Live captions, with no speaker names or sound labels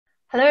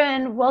Hello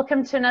and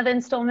welcome to another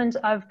installment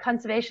of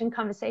Conservation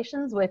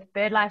Conversations with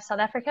BirdLife South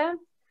Africa.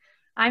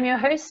 I'm your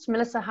host,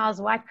 Melissa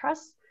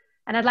Howes-Whitecross,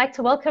 and I'd like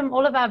to welcome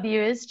all of our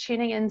viewers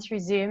tuning in through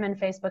Zoom and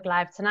Facebook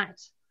Live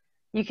tonight.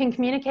 You can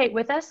communicate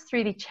with us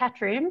through the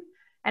chat room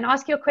and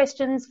ask your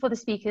questions for the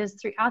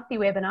speakers throughout the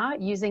webinar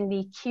using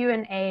the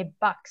Q&A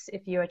box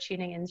if you are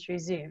tuning in through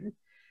Zoom.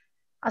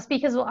 Our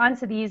speakers will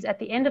answer these at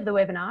the end of the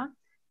webinar.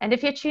 And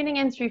if you're tuning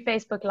in through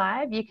Facebook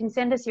Live, you can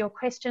send us your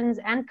questions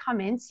and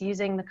comments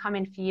using the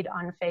comment feed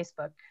on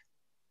Facebook.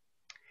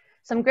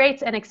 Some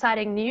great and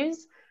exciting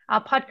news.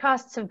 Our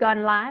podcasts have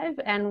gone live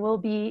and we'll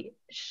be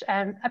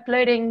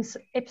uploading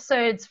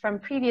episodes from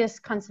previous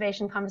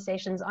conservation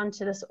conversations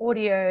onto this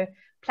audio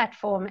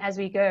platform as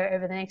we go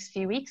over the next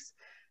few weeks.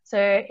 So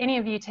any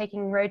of you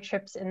taking road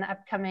trips in the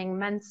upcoming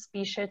months,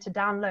 be sure to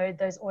download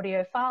those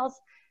audio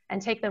files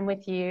and take them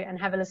with you and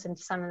have a listen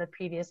to some of the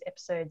previous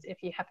episodes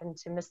if you happen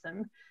to miss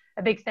them.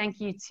 A big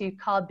thank you to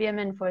Carl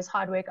Bierman for his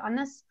hard work on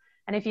this.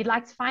 And if you'd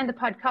like to find the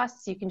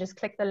podcasts, you can just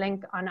click the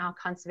link on our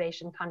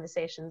Conservation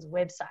Conversations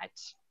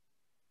website.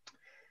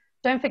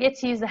 Don't forget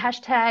to use the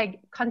hashtag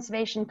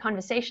Conservation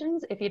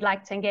Conversations if you'd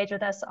like to engage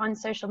with us on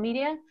social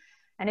media.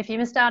 And if you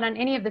missed out on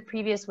any of the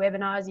previous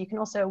webinars, you can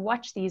also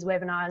watch these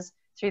webinars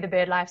through the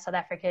BirdLife South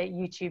Africa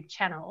YouTube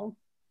channel.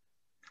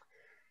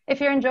 If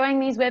you're enjoying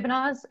these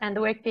webinars and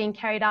the work being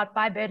carried out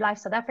by BirdLife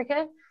South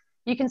Africa,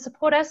 you can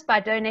support us by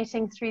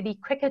donating through the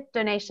Quicket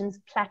Donations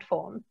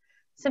platform.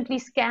 Simply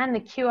scan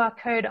the QR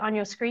code on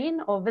your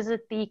screen or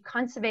visit the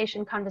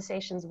Conservation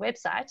Conversations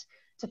website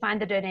to find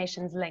the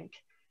donations link.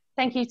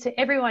 Thank you to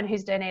everyone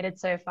who's donated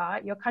so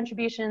far. Your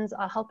contributions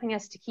are helping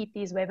us to keep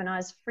these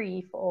webinars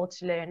free for all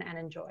to learn and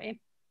enjoy.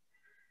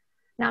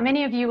 Now,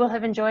 many of you will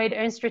have enjoyed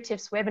Ernst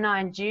Retief's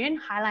webinar in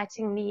June,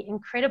 highlighting the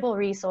incredible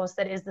resource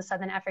that is the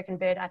Southern African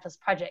Bird Atlas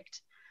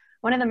Project,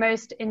 one of the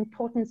most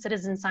important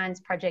citizen science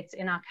projects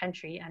in our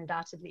country,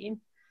 undoubtedly.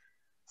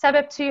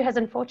 SABIP 2 has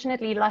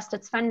unfortunately lost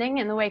its funding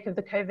in the wake of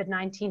the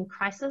COVID-19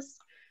 crisis.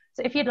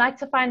 So if you'd like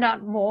to find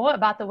out more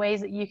about the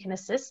ways that you can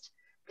assist,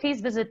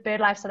 please visit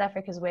BirdLife South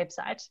Africa's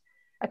website.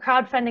 A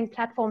crowdfunding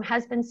platform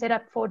has been set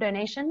up for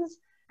donations,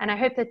 and I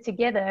hope that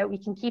together we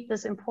can keep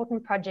this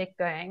important project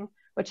going,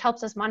 which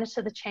helps us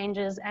monitor the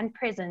changes and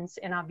presence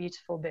in our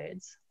beautiful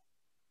birds.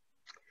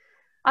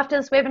 After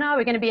this webinar,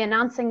 we're going to be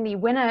announcing the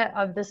winner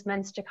of this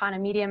month's Jacana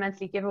Media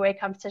Monthly Giveaway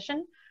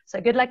competition.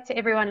 So good luck to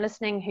everyone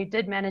listening who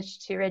did manage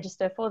to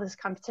register for this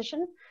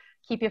competition.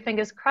 Keep your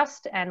fingers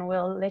crossed and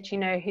we'll let you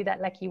know who that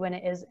lucky winner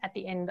is at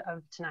the end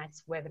of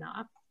tonight's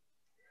webinar.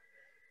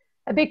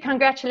 A big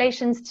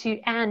congratulations to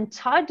Anne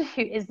Todd,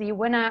 who is the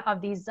winner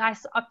of the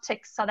Zeiss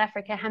Optics South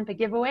Africa hamper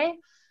giveaway.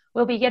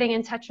 We'll be getting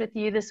in touch with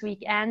you this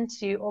week, Anne,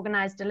 to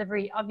organize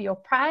delivery of your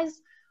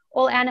prize.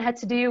 All Anne had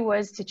to do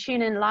was to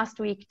tune in last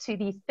week to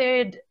the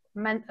third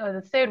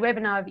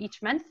webinar of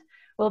each month.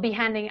 We'll be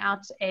handing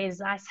out a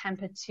Zeiss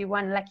hamper to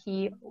one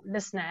lucky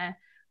listener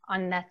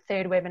on that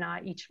third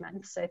webinar each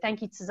month. So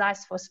thank you to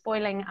Zeiss for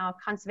spoiling our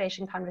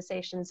Conservation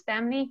Conversations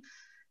family,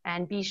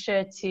 and be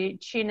sure to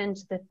tune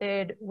into the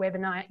third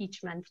webinar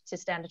each month to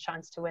stand a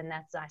chance to win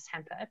that Zeiss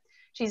hamper.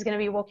 She's going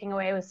to be walking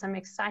away with some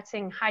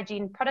exciting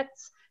hygiene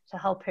products to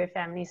help her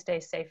family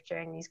stay safe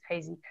during these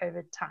crazy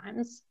COVID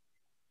times.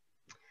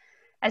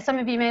 As some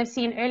of you may have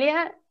seen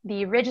earlier,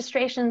 the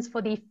registrations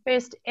for the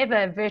first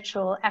ever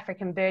virtual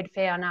African Bird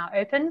Fair are now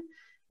open.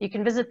 You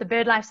can visit the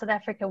BirdLife South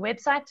Africa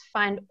website to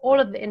find all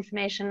of the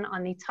information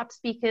on the top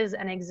speakers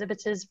and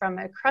exhibitors from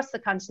across the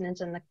continent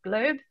and the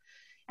globe.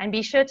 And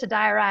be sure to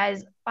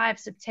diarize 5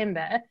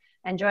 September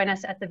and join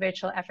us at the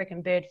virtual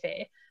African Bird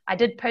Fair. I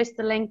did post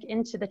the link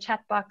into the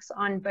chat box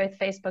on both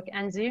Facebook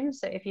and Zoom.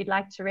 So if you'd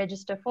like to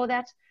register for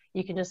that,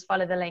 you can just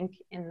follow the link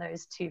in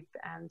those two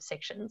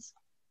sections.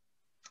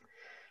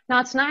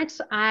 Now tonight,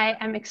 I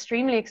am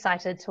extremely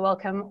excited to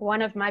welcome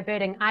one of my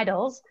birding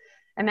idols,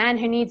 a man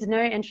who needs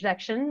no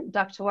introduction,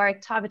 Dr.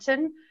 Warwick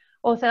Tarboton,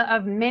 author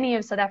of many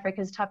of South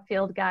Africa's top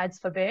field guides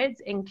for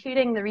birds,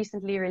 including the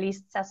recently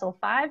released Cecil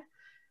 5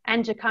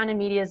 and Jacana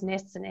Media's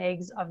Nests and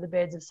Eggs of the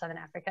Birds of Southern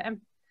Africa.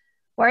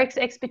 Warwick's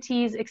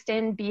expertise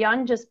extend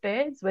beyond just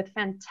birds with a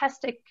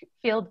fantastic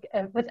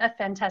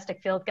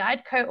field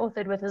guide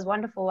co-authored with his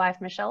wonderful wife,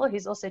 Michelle,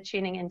 who's also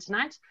tuning in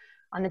tonight,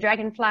 on the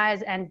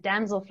dragonflies and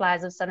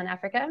damselflies of Southern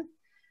Africa.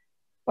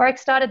 Warwick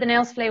started the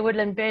Nylsvley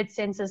Woodland bird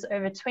census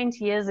over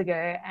 20 years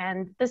ago,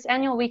 and this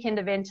annual weekend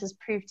event has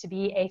proved to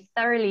be a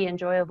thoroughly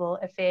enjoyable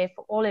affair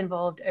for all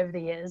involved over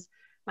the years,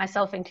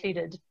 myself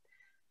included.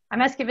 I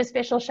must give a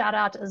special shout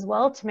out as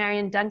well to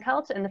Marion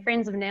Dunkelt and the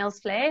Friends of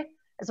Nylsvley,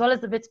 as well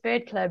as the Wits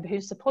Bird Club, who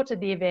supported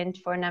the event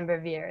for a number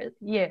of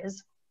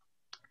years.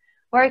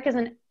 Warwick,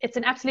 it's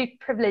an absolute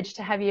privilege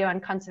to have you on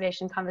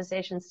Conservation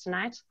Conversations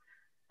tonight.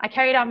 I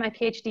carried out my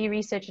PhD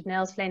research at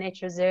Nylsvley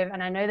Nature Reserve,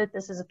 and I know that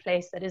this is a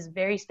place that is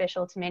very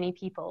special to many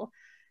people.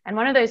 And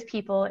one of those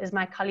people is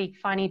my colleague,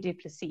 Fanie du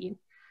Plessis.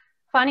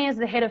 Fanie is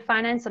the head of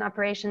finance and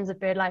operations at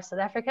BirdLife South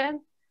Africa,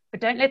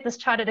 but don't let this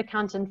chartered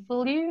accountant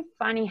fool you.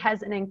 Fanie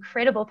has an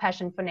incredible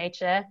passion for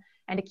nature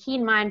and a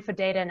keen mind for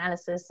data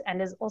analysis,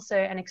 and is also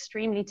an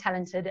extremely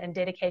talented and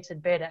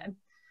dedicated birder.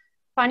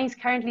 Fanie is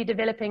currently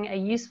developing a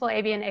useful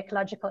avian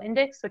ecological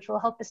index, which will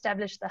help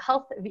establish the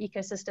health of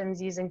ecosystems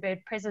using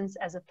bird presence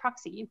as a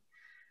proxy.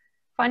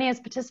 Fanie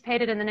has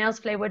participated in the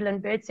Nylsvley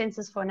Woodland bird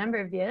census for a number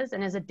of years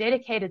and is a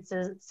dedicated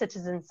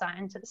citizen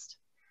scientist.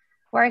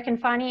 Warwick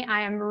and Fanie,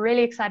 I am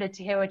really excited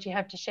to hear what you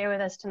have to share with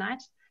us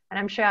tonight, and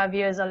I'm sure our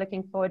viewers are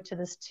looking forward to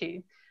this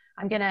too.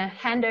 I'm going to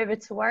hand over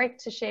to Warwick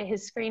to share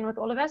his screen with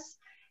all of us,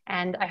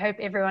 and I hope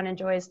everyone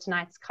enjoys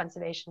tonight's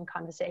conservation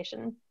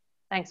conversation.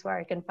 Thanks,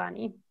 Warwick and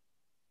Fanie.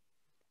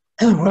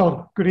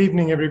 Well, good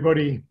evening,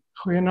 everybody.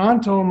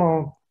 Goeienaand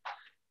allemaal,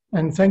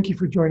 and thank you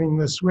for joining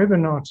this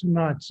webinar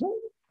tonight.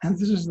 And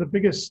this is the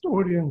biggest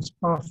audience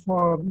by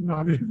far that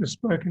I've ever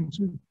spoken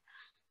to.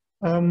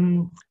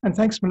 And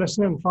thanks,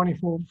 Melissa and Fanie,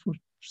 for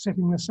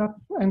setting this up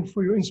and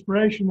for your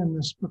inspiration in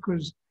this,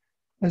 because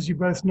as you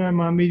both know,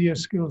 my media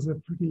skills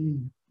are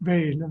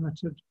very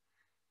limited.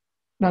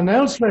 Now,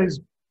 Nylsvley is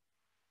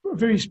a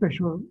very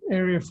special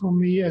area for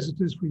me, as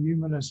it is for you,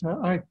 Melissa.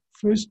 I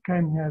first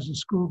came here as a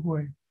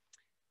schoolboy.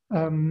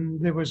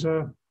 There was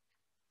a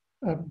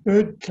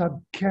bird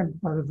club camp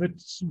by the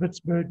Wits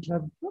Bird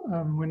Club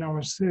when I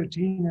was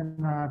 13,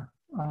 and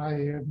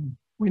I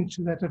went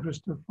to that. It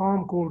was to a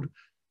farm called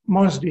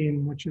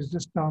Mosdene, which is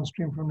just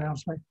downstream from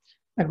Nylsvley.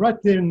 And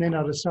right there and then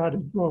I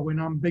decided, well, when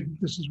I'm big,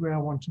 this is where I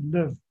want to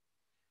live.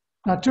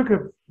 Now, it took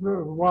a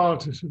while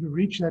to sort of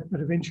reach that,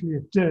 but eventually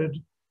it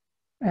did.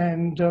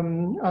 And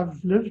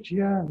I've lived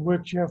here and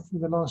worked here for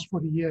the last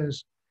 40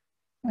 years.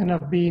 And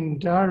I've been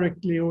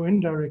directly or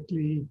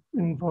indirectly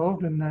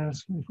involved in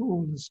Nylsvley for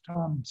all this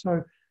time.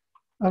 So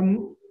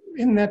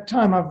in that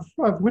time,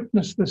 I've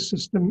witnessed this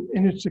system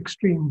in its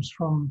extremes,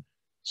 from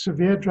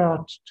severe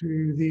drought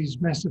to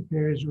these massive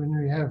periods when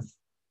we have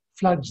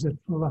floods that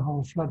fill the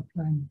whole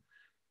floodplain.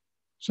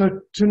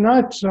 So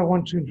tonight, I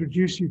want to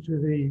introduce you to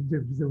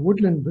the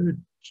woodland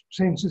bird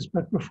census.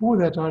 But before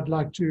that, I'd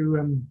like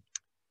to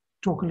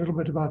talk a little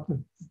bit about the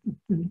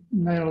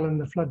Nyl and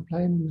the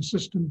floodplain and the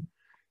system.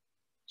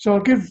 So I'll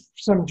give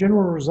some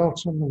general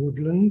results on the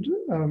woodland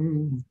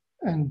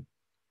and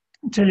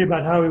tell you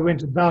about how we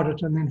went about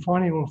it, and then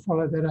Fanie will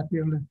follow that up.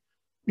 He'll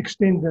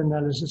extend the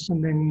analysis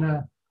and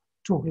then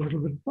talk a little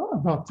bit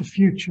about the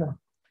future.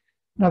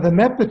 Now, the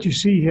map that you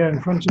see here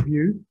in front of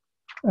you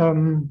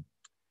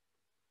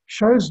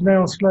shows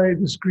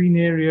Nylsvley, this green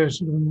area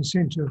sort of in the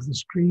center of the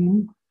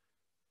screen.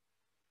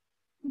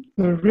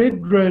 The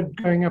red road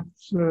going up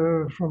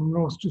from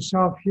north to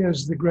south,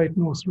 here's the Great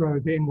North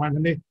Road, the N1,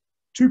 and there are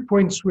 2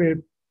 points where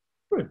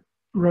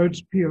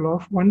roads peel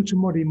off, one to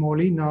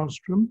Modimolle,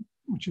 Nylstrom,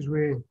 which is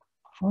where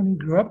Fanie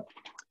grew up,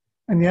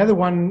 and the other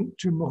one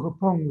to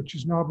Mogopong, which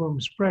is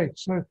Naboomspruit.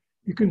 So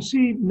you can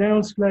see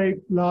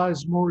Nylsvley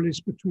lies more or less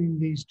between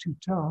these two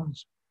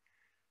towns.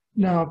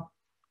 Now,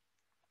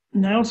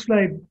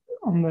 Nylsvley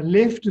on the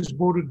left is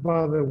bordered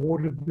by the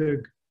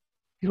Waterberg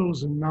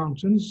hills and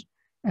mountains,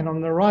 and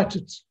on the right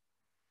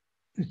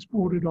it's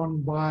bordered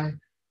on by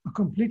a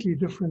completely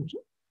different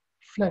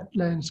flat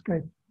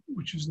landscape,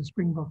 which is the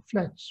Springbok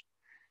Flats.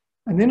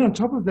 And then on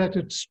top of that,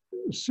 it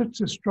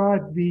sits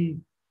astride the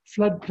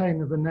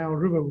floodplain of the Nyl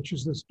River, which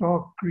is this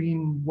dark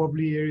green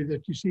wobbly area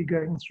that you see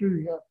going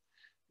through here.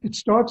 It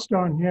starts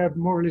down here,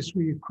 more or less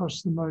where you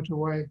cross the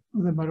motorway,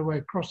 or the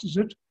motorway crosses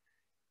it,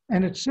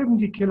 and it's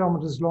 70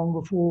 kilometers long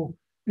before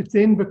it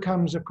then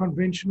becomes a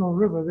conventional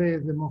river there,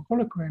 the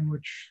Mogalakwena,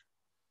 which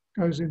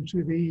goes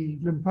into the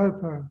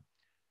Limpopo.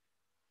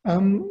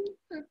 And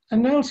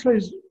Nylsvley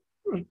is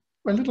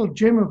a little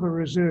gem of a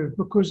reserve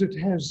because it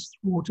has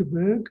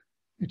Waterberg,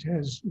 it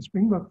has the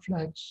Springbok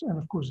Flats, and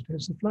of course it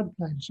has the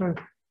floodplain. So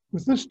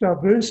with this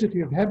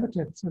diversity of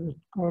habitats that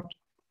it's got,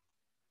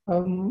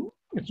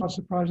 it's not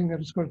surprising that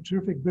it's got a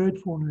terrific bird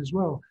fauna as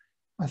well.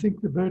 I think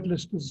the bird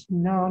list is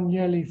now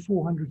nearly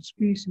 400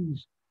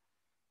 species.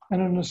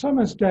 And on a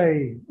summer's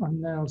day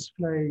on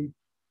Nylsvley,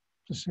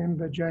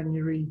 December,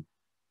 January,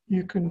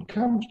 you can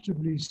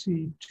comfortably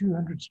see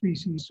 200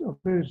 species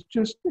of birds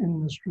just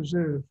in this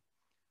reserve.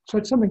 So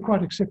it's something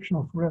quite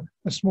exceptional for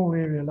a small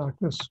area like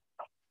this.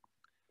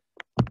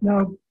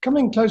 Now,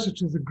 coming closer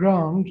to the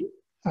ground,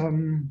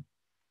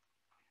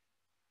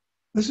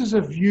 this is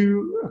a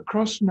view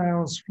across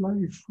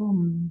Nylsvley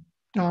from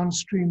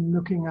downstream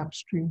looking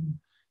upstream.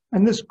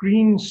 And this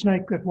green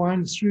snake that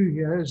winds through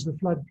here is the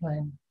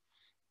floodplain.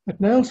 At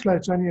Nylsvley,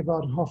 it's only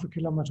about ½ a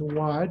kilometer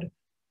wide,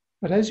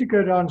 but as you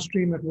go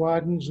downstream, it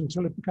widens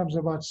until it becomes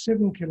about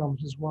 7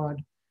 kilometers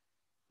wide.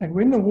 And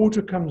when the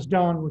water comes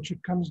down, which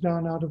it comes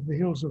down out of the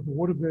hills of the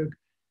Waterberg,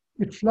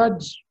 it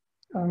floods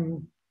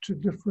to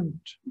different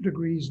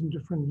degrees in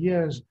different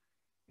years.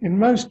 In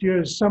most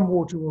years, some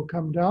water will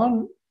come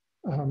down.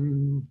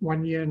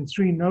 1 year in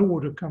 3, no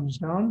water comes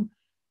down.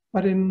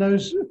 But in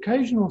those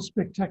occasional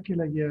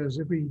spectacular years,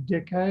 every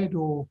decade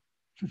or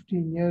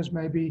 15 years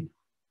maybe,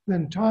 the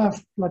entire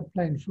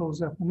floodplain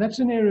fills up. And that's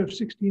an area of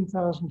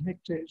 16,000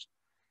 hectares.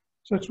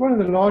 So it's one of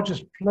the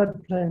largest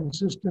floodplain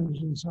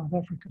systems in South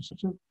Africa. So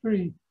it's a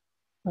very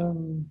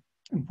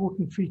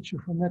important feature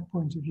from that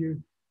point of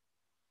view.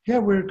 Here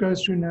where it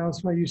goes through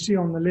Nylsvley, you see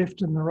on the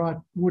left and the right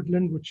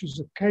woodland, which is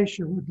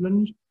acacia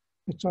woodland.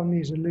 It's on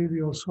these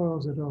alluvial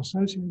soils that are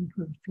associated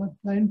with the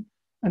floodplain.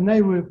 And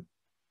they were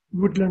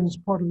woodlands,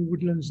 part of the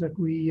woodlands that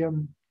we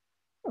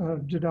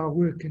did our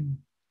work in.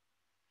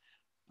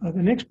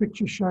 The next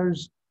picture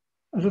shows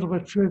a little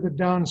bit further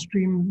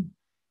downstream,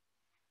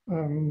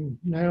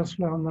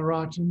 Nylsvley on the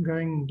right and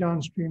going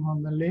downstream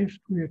on the left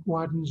where it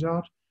widens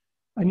out.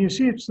 And you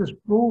see it's this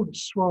broad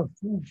swath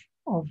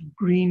of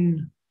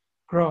green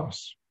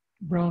grass,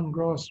 brown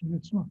grass when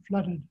it's not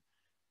flooded.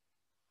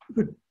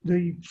 But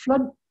the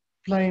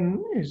floodplain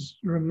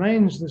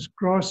remains this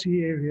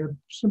grassy area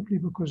simply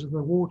because of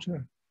the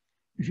water.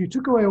 If you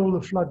took away all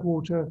the flood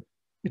water,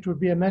 it would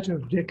be a matter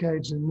of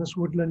decades and this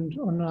woodland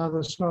on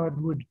either side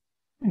would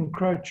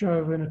encroach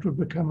over and it would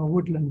become a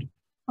woodland.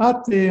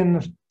 Out there in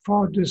the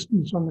far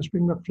distance on the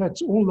Springbok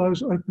Flats, all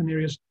those open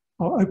areas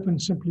are open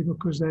simply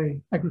because they're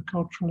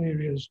agricultural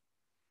areas.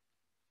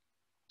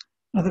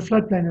 Now the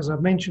floodplain, as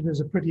I've mentioned, is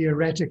a pretty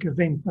erratic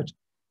event, but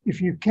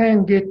if you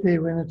can get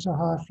there when it's a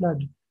high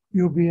flood,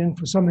 you'll be in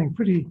for something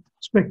pretty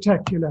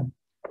spectacular.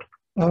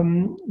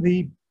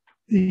 The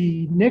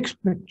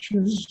next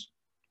pictures,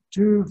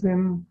 two of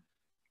them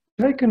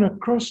taken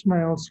across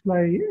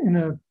Nylsvley in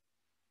a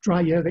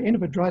dry year, the end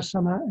of a dry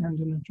summer and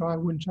in a dry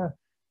winter,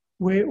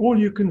 where all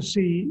you can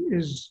see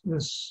is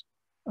this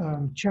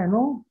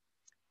channel,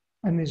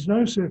 and there's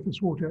no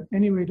surface water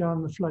anywhere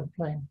down the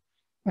floodplain.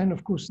 And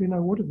of course, there are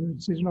no water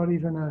birds. There's not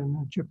even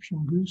an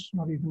Egyptian goose,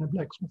 not even a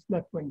blacksmith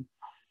lapwing.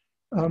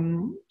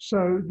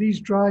 So these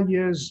dry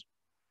years,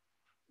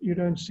 you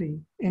don't see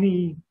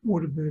any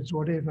water birds,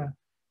 whatever.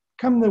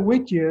 Come the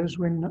wet years,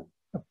 when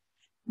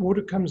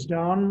water comes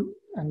down,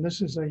 and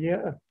this is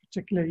a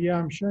particular year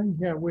I'm showing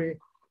here where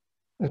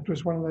it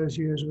was one of those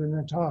years when the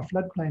entire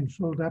floodplain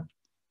filled up,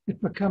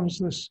 it becomes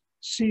this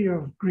sea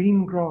of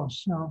green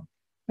grass. Now,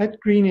 that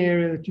green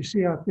area that you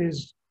see out there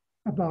is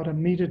about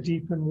 1 meter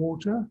deep in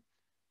water.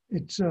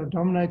 It's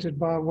dominated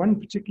by one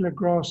particular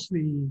grass,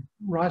 the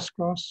rice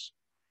grass,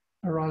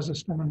 Oryza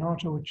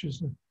staminata, which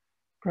is a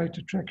great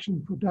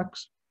attraction for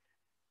ducks.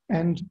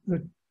 And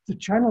the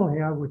channel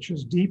here, which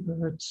is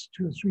deeper, it's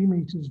 2 or 3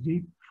 meters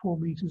deep, 4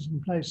 meters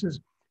in places,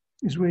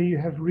 is where you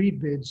have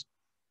reed beds.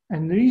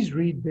 And these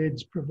reed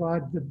beds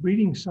provide the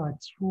breeding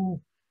sites for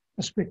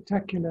a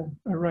spectacular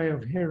array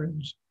of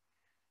herons.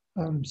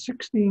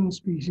 16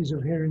 species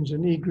of herons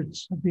and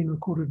egrets have been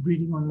recorded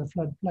breeding on the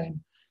floodplain.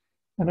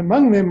 And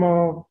among them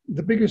are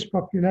the biggest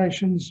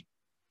populations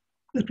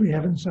that we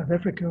have in South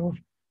Africa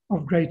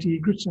of great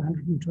egrets,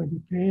 120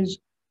 pairs,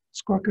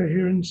 squacker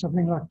herons,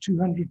 something like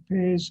 200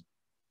 pairs,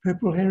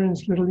 purple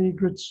herons, little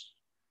egrets,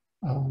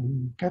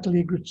 cattle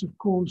egrets, of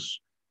course,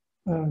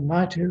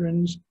 night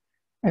herons.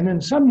 And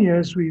in some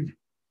years, we've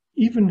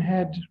even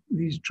had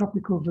these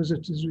tropical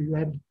visitors. We've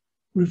had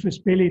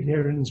rufous-bellied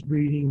herons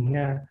breeding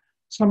here,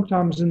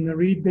 sometimes in the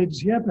reed beds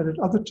here, but at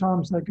other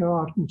times they go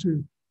out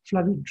into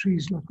flooded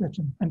trees like that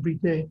and breed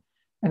there.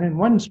 And in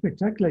one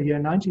spectacular year,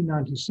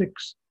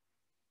 1996,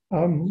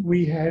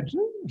 we had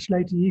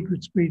slaty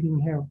egrets breeding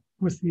here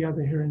with the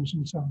other herons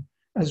and so on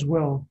as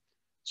well.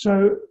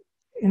 So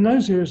in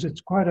those years,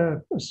 it's quite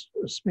a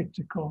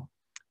spectacle.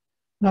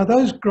 Now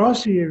those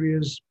grassy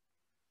areas,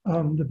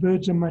 the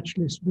birds are much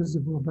less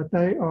visible, but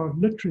they are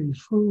literally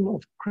full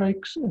of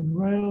crakes and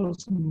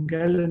rails and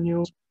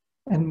gallinules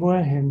and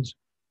moorhens.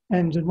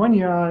 And in one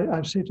year,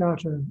 I've set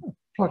out a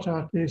plot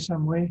out there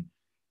somewhere,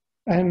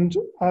 and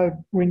I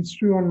went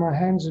through on my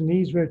hands and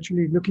knees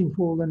virtually looking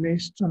for all the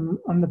nests.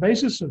 On the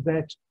basis of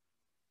that,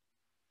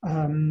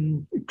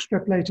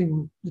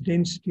 extrapolating the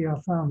density I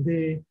found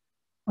there,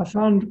 I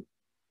found,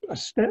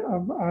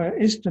 I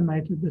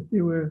estimated that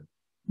there were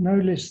no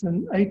less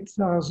than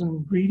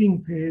 8,000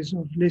 breeding pairs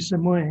of lesser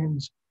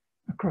moorhens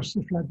across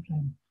the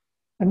floodplain.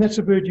 And that's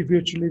a bird you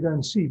virtually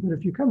don't see. But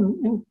if you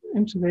come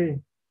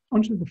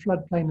onto the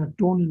floodplain at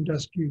dawn and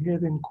dusk, you hear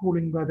them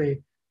calling by their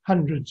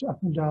hundreds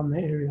up and down the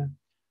area.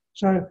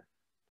 So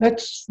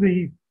that's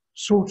the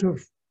sort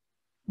of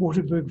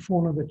waterbird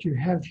fauna that you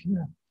have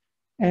here.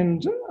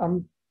 And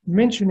I'm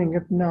mentioning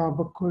it now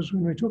because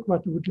when we talk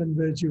about the woodland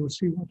birds, you will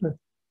see what a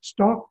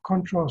stark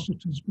contrast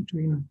it is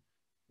between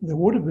the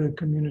waterbird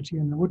community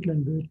and the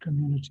woodland bird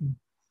community.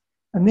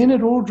 And then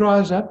it all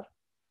dries up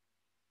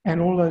and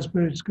all those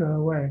birds go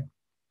away.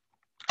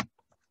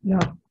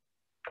 Now,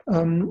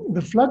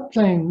 the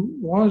floodplain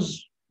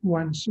was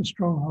once a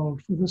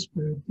stronghold for this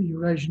bird, the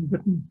Eurasian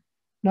bittern,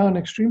 now an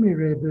extremely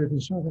rare bird in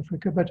South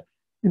Africa. But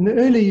in the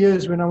early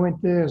years when I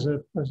went there as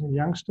a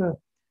youngster,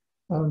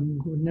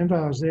 whenever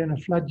I was there in a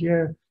flood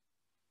year,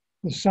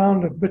 the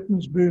sound of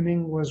bitterns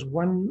booming was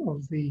one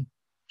of the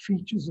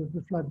features of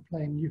the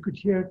floodplain. You could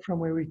hear it from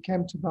where we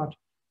camped about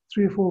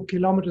 3 or 4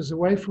 kilometers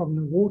away from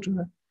the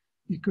water.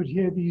 You could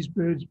hear these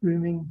birds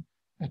booming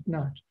at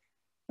night.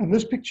 And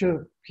this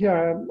picture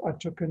here I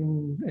took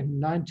in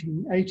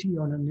 1980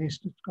 on a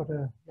nest. It's got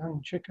a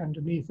young chick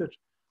underneath it.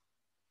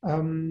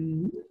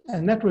 And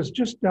that was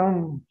just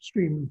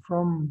downstream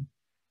from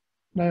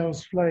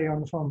Nylsvley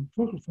on the farm,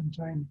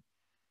 Vogelfontein.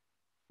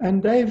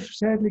 And they've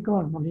sadly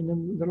gone. I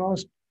mean, the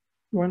last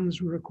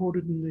ones were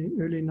recorded in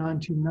the early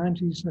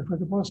 1990s. So for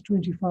the past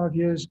 25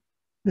 years,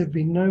 there have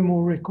been no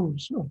more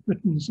records of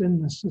bitterns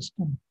in the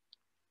system.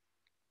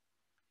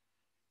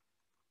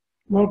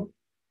 Well,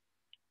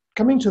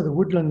 coming to the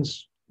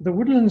woodlands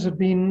have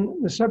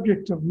been the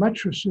subject of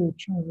much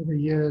research over the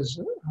years,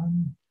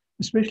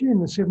 especially in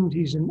the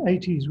 70s and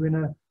 80s when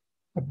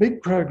a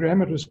big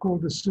program, it was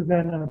called the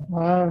Savannah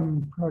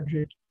Biome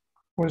Project,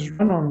 was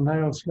run on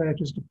Nylsvley. It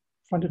was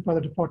funded by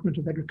the Department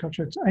of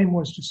Agriculture. Its aim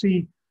was to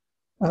see,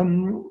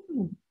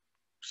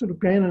 sort of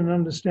gain an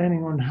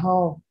understanding on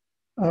how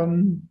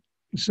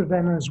the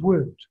savannas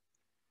worked.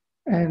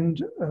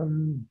 And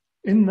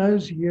in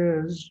those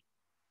years,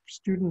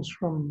 students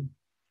from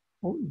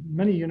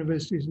many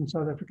universities in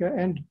South Africa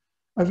and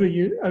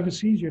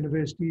overseas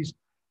universities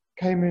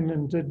came in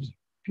and did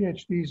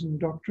PhDs and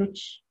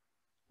doctorates.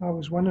 I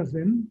was one of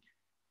them.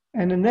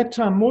 And in that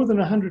time, more than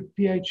 100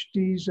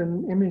 PhDs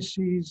and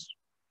MScs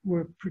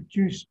were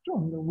produced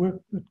on the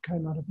work that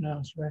came out of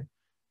Nylsvley.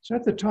 So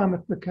at the time,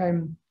 it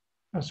became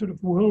a sort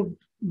of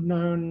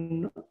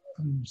world-known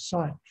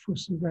site for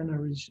savanna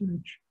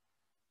research.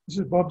 This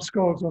is Bob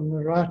Scholes on the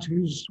right,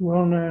 who's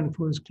well known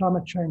for his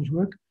climate change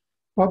work.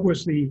 Bob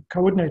was the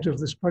coordinator of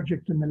this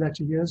project in the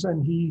latter years,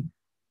 and he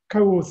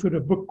co-authored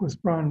a book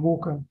with Brian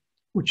Walker,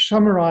 which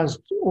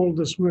summarized all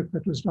this work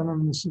that was done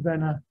on the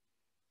savanna.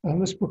 And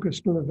this book is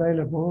still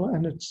available,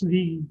 and it's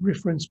the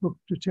reference book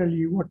to tell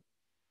you what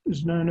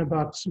is known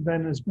about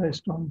savannas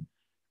based on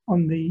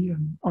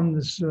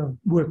this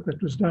work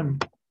that was done.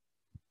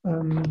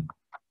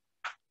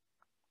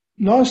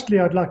 Lastly,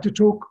 I'd like to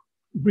talk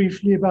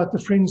briefly about the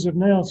Friends of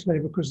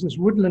Nylsvley, because this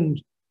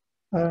woodland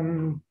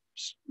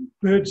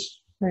bird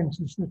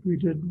census that we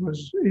did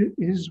was a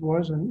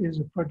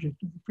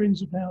project of the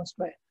Friends of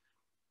Nylsvley.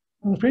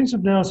 The Friends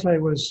of Nylsvley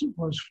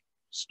was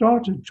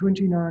started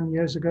 29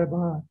 years ago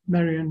by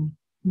Marion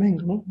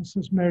Mengel. This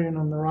is Marion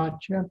on the right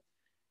here.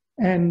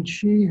 And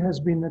she has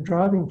been the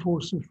driving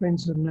force of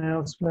Friends of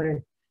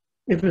Nylsvley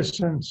ever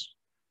since,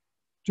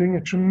 doing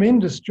a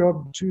tremendous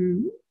job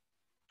to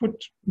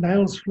put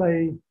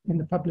Nylsvley in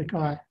the public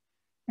eye.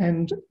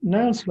 And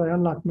Nylsvley,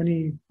 unlike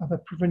many other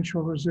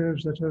provincial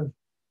reserves that have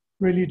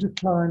really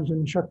declined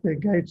and shut their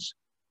gates,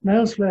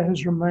 Nylsvley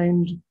has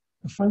remained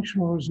a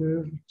functional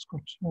reserve. It's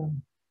got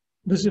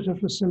visitor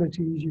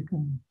facilities, you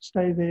can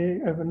stay there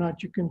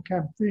overnight, you can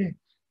camp there,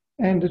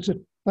 and it's a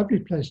lovely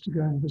place to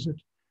go and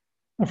visit.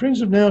 Our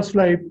Friends of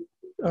Nylsvley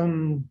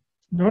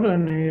not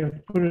only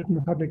put it in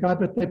the public eye,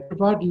 but they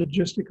provide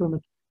logistical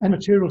and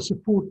material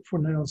support for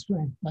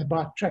Nylsvley. They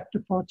buy tractor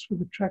parts for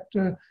the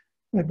tractor,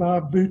 they buy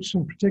boots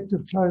and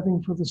protective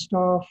clothing for the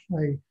staff,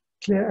 they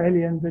clear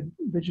alien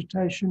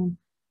vegetation,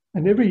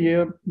 and every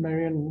year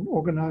Marion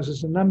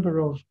organises a number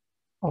of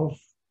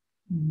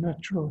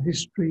natural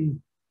history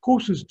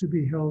courses to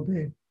be held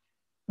there.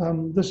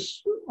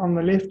 This on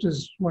the left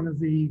is one of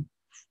the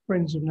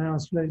Friends of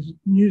Nylsvley's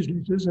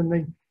newsletters, and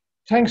the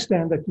tank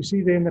stand that you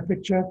see there in the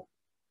picture,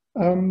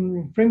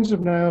 Friends of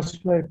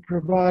Nylsvley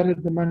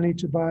provided the money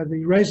to buy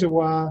the razor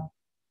wire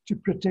to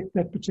protect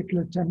that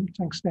particular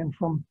tank stand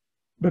from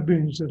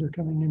baboons that are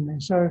coming in there.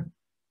 So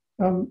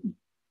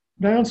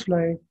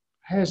Nylsvley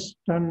has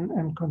done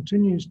and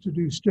continues to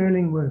do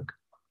sterling work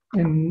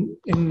in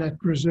that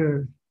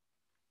reserve.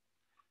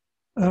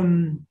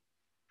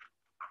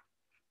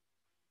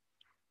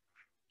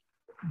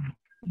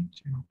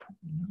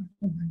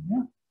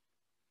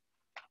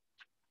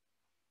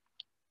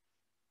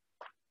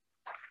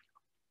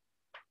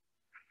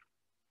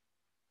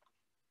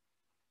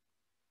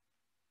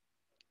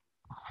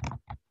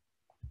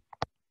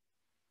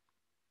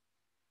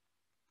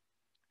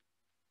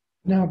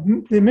 Now,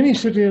 there are many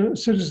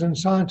citizen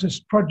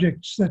scientist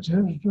projects that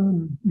have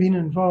been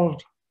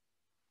involved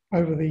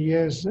over the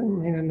years.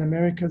 In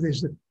America,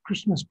 there's the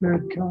Christmas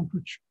bird count,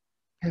 which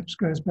perhaps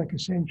goes back a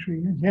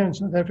century. And here in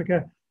South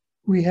Africa,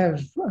 we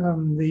have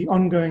the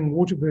ongoing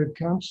water bird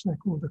counts, they're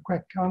called the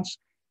quack counts.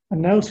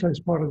 And Nylsvley is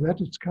part of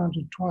that. It's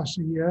counted twice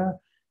a year.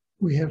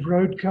 We have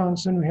road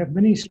counts, and we have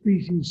many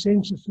species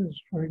censuses,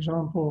 for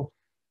example,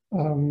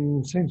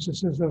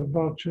 censuses of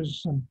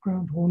vultures and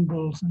ground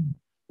hornbills and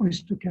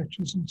oyster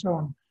catchers and so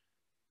on.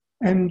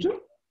 And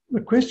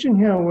the question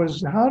here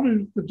was, how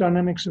do the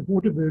dynamics of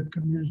waterbird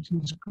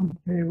communities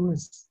compare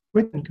with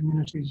wetland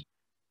communities?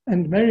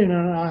 And Marion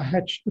and I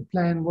hatched the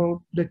plan,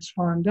 well, let's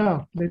find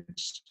out.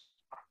 Let's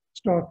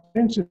start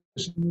censusing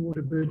the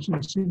waterbirds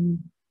and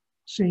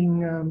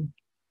seeing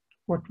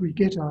what we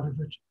get out of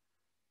it.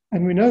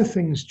 And we know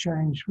things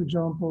change. For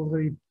example,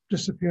 the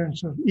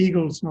disappearance of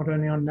eagles, not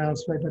only on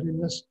Nylsvley, but in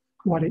this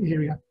wider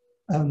area.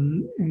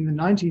 In the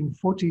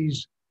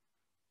 1940s,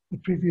 the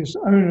previous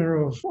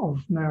owner of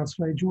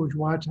Nylsvley, George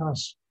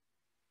Whitehouse,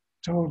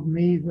 told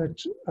me that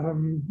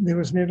there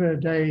was never a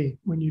day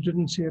when you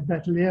didn't see a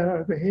battalier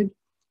overhead.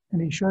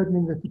 And he showed me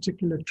the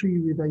particular tree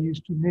where they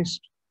used to nest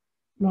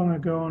long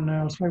ago on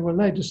Nylsvley. Well,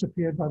 they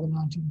disappeared by the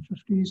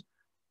 1950s.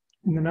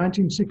 In the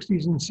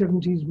 1960s and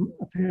 70s,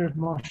 a pair of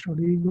martial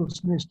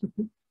eagles nested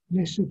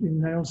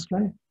in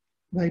Nylsvley.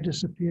 They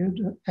disappeared,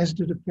 as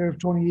did a pair of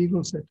tawny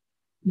eagles that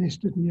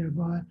nested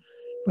nearby.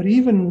 But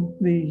even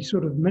the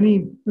sort of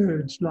mini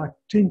birds like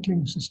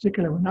tinkling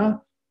cisticola, when I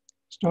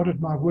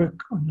started my work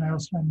on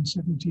Nylsvley in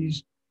the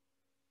 70s,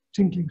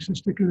 tinkling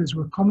cisticolas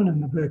were common in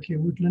the Berkshire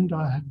woodland.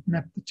 I had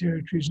mapped the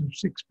territories of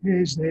 6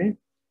 pairs there.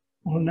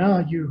 Well,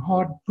 now you're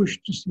hard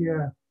pushed to see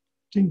a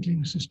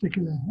tinkling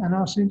cisticola. And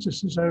our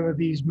censuses over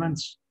these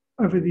months,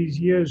 over these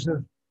years,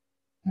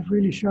 have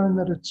really shown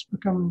that it's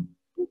become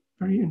a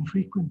very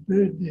infrequent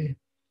bird there.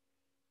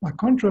 By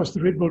contrast,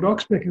 the red-billed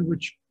oxpecker,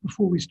 which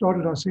before we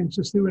started our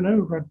census, there were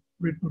no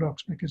red-billed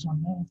oxpeckers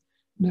on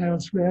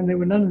Nylsvley, and there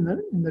were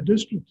none in the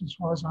district as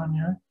far as I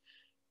know.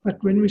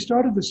 But when we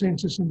started the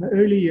census in the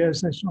early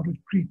years, they started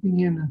creeping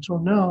in. Until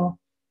now,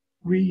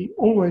 we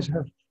always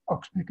have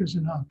oxpeckers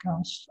in our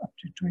counts, up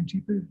to 20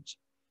 birds.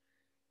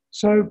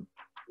 So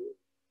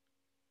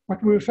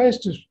what we're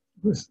faced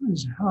with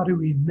is how do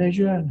we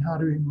measure and how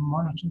do we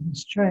monitor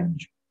this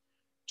change?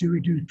 Do we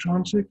do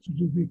transects or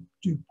do we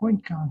do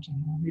point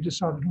counting? Well, we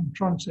decided on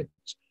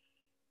transects.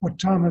 What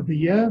time of the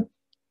year?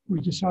 We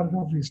decided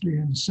obviously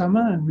in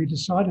summer, and we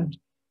decided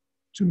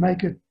to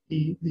make it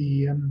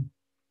the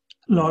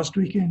last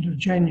weekend of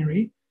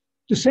January.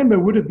 December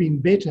would have been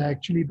better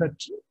actually, but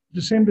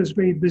December is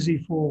very busy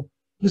for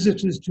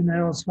visitors to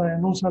Nylsvley,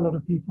 and also a lot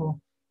of people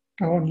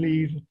go on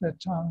leave at that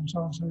time and so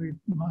on, so we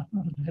might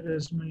not have had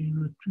as many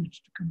recruits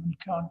to come and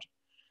count.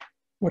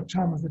 What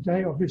time of the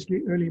day?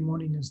 Obviously early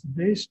morning is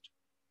the best,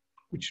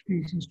 which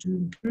species to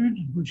include,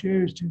 which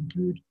areas to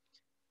include.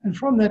 And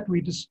from that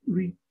we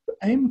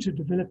aim to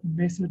develop a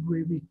method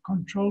where we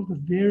control the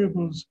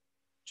variables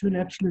to an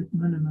absolute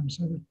minimum,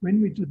 so that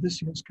when we did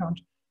this year's count,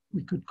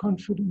 we could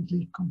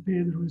confidently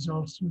compare the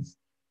results with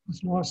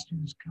last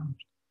year's count.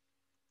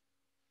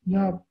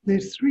 Now,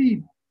 there's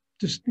 3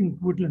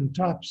 distinct woodland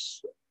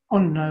types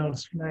on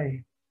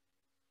Nylsvley.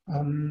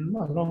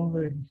 Along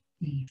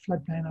the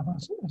floodplain,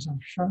 as I've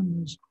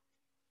shown,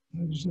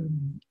 those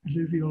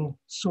alluvial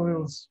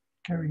soils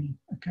carry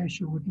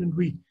acacia woodland.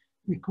 We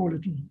call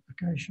it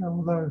acacia,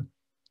 although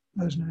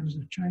those names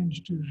have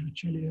changed to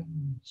Rachelia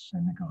and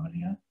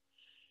Senegalia.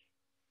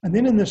 And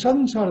then in the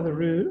southern side of the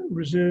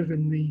reserve,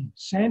 in the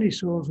sandy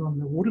soils on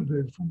the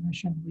Waterberg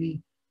Formation,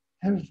 we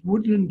have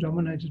woodland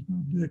dominated by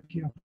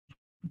Berkshire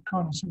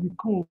africana, so we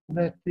call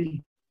that the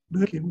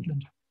Berkshire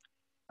woodland.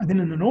 And then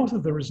in the north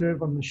of the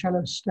reserve, on the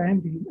shallow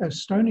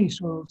stony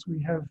soils,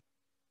 we have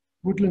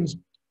woodlands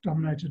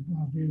dominated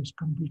by various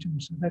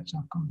combretums. So that's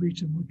our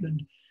combretum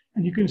woodland.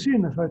 And you can see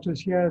in the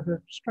photos here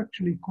that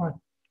structurally quite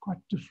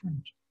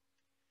different.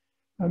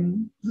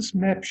 This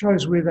map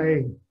shows where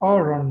they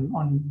are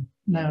on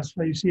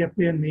Nylsvley. You see up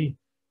there in the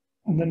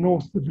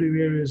north, the blue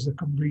area is the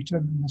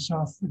combretum, in the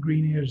south, the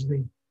green area is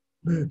the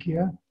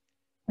Berkshire,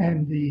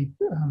 and the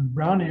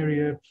brown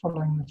area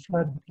following the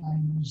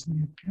floodplain is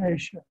the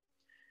acacia.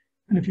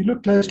 And if you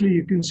look closely,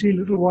 you can see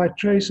little white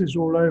traces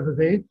all over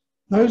there.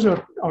 Those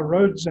are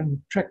roads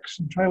and tracks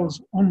and trails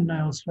on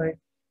Nylsvley,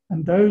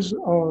 and those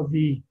are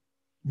the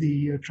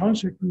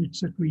transect routes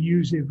that we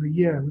use every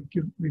year.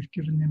 We've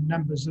given them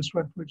numbers. This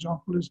one, for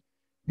example, is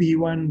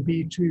B1,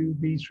 B2,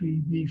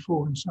 B3,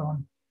 B4, and so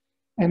on.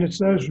 And it's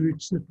those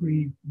routes that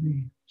we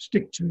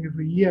stick to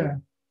every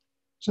year.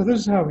 So this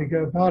is how we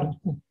go about it.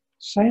 The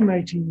same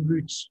 18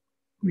 routes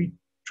we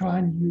try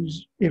and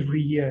use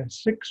every year,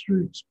 6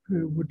 routes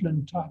per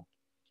woodland type.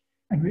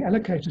 And we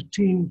allocate a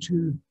team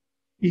to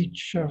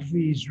each of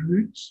these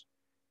routes.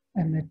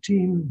 And the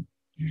team,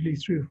 usually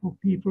 3 or 4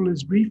 people,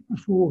 is briefed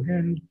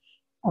beforehand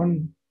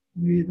on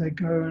where they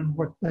go and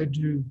what they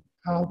do,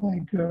 how they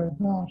go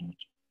about it.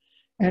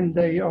 And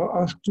they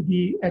are asked to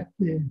be at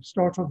the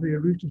start of their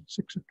route at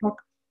 6 o'clock.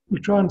 We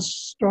try and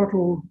start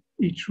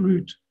each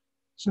route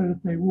so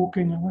that they're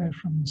walking away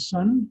from the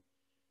sun,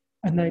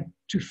 and they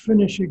to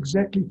finish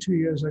exactly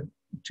 2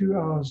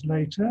 hours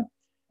later,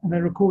 and they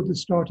record the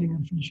starting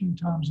and finishing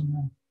times on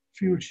the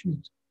field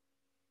sheet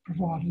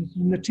provided.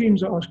 And the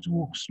teams are asked to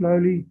walk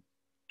slowly,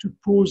 to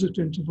pause at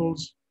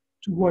intervals,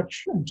 to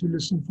watch and to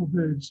listen for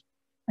birds.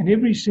 And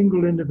every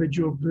single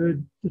individual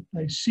bird that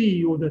they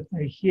see or that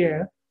they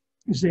hear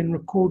is then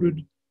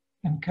recorded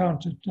and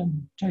counted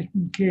and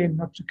taken care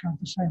not to count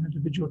the same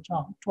individual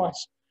time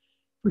twice.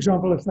 For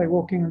example, if they're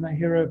walking and they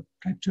hear a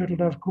Cape turtle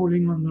dove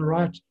calling on the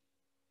right,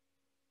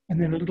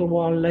 and then a little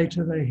while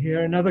later they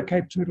hear another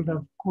Cape turtle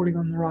dove calling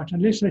on the right,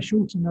 unless they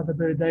shoot another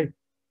bird, they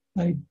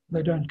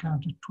don't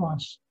count it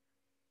twice.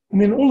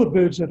 And then all the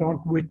birds that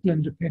aren't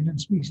wetland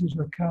dependent species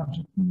are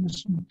counted, and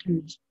this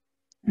includes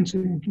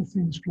incidental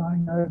things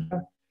flying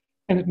over,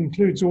 and it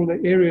includes all the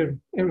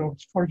aerial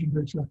foraging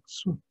birds like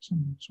swifts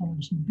and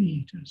swallows and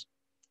bee eaters.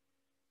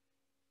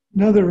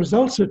 Now the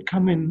results that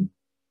come in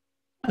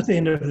at the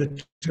end of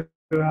the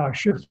 2-hour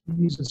shift,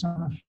 these are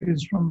some of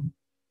figures from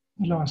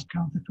the last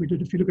count that we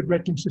did. If you look at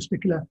rattling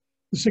cisticola,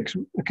 the 6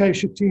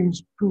 acacia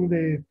teams pull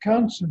their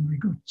counts, and we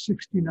got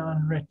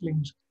 69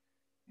 rattlings.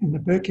 In the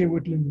Berkshire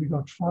woodland, we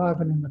got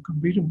 5, and in the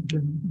combretum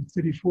woodland, we got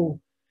 34.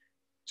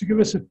 To give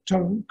us a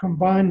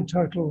combined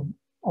total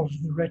of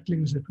the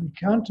rattlings that we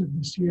counted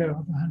this year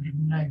of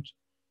 108.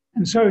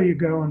 And so you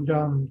go on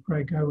down with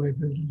grey go-away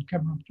bird and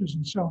cameropters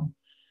and so on.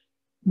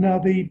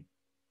 Now,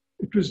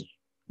 it was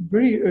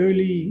very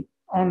early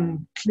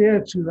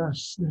clear to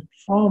us that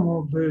far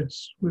more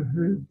birds were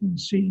heard than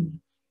seen.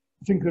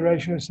 I think the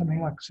ratio is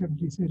something like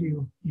 70-30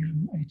 or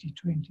even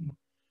 80-20.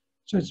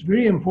 So it's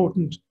very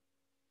important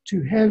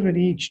to have in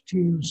each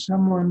team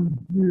someone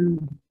who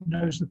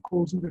knows the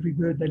calls of every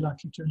bird they're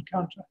likely to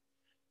encounter.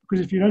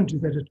 Because if you don't do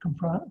that, it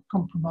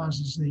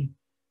compromises the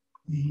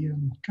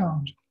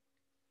count.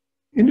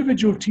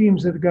 Individual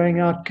teams that are going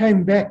out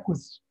came back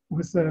with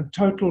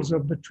totals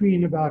of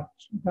between about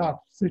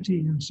 30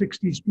 and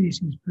 60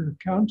 species per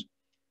count.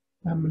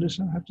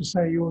 Melissa, I have to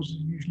say yours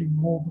is usually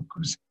more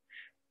because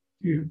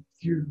you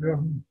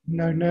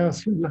know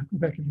Nylsvley like the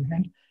back of your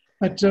hand.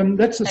 But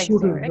that's a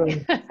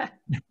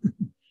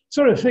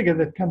sort of figure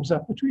that comes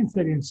up between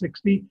 30 and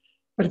 60.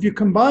 But if you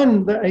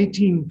combine the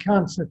 18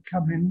 counts that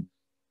come in,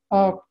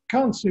 our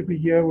counts every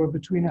year were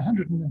between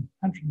 100 and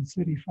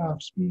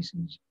 135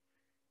 species.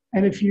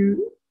 And if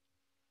you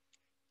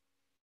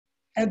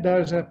add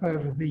those up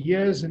over the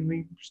years, and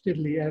we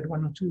steadily add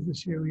one or two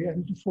this year, we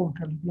added a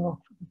fawn-coloured lark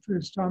for the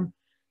first time,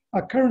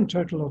 our current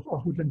total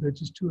of woodland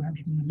birds is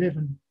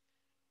 211.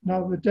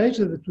 Now, the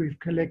data that we've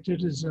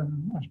collected is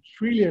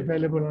freely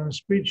available on a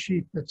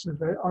spreadsheet that's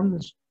on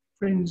the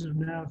Friends of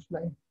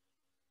Nylsvley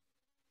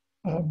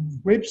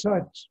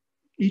website.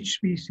 Each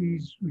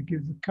species, we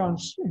give the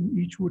counts in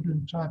each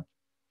woodland type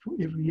for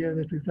every year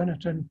that we've done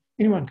it, and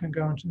anyone can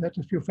go onto that.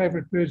 If your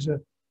favourite birds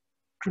are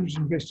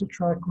crimson-breasted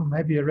trike or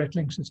maybe a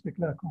rattling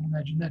cisticola, I can't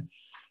imagine that,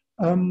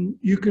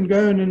 you can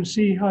go in and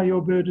see how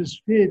your bird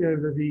has fared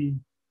over the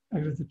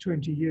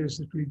 20 years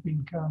that we've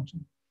been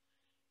counting.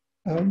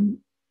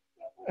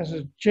 As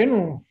a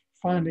general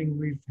finding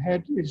we've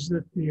had is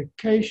that the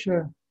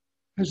acacia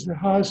has the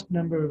highest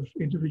number of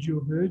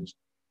individual birds,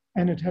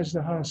 and it has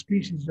the highest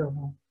species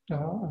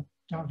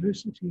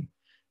diversity,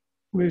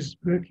 whereas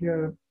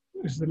Berkshire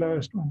is the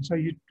lowest one. So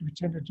we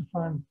tended to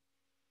find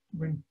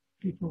when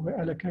people were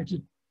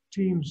allocated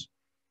teams,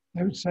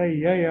 they would say,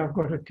 yeah, I've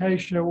got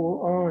acacia,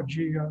 or oh,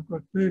 gee, I've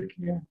got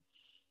Berkshire.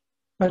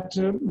 But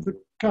the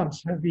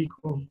counts have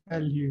equal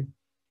value.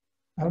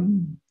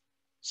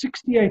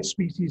 68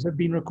 species have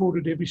been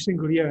recorded every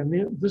single year,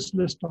 and this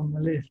list on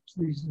the left,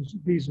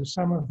 these are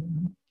some of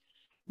them.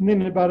 And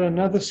then about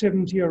another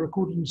 70 are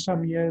recorded in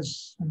some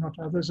years and not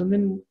others. And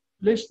then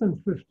less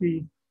than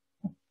 50,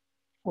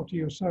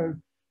 40 or so,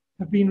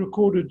 have been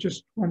recorded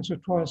just once or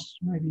twice,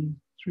 maybe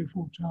 3 or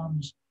 4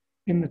 times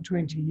in the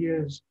 20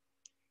 years.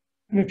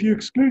 And if you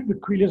exclude the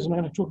quillas, and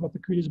I'm going to talk about the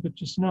quillas a bit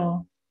just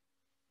now,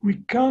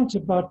 we count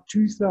about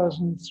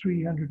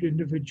 2,300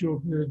 individual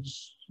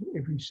birds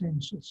every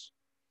census.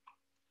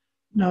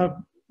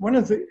 Now, one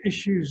of the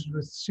issues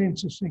with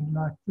censusing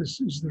like this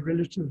is the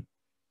relative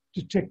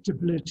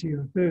detectability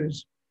of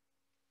birds.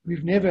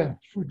 We've never,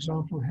 for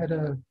example, had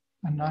a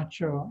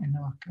nightjar in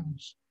our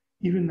counts,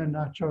 even though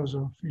nightjars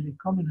are fairly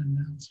common in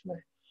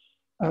Nylsvley.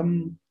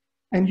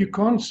 And you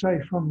can't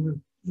say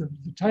from the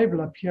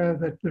table up here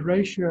that the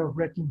ratio of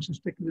rattling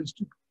cisticolas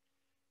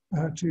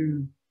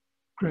to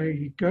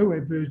grey go-away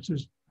birds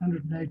is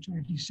 108 to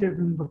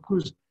 87,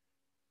 because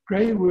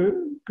grey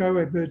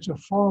go-away birds are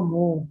far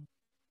more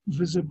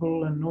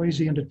visible and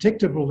noisy and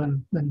detectable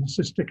than the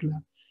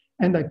cisticola,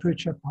 and they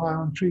perch up high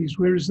on trees,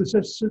 whereas the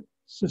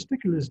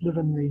cisticolas live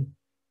in the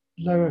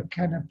lower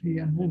canopy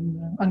and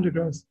in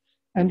undergrowth,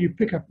 and you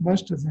pick up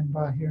most of them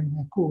by hearing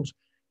their calls.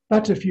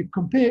 But if you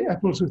compare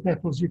apples with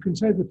apples, you can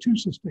say the two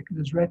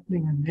cisticolas,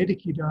 rattling and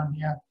medici down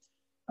here,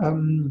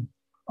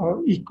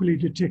 are equally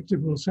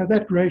detectable. So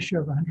that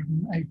ratio of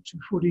 108 to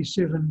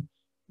 47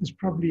 is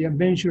probably a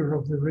measure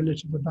of the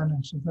relative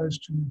abundance of those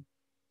two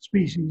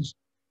species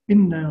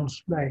in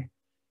Nylsvley.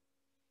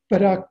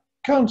 But our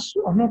counts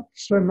are not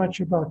so much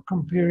about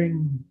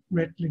comparing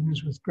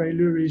rattlings with grey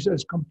lories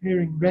as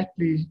comparing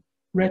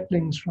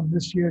rattlings from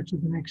this year to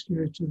the next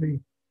year to the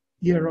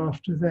year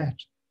after that.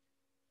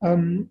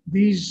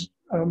 These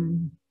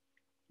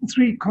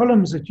 3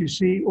 columns that you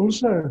see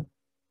also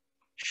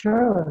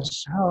show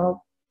us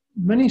how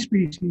many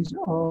species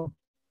are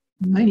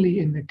mainly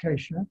in the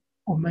acacia,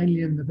 or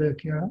mainly in the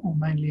Berkshire, or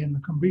mainly in the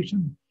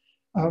Combretum.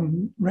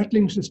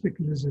 Rattling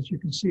cisticolas, as you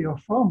can see, are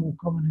far more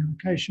common in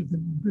acacia than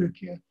in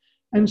Berkshire,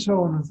 and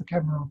so on with the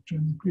Cameroptera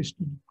and the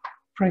crested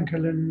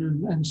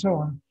francolin and so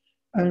on.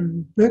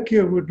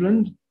 Berkshire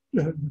woodland,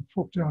 the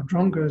forktail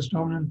drongo is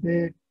dominant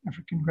there,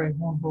 African grey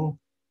hornbill,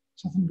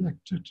 southern black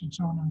tit and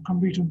so on. And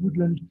Combretum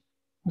woodland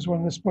was one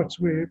of the spots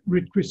where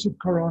red-crested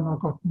corona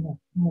got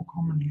more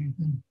commonly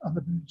than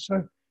other birds.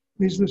 So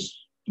there's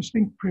this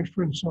distinct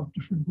preference of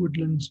different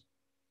woodlands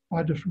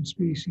by different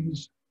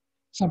species.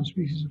 Some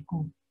species, of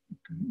course,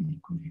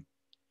 equally.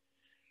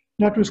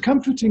 Now, it was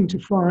comforting to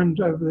find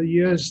over the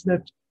years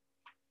that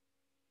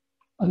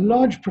a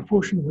large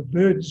proportion of the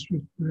birds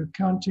we're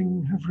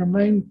counting have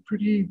remained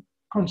pretty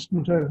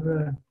constant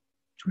over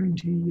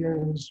 20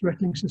 years.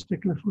 Rattling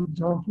cisticola, for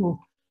example,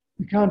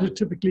 we counted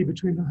typically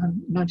between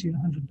 90 and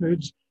 100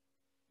 birds.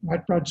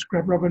 White-browed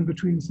scrub robin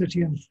between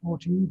 30 and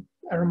 40,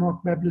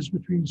 Aramark babblers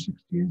between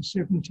 60 and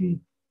 70,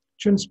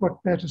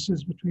 chin-spot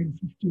batises between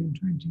 50 and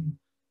 20,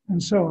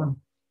 and so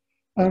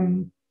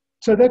on.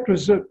 So that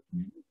was a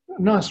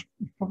nice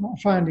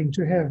finding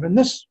to have. And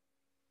this,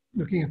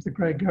 looking at the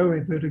grey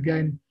go-away bird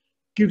again,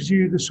 gives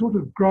you the sort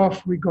of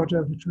graph we got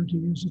over 20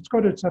 years. It's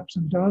got its ups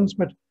and downs,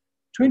 but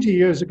 20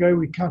 years ago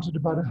we counted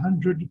about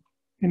 100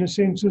 in a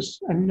census,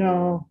 and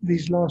now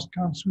these last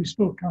counts we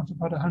still count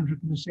about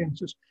 100 in a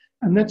census.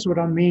 And that's what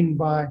I mean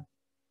by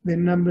their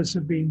numbers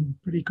have been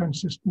pretty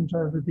consistent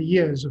over the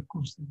years. Of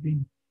course, there have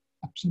been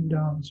ups and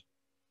downs.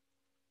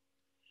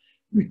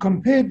 We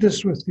compared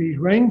this with the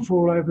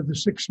rainfall over the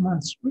 6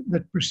 months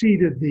that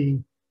preceded the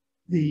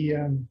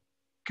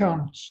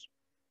counts.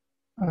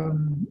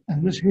 And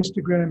this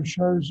histogram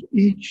shows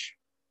each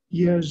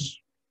year's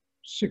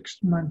 6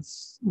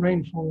 months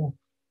rainfall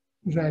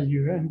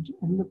value. And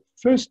in the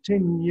first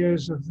 10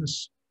 years of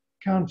this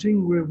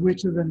counting were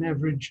wetter than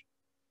average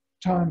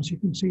times. You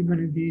can see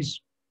many of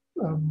these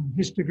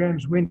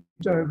histograms went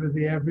over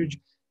the average.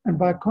 And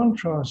by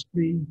contrast,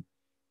 the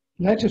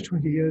latter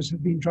 20 years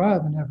have been drier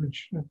than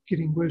average,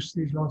 getting worse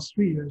these last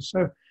 3 years.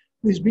 So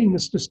there's been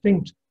this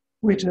distinct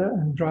wetter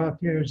and drier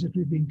periods that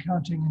we've been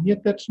counting, and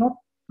yet that's not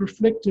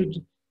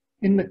reflected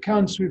in the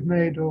counts we've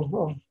made of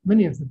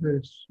many of the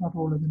birds. Not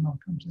all of them, I'll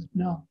come to that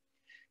now.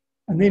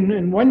 And then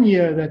in 1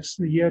 year, that's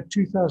the year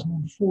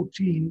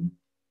 2014,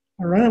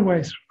 a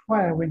runaway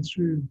fire went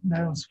through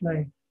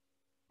Nylsvley,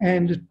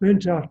 and it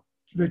burnt out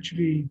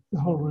virtually the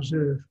whole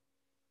reserve,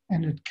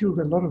 and it killed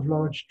a lot of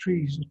large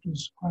trees. It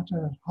was quite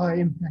a high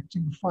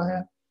impacting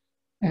fire,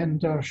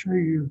 and I'll show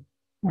you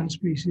one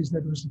species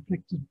that was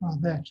affected by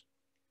that.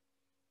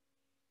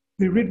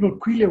 The red-billed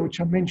quelea,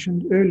 which I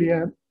mentioned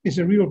earlier, is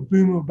a real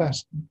boom or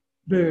bust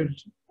bird.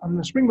 On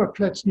the Springbok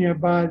Flats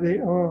nearby,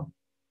 there are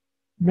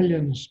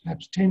millions,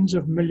 perhaps tens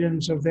of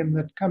millions of them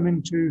that come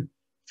in to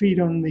feed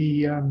on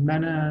the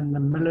manna and the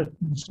millet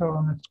and so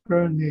on that's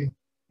grown there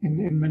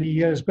in many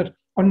years. But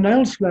on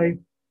Nylsvley,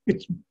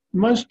 it's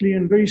mostly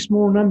in very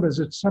small numbers.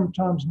 It's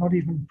sometimes not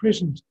even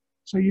present.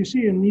 So you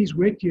see in these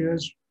wet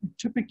years, we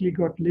typically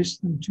got less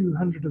than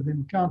 200 of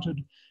them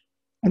counted.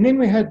 And then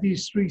we had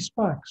these 3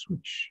 spikes,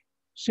 which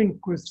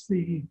sync with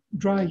the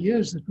dry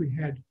years that we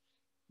had.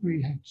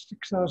 We had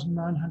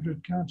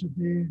 6,900 counted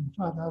there, and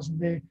 5,000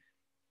 there,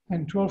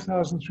 and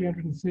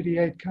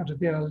 12,338 counted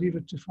there. I'll leave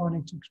it to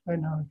Fanie to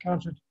explain how I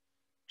counted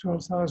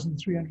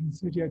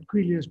 12,338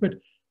 queleas. But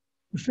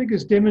the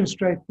figures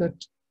demonstrate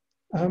that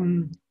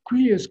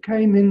queleas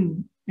came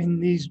in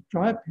these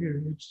dry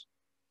periods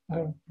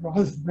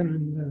rather than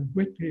in the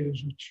wet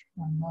periods, which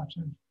one might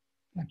have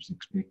perhaps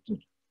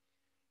expected.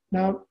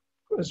 Now,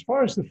 as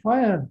far as the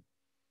fire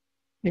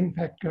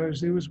impact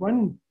goes, there was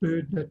one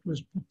bird that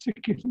was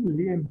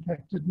particularly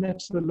impacted, and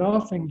that's the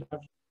laughing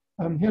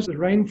dove. Here's the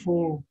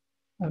rainfall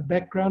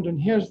background, and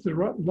here's the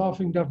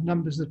laughing dove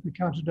numbers that we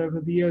counted over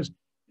the years,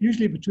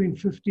 usually between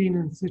 15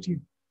 and 30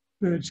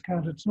 birds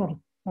counted. It's not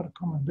a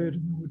common bird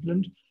in the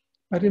woodland.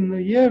 But in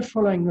the year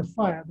following the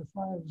fire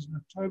was in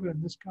October,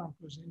 and this count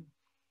was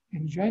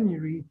in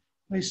January,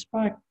 they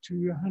spiked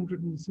to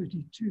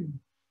 132.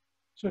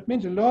 So it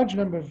meant a large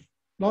number of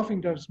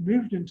laughing doves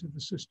moved into the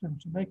system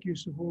to make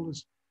use of all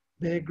this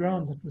bare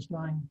ground that was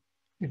lying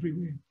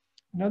everywhere.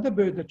 Another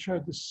bird that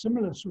showed this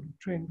similar sort of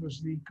trend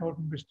was the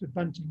golden-breasted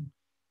bunting.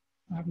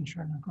 I haven't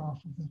shown a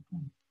graph of that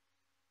one.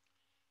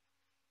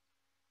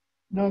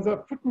 Now,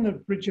 I've put in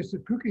the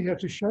red-chested cuckoo here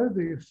to show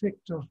the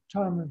effect of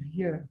time of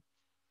year.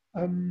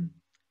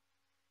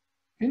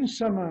 In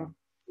summer,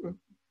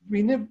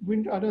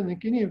 I don't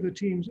think any of the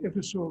teams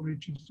ever saw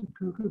red-chested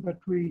cuckoo, but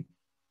we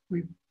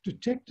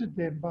detected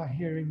them by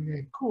hearing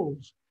their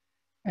calls.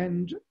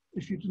 And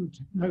if you didn't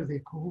know their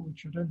call,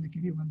 which I don't think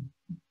anyone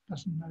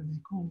doesn't know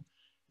their call,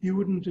 you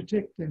wouldn't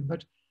detect them.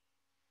 But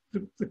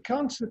the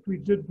counts that we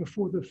did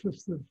before the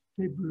 5th of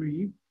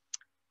February,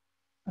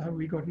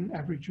 we got an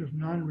average of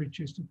 9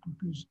 red-chested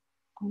cuckoos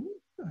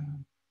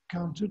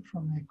counted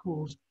from their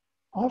calls.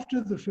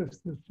 After the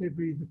 5th of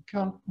February, the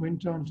count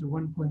went down to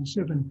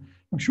 1.7.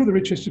 I'm sure the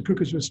red-chested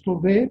cuckoos were still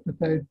there, but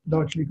they'd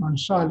largely gone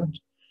silent.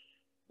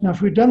 Now,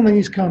 if we'd done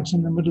these counts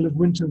in the middle of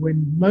winter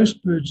when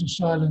most birds are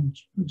silent,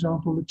 for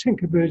example, the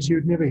tinker birds,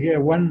 you'd never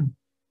hear one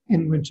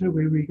in winter,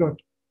 where we got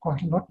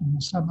quite a lot in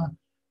the summer,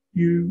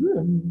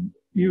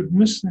 you'd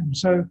miss them.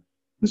 So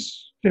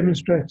this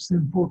demonstrates the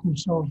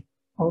importance of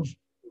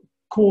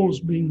calls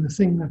being the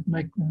thing that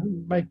make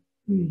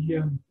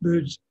the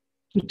birds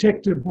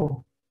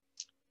detectable.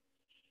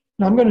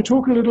 Now, I'm going to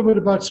talk a little bit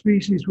about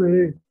species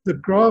where the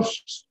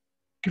graphs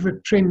give a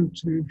trend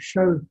to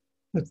show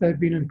that they've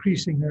been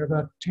increasing. There are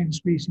about 10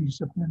 species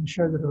that then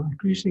show that are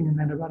increasing, and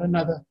then about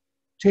another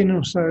 10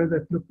 or so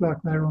that look like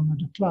they're on the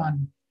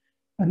decline.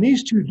 And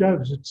these 2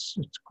 doves, it's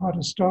quite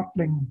a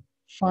startling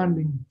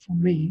finding for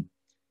me.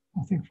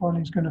 I think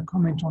Fanie's going to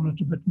comment on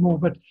it a bit more.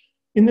 But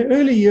in the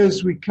early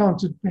years, we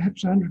counted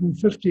perhaps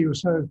 150 or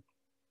so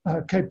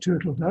Cape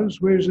turtle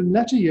doves, whereas in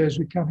latter years,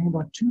 we're counting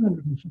about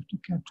 250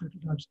 Cape turtle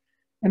doves.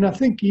 And I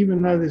think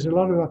even though there's a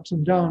lot of ups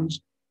and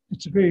downs,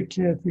 it's a very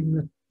clear thing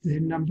that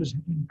their numbers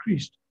have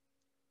increased.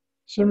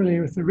 Similarly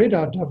with the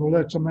red-eyed dove,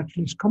 although it's a much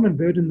less common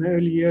bird, in the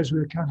early years we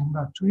were counting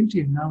about 20,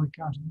 and now we're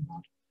counting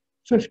about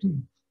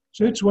 50.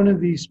 So it's one of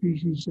these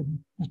species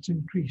that's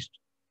increased.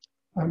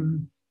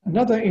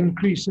 Another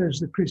increase is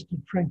the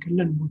crested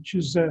francolin, which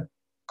is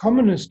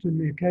commonest in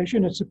the acacia,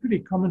 and it's a pretty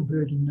common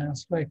bird in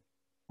Nylsvley.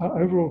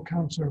 Our overall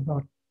counts are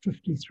about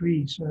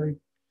 53, so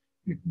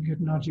you can get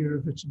an idea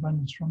of its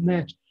abundance from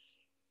that.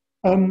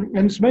 And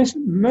it's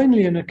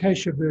mainly an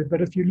acacia bird,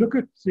 but if you look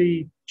at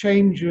the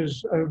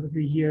changes over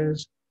the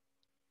years,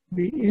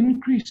 the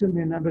increase in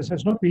their numbers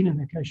has not been in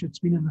the acacia, it's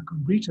been in the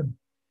combretum.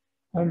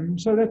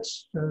 So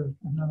that's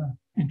another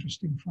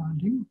interesting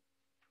finding.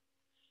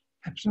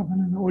 Perhaps someone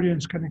in the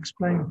audience can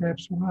explain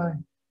perhaps why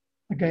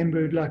a game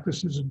bird like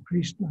this has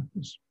increased like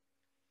this.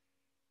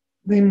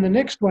 Then the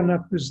next one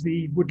up is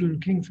the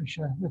woodland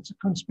kingfisher. It's a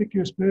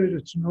conspicuous bird,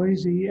 it's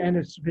noisy and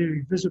it's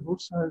very visible.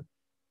 So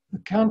the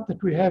count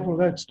that we have,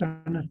 although it's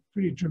done a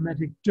pretty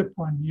dramatic dip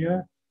 1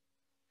 year,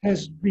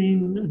 has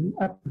been an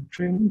upward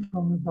trend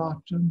from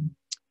about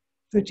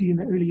 30 in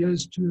the early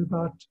years to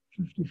about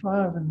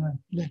 55 in the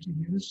latter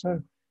years.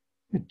 So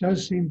it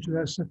does seem to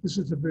us that this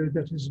is a bird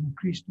that has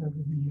increased over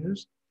the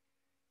years.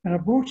 And I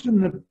brought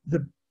in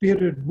the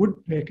bearded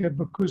woodpecker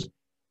because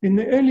in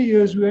the early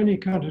years we only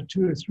counted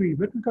 2 or 3,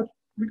 but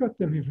we got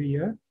them every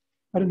year.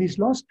 But in these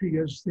last 2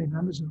 years, their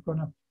numbers have gone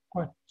up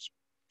quite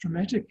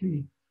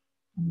dramatically.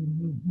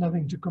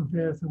 Nothing to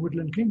compare with the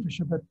woodland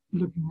kingfisher, but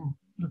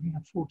looking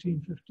at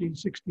 14, 15,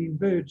 16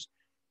 birds.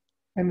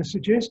 And the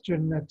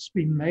suggestion that's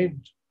been made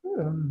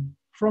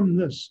from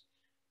this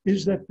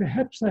is that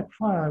perhaps that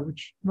fire,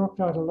 which knocked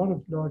out a lot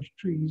of large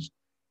trees,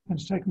 and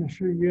it's taken a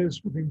few years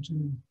for them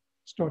to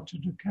start to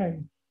decay,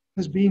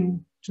 has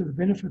been to the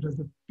benefit of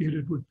the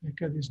bearded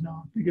woodpecker. There's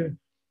now a bigger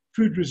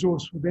food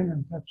resource for them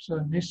and perhaps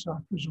a nest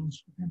site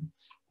resource for them.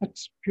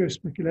 That's pure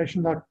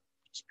speculation, like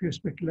it's pure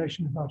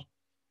speculation about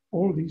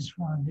all these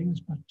findings,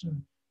 but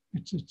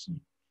it's a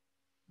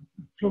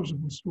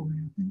plausible story,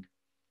 I think.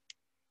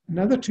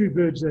 Another 2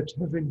 birds that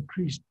have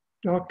increased,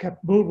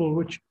 dark-capped bulbul,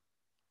 which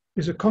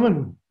is a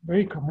common,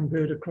 very common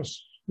bird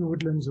across the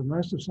woodlands of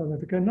most of South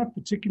Africa, not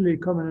particularly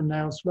common in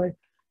Nylsvley.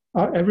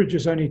 Our average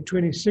is only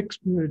 26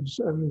 birds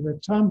over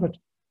that time, but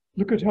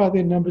look at how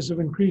their numbers have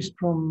increased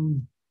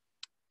from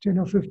 10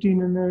 or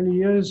 15 in the early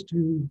years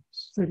to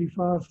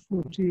 35,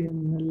 40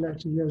 in the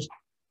latter years.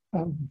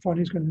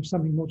 Fanie's going to have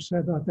something more to say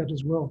about that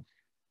as well.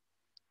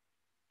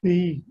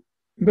 The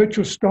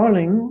birch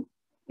starling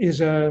is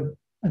an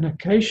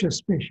acacia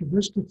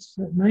specialist. It's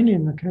mainly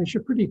an acacia,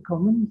 pretty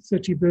common,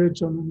 30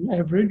 birds on an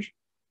average.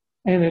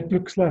 And it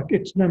looks like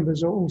its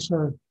numbers are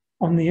also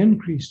on the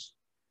increase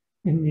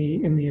in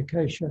the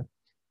acacia.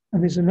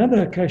 And there's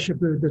another acacia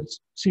bird that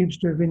seems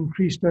to have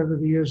increased over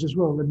the years as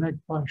well, the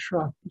magpie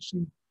shrike, you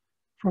see,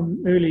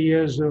 from early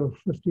years of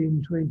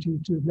 15, 20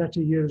 to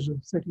latter years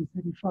of 30,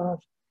 35.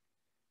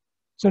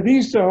 So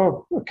these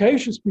are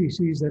acacia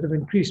species that have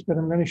increased, but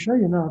I'm going to show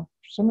you now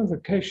some of the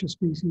acacia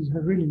species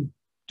have really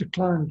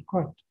declined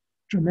quite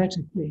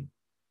dramatically.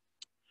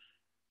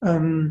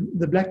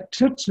 The black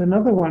tit's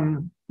another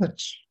one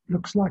that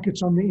looks like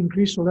it's on the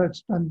increase, although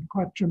it's done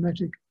quite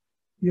dramatic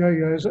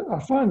yo-yos. I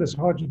find this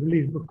hard to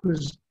believe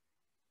because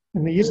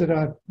in the years that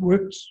I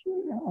worked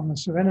on the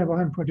Savannah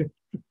Vine project,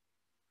 the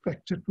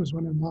black tit was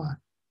one of my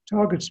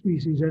target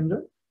species, and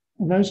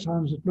in those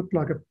times it looked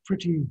like a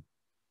pretty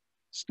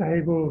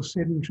stable,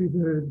 sedentary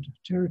bird,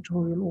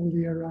 territorial all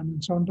the year round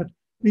and so on, but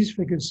these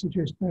figures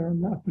suggest they're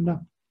on the up and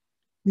up.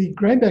 The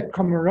greyback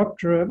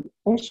Comeroptera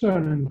also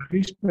an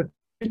increase, but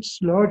it's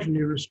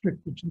largely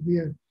restricted to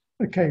the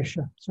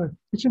acacia. So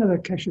it's another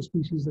acacia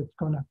species that's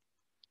gone up.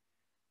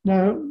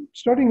 Now,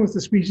 starting with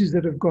the species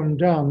that have gone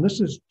down,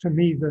 this is to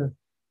me the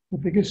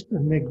biggest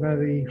enigma,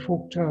 the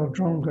fork-tailed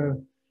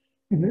drongo.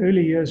 In the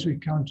early years we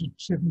counted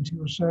 70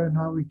 or so,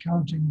 now we're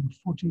counting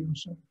 40 or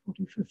so,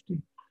 40, 50.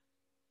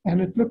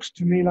 And it looks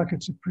to me like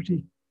it's a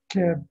pretty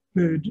clear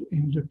bird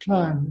in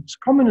decline. It's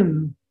common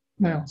in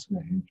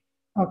Nylsvley.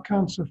 Our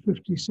counts are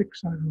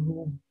 56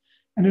 overall.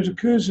 And it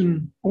occurs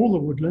in all the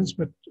woodlands,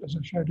 but as I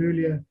showed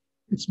earlier,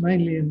 it's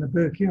mainly in the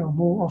Berkshire, or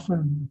more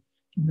often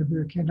in the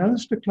Berkshire. Now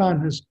this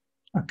decline has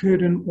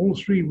occurred in all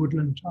 3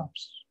 woodland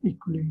types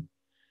equally.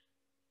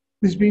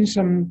 There's been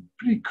some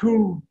pretty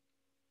cool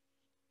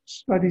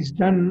studies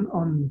done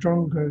on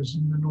drongos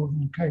in the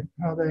Northern Cape,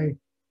 how they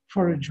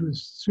forage with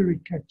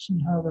suricats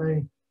and how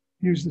they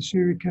use the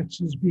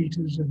suricats as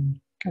beaters and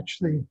catch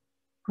the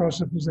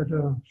grasshoppers that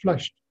are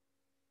flushed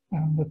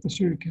that the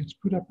suricats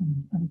put up,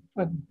 and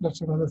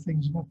lots of other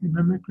things about the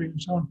mimicry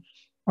and so on.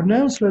 On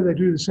Nylsvley they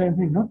do the same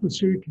thing, not with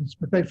suricats,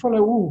 but they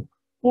follow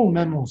all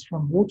mammals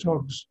from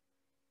warthogs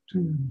to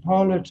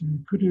impala to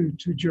kudu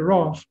to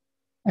giraffe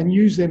and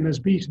use them as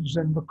beaters,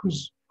 and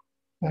because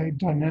they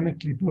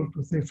dynamically built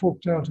with their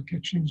forked tail to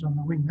catch things on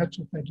the wing, that's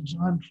what they're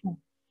designed for.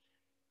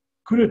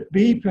 Could it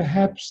be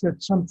perhaps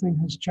that something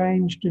has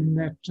changed in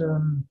that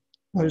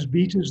those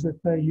beaters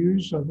that they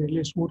use? Are there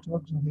less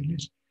warthogs? Are there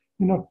less?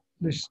 They're not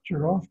less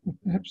giraffe, but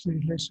perhaps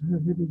there's less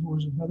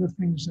herbivores and other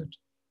things that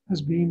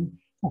has been,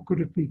 or could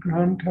it be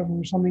ground cover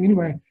or something?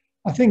 Anyway,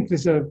 I think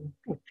there's a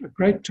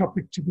great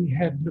topic to be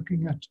had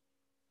looking at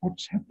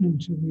what's happening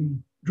to the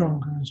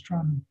drongos,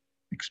 trying to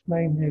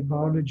explain their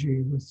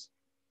biology with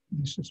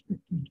the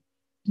suspected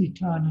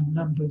decline in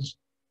numbers.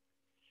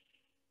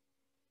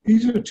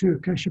 These are two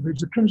acacia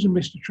birds. The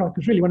crimson-breasted shrike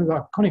is really one of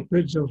the iconic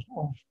birds of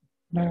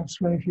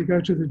Nylsvley. If you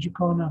go to the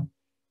Jacana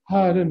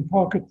hide and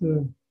park at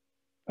the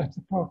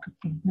park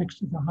next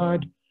to the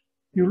hide,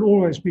 you'll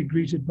always be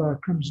greeted by a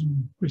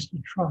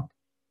crimson-breasted shrike.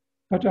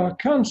 But our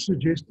accounts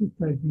suggest that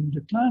they've been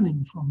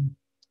declining from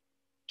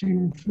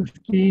 10,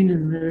 15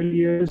 in the early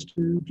years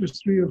to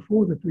just 3 or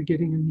 4 that we're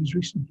getting in these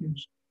recent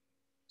years.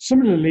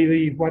 Similarly,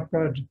 the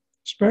white-browed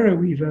sparrow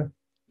weaver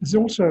has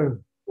also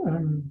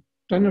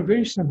done a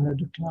very similar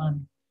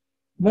decline.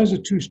 Those are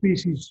two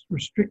species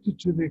restricted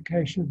to the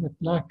acacia that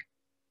like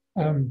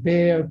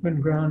bare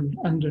open ground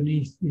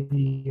underneath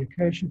the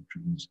acacia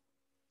trees.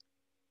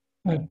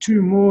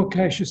 Two more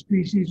acacia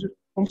species,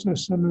 also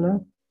similar.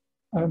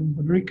 The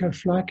Morrico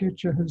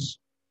flycatcher has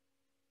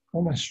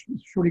almost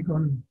surely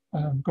gone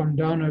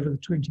down over the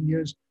 20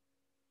 years.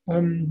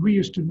 We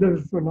used to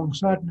live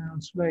alongside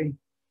Nylsvley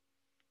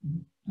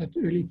at the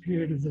early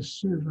period of this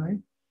survey,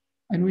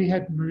 and we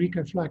had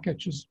Morrico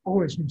flycatchers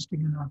always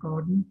nesting in our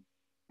garden,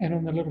 and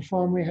on the little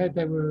farm we had,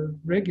 they were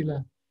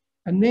regular.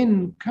 And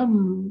then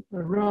come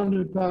around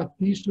about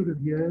these sort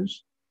of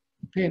years,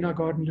 the pair in our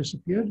garden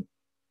disappeared,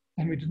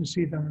 and we didn't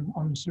see them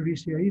on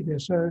Ceresia either.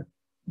 So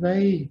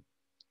the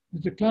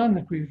decline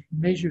that we've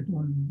measured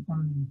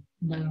on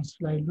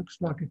Nylsvley looks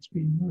like it's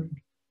been moved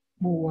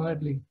more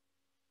widely.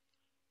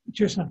 The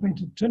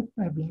chestnut-painted tint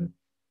babbler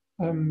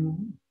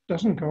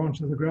doesn't go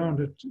onto the ground.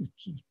 It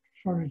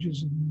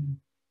forages in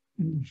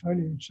the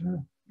foliage, so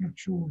I'm not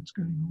sure what's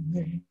going on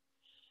there.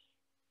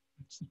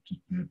 That's the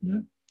tint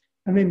babbler.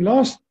 And then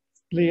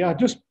lastly, I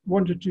just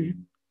wanted to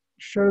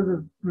show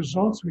the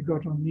results we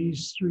got on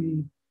these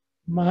 3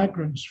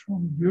 migrants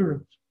from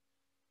Europe.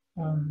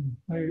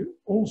 They're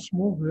all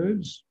small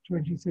birds,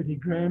 20, 30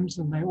 grams,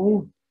 and they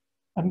all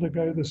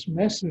undergo this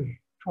massive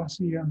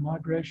twice-a-year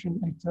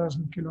migration,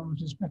 8,000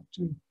 kilometers back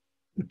to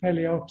the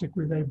Palearctic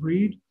where they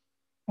breed.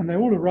 And they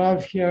all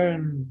arrive here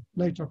in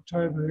late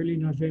October, early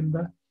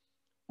November.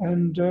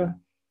 And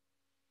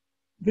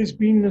there's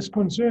been this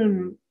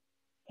concern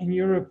in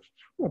Europe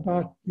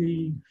about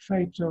the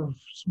fate of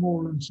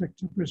small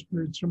insectivorous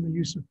birds from the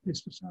use of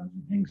pesticides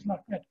and things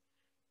like that.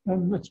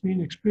 It's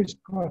been expressed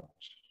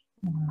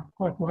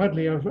quite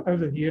widely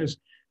over the years.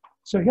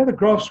 So here are the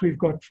graphs we've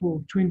got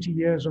for 20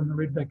 years on the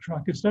redback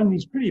shrike. It's done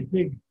these pretty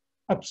big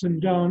ups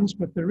and downs,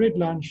 but the red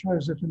line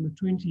shows that in the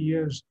 20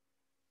 years,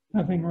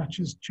 nothing much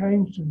has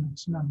changed in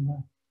its number.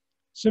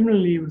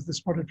 Similarly with the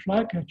spotted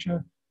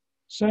flycatcher,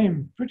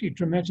 same pretty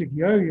dramatic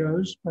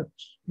yo-yos, but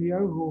the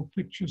overall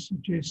picture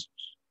suggests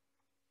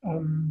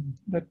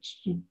that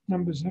the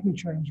numbers haven't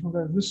changed,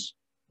 although this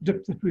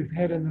dip that we've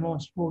had in the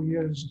last 4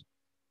 years,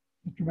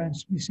 it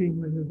remains to be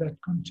seen whether that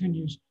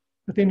continues.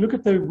 But then look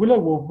at the willow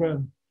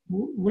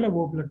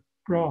warbler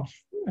graph.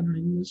 I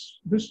mean,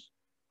 this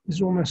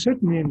is almost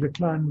certainly in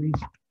decline.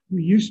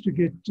 We used to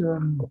get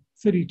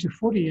 30 to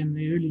 40 in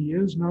the early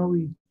years. Now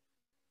we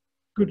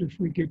good if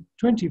we get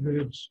 20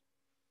 birds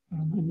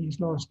in these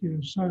last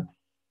years. So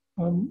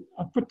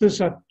I put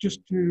this up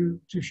just to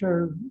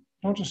show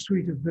not a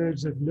suite of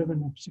birds that live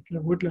in a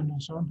particular woodland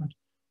and so on, but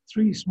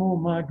 3 small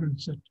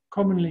migrants that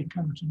commonly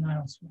come to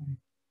Nylsvley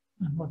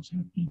and what's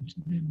happening to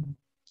them.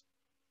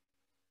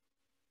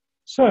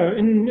 So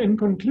in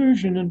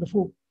conclusion, and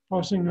before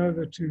passing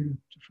over to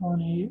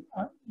Fanie,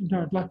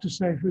 I'd like to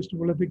say, first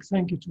of all, a big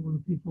thank you to all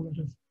the people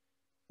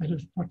that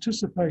have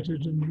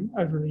participated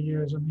over the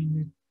years. I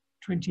mean,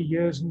 20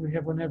 years, and we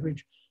have on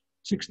average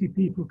 60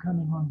 people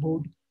coming on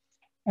board.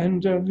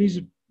 And these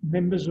are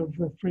members of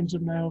the Friends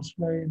of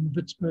Nylsvley and the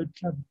Wits Bird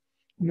Club,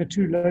 and the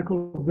 2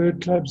 local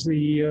bird clubs,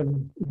 the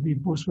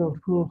Bosveld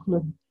Voël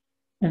Club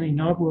and the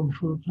Naboom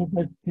Voël Club.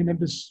 Their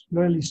members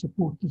loyally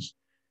support this.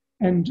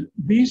 And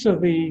these are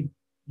the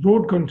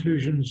broad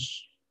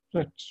conclusions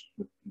that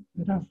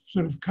I've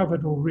sort of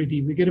covered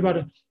already. We get about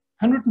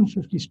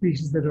 150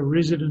 species that are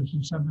resident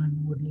in summer in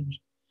the woodlands.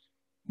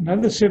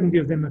 Another 70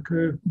 of them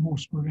occur more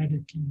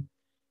sporadically.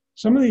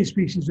 Some of these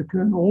species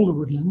occur in all the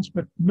woodlands,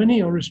 but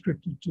many are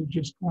restricted to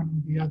just one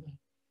or the other.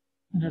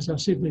 And as I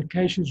said, the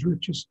acacia is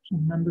richest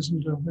in numbers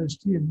and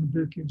diversity, and the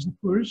Birkia is the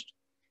poorest.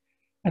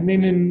 And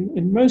then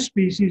in most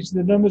species,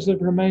 the numbers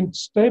have remained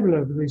stable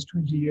over these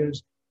 20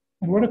 years.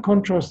 And what a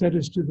contrast that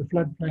is to the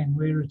floodplain,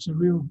 where it's a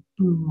real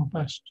boom or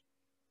bust.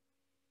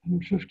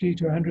 150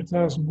 to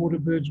 100,000 water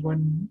birds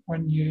one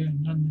year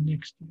and none the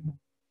next year.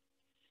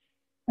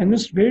 And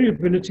this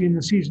variability in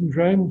the season's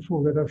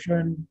rainfall that I've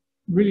shown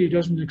really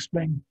doesn't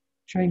explain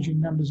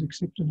changing numbers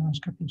except in those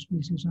couple of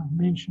species I've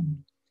mentioned.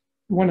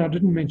 The one I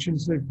didn't mention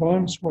is the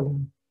barn swallow.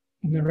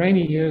 In the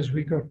rainy years,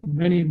 we got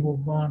many more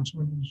barn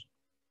swallows.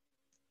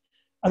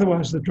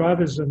 Otherwise, the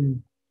drivers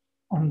on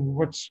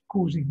what's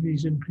causing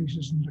these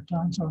increases in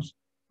decline size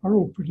are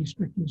all pretty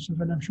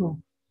speculative, and I'm sure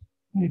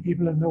many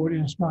people in the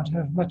audience might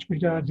have much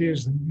better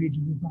ideas than we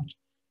do about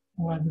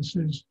why this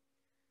is.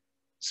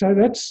 So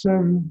that's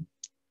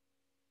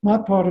my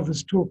part of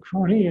this talk,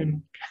 Fanie,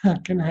 and I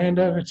can hand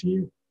over to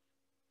you.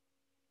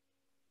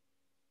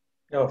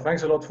 Yeah,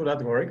 thanks a lot for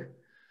that, Warwick.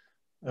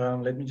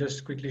 Let me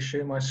just quickly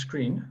share my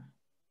screen.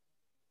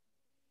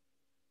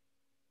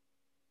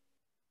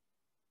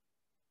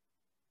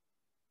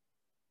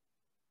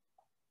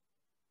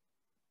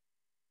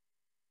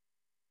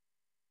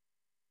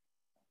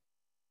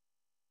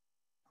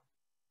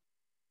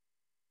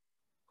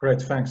 Great,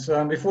 thanks.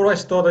 Before I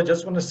start, I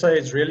just want to say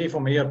it's really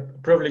for me a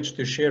privilege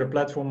to share a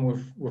platform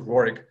with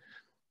Warwick.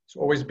 It's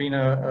always been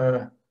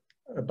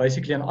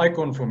basically an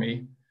icon for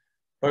me,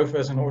 both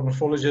as an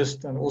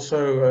ornithologist and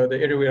also the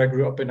area where I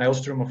grew up in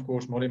Nylsvley, of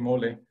course,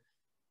 Mole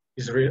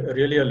is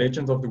really a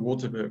legend of the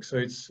Waterberg. So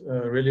it's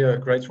really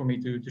great for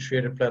me to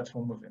share a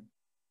platform with him.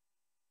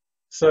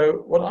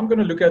 So what I'm going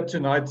to look at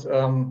tonight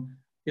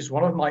is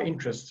one of my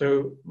interests.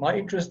 So my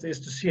interest is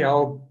to see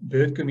how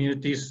bird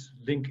communities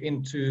link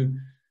into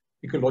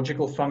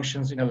ecological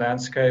functions in a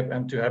landscape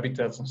and to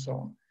habitats and so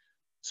on.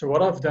 So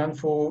what I've done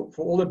for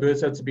all the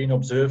birds that's been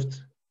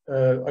observed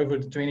over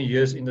the 20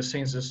 years in the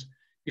census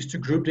is to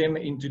group them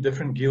into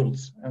different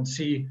guilds and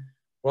see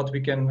what we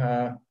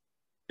can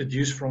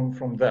deduce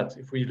from that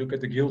if we look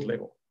at the guild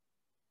level.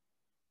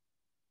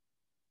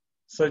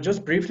 So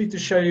just briefly to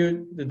show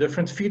you the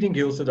different feeding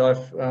guilds that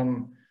I've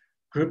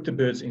grouped the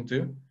birds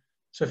into.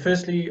 So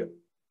firstly,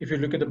 if you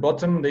look at the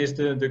bottom, there's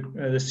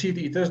the seed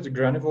eaters, the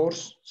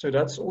granivores. So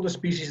that's all the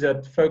species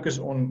that focus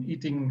on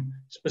eating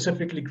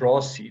specifically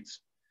grass seeds.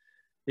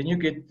 Then you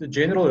get the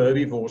general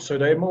herbivores. So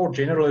they're more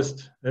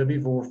generalist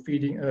herbivore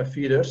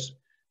feeders.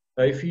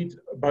 They feed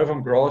both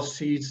on grass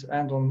seeds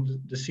and on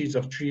the seeds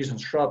of trees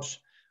and shrubs.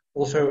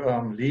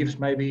 Also leaves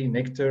maybe,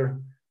 nectar,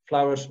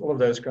 flowers, all of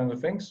those kinds of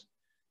things.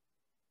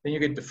 Then you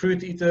get the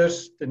fruit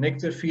eaters, the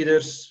nectar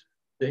feeders,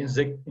 the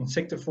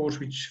insectivores,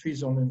 which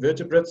feeds on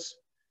invertebrates.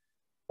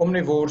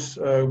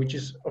 Omnivores, which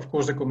is of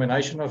course a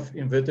combination of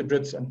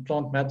invertebrates and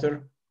plant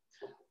matter.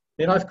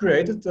 Then I've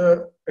created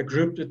a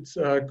group that's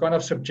kind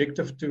of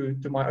subjective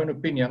to my own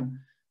opinion,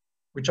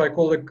 which I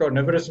call the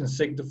carnivorous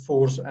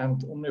insectivores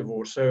and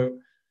omnivores. So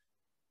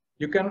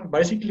you can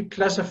basically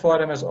classify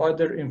them as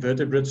either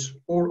invertebrates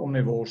or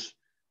omnivores,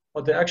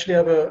 but they actually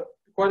have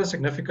quite a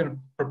significant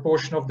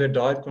proportion of their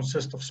diet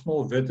consists of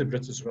small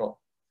vertebrates as well.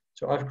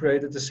 So I've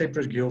created a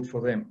separate guild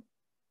for them.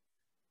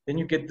 Then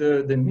you get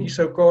the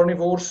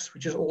mesocarnivores,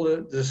 which is all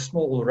the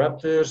small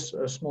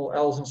raptors, small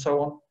owls and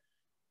so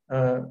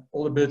on.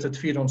 All the birds that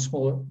feed on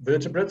small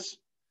vertebrates.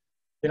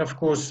 Then of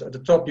course at the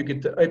top you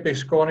get the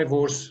apex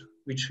carnivores,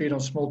 which feed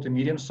on small to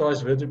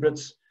medium-sized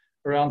vertebrates,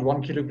 around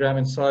 1 kilogram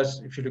in size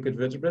if you look at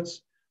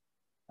vertebrates.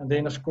 And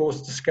then of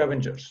course the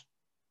scavengers.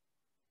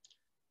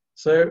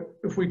 So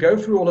if we go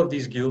through all of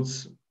these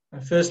guilds,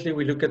 firstly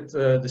we look at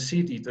the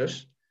seed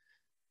eaters.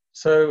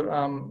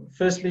 So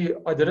firstly,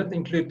 I didn't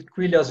include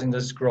quillias in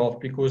this graph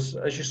because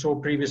as you saw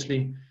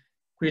previously,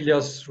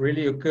 quillias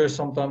really occur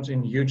sometimes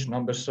in huge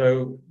numbers.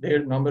 So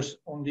their numbers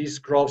on these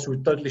graphs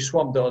would totally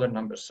swamp the other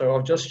numbers. So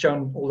I've just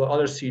shown all the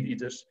other seed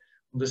eaters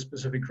on this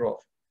specific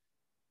graph.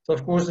 So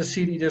of course the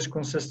seed eaters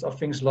consist of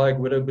things like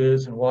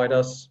widowbirds and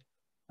white-us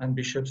and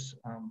bishops,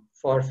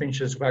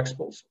 firefinches,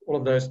 waxbills, all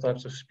of those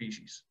types of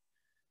species.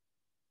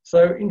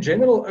 So in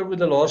general, over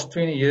the last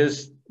 20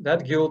 years,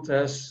 that guild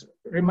has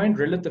remained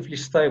relatively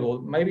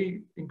stable,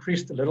 maybe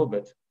increased a little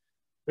bit.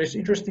 But it's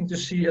interesting to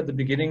see at the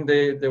beginning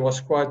there was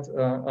quite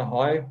a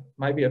high,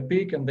 maybe a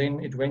peak, and then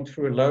it went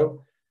through a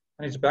low,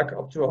 and it's back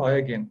up to a high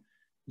again.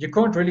 You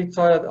can't really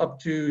tie it up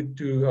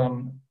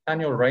to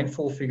annual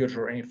rainfall figures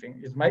or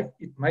anything. It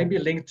may be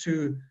linked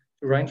to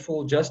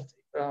rainfall just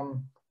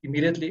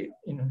immediately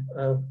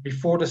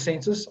before the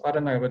census. I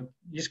don't know, but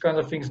these kinds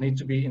of things need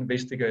to be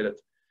investigated.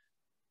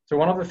 So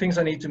one of the things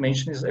I need to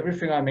mention is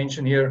everything I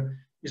mention here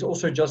is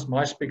also just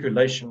my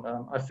speculation.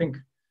 I think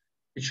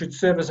it should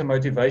serve as a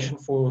motivation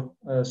for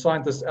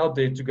scientists out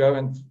there to go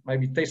and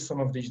maybe test some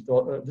of this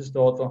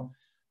data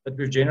that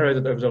we've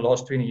generated over the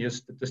last 20 years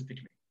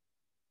statistically.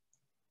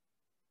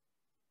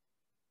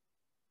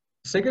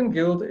 The second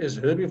guild is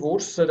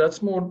herbivores, so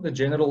that's more the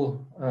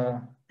general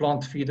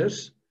plant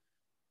feeders,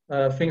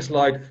 things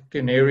like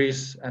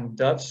canaries and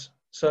doves.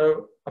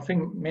 So I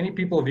think many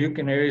people view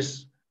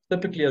canaries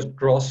typically as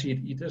grass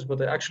seed eaters, but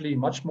they're actually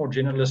much more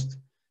generalist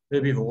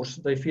herbivores.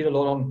 They feed a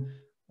lot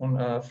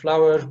on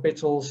flower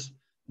petals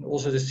and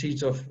also the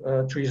seeds of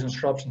trees and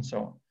shrubs and so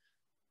on.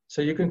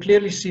 So you can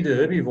clearly see the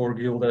herbivore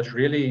guild has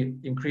really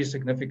increased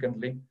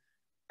significantly.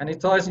 And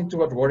it ties into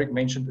what Warwick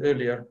mentioned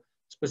earlier,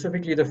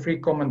 specifically the 3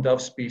 common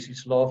dove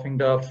species, laughing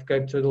dove,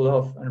 Cape turtle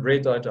dove, and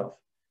red-eyed dove.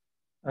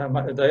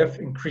 They have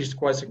increased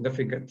quite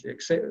significantly,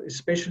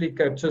 especially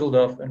Cape turtle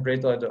dove and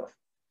red-eyed dove.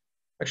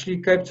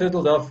 Actually, Cape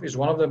turtle dove is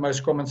one of the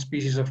most common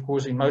species, of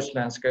course, in most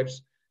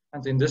landscapes.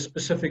 And in this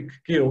specific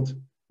guild,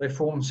 they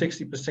form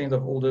 60%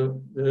 of all the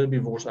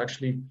herbivores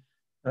actually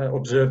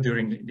observed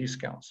during these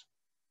counts.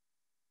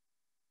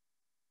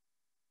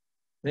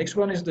 Next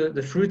one is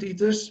the fruit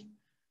eaters.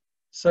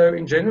 So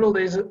in general,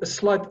 there's a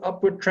slight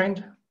upward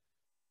trend,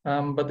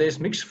 but there's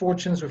mixed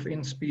fortunes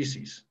within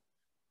species.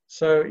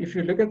 So if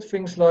you look at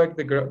things like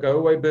the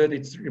go-away bird,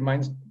 it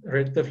remains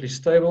relatively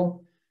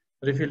stable.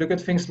 But if you look at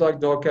things like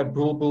dark-capped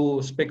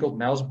bulbul, speckled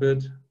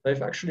mousebird,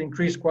 they've actually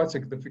increased quite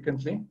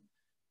significantly.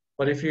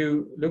 But if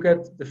you look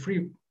at the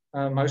 3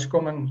 most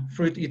common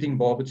fruit-eating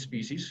barbet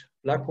species,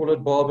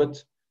 black-collared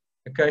barbet,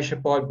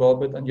 acacia-pied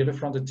barbet, and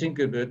yellow-fronted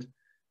tinkerbird,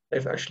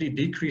 they've actually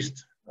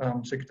decreased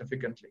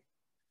significantly.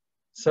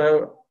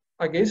 So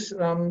I guess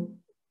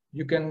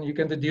you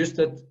can deduce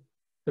that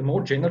the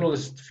more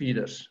generalist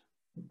feeders,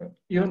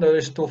 even though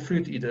they're still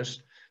fruit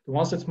eaters, the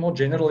ones that's more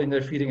general in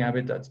their feeding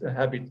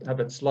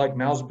habits like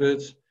mouse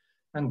birds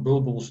and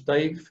bulbuls,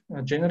 they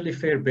generally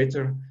fare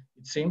better,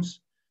 it seems.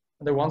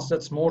 And the ones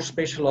that's more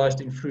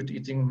specialized in fruit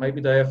eating,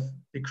 maybe they have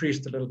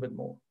decreased a little bit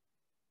more.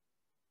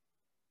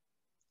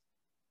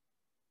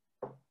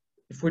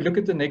 If we look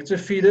at the nectar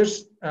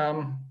feeders,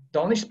 the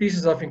only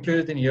species I've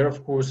included in here,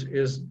 of course,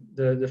 is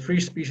the three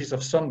species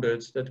of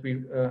sunbirds that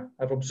we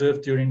have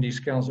observed during these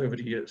counts over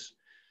the years.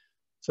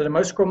 So the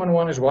most common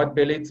one is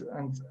white-bellied,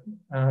 and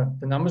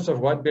the numbers of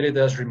white-bellied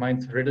has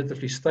remained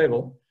relatively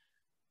stable.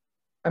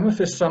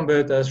 Amethyst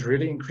sunbird has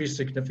really increased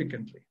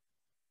significantly.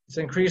 It's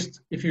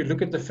increased, if you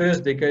look at the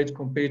first decade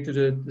compared to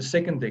the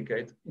second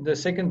decade. In the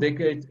second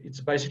decade,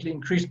 it's basically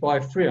increased by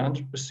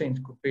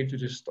 300% compared to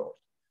the start.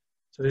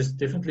 So there's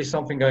definitely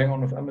something going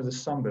on with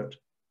amethyst sunbird.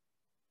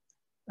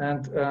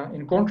 And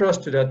in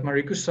contrast to that,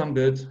 Mariko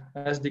sunbird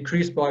has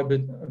decreased by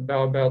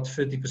about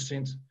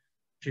 30%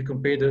 if you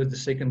compare the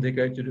second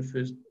decade to the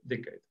first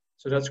decade.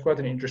 So that's quite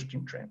an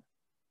interesting trend.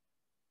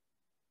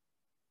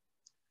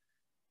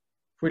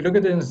 If we look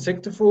at the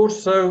insectivores,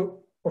 so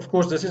of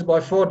course this is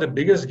by far the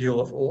biggest guild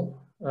of all.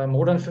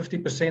 More than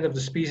 50% of the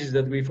species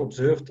that we've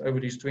observed over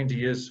these 20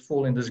 years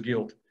fall in this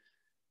guild.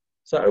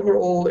 So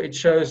overall it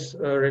shows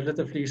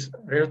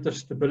relative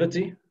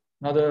stability,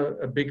 not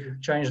a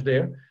big change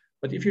there.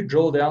 But if you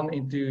drill down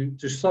into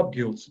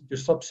sub-guilds, to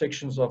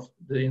subsections of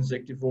the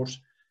insectivores,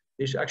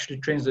 there's actually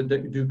trends that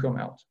do come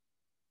out.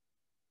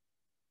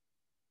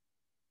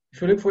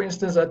 If you look, for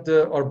instance, at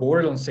the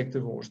arboreal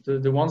insectivores,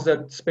 the ones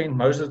that spend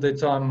most of their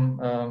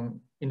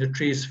time in the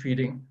trees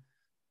feeding,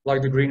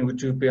 like the green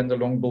woodtoopy and the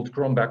long-billed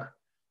cromback,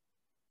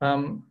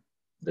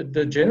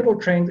 the general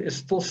trend is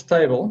still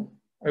stable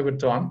over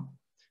time,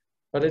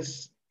 but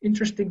it's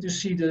interesting to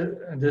see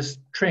this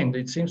trend.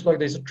 It seems like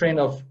there's a trend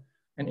of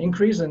an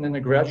increase and then a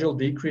gradual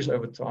decrease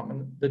over time,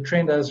 and the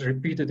trend has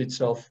repeated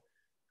itself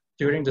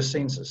during the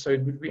census. So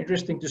it would be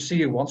interesting to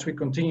see, once we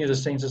continue the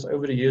census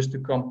over the years to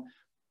come,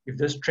 if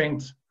this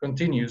trend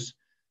continues.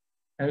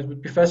 And it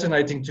would be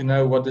fascinating to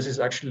know what this is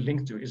actually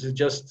linked to. Is it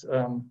just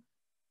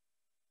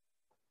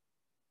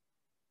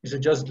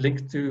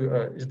linked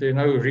to, is there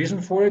no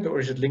reason for it, or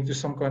is it linked to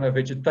some kind of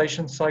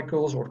vegetation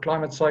cycles or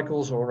climate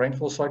cycles or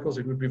rainfall cycles?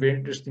 It would be very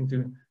interesting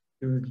to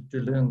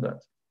learn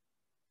that.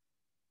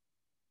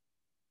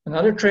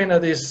 Another trend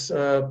that is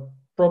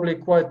probably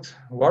quite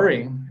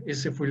worrying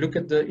is if we look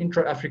at the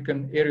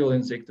intra-African aerial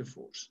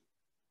insectivores.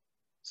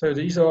 So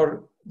these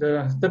are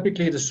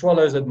typically the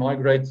swallows that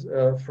migrate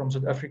from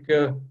South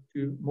Africa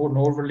to more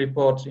northerly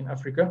parts in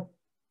Africa.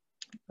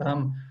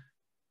 The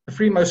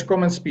three most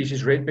common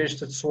species,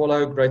 red-breasted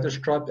swallow, greater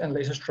striped and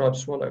lesser striped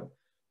swallow,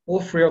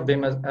 all three of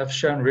them have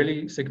shown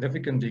really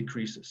significant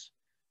decreases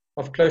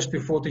of close to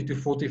 40 to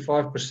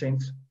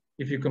 45%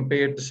 if you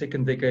compare the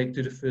second decade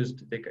to the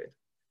first decade.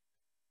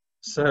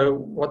 So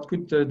what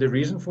could the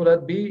reason for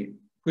that be?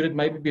 Could it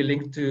maybe be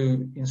linked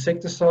to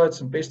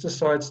insecticides and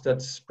pesticides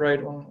that's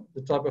sprayed on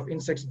the type of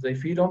insects that they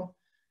feed on?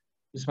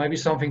 This may be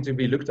something to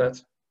be looked at.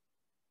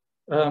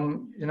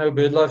 You know,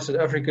 BirdLife South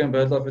Africa and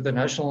BirdLife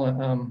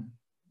International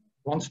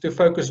wants to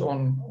focus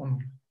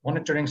on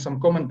monitoring some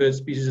common bird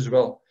species as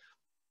well.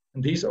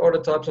 And these are the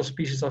types of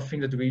species I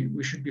think that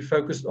we should be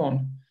focused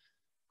on,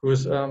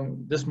 because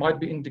this might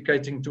be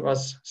indicating to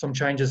us some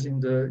changes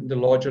in the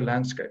larger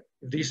landscape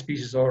if these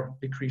species are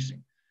decreasing.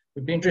 It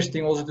would be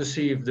interesting also to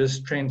see if this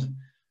trend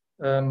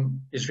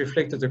is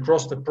reflected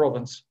across the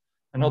province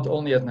and not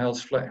only at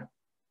Nylsvley.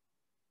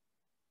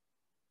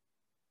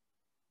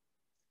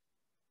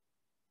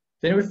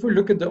 Then if we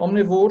look at the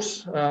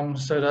omnivores,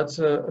 so that's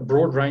a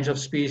broad range of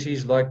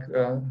species like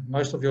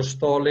most of your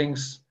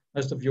starlings,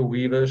 most of your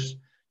weavers,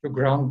 your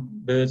ground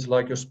birds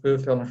like your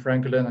spurfowl and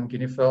francolin and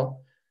guinea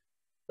fowl.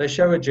 They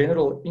show a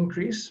general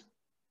increase,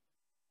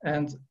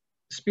 and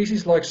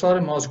species like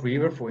Southern mask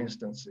weaver, for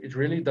instance, it's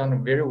really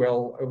done very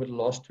well over the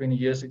last 20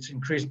 years. It's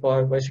increased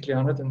by basically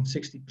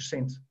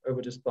 160%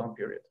 over this time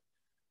period.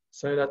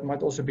 So that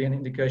might also be an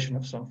indication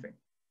of something.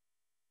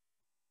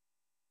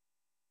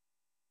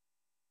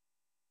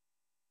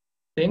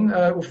 Then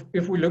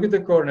if we look at the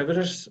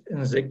carnivorous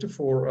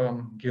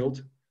insectivore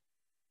guild,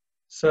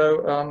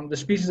 so the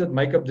species that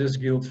make up this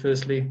guild,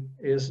 firstly,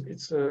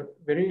 it's a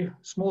very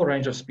small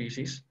range of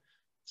species.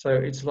 So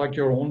it's like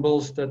your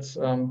hornbills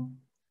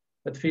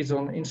that feeds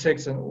on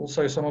insects, and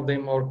also some of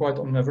them are quite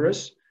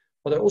omnivorous,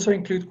 but they also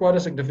include quite a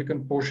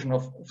significant portion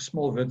of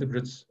small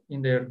vertebrates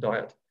in their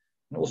diet,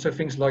 and also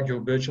things like your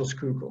Burchell's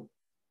squirrel.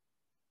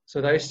 So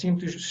they seem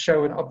to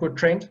show an upward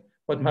trend,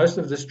 but most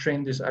of this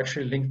trend is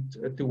actually linked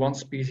to one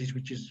species,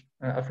 which is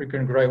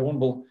African grey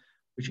hornbill,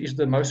 which is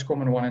the most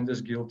common one in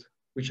this guild,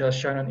 which has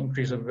shown an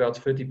increase of about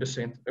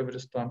 30% over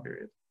this time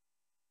period.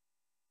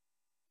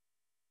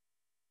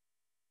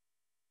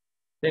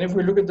 Then if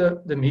we look at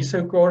the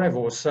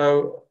mesocarnivores,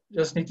 so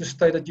just need to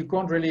state that you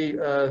can't really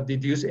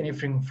deduce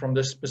anything from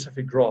this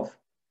specific graph,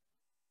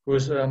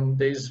 because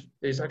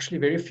there's actually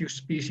very few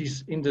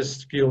species in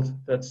this guild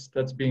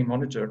that's being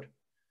monitored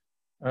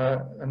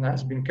and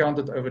has been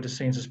counted over the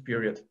census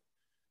period.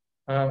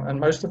 And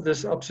most of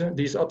these ups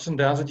and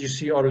downs that you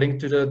see are linked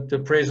to the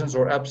presence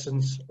or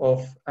absence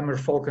of Amur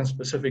falcon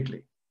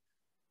specifically.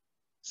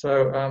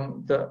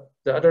 So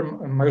the other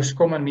most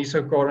common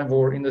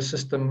mesocarnivore in the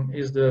system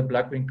is the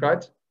black-winged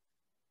kite.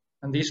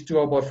 And these two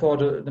are by far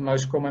the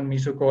most common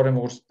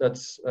mesocarnivores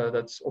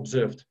that's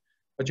observed.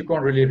 But you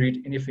can't really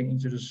read anything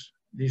into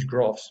these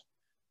graphs.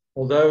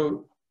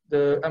 Although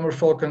the Amur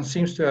falcon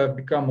seems to have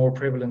become more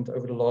prevalent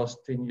over the last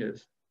 10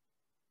 years.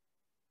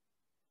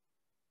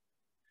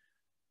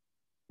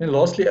 And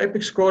lastly,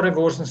 apex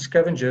carnivores and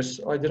scavengers.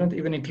 I didn't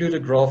even include a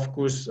graph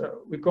because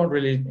we can't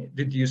really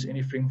deduce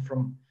anything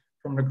from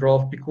the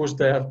graph because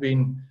they have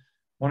been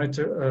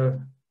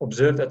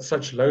observed at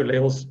such low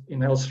levels in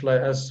Nylsvley,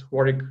 as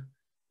Warwick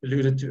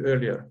alluded to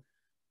earlier.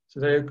 So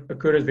they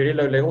occur at very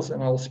low levels,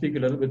 and I'll speak a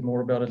little bit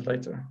more about it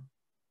later.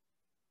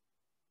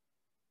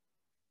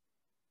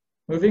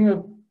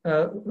 Moving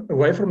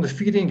away from the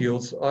feeding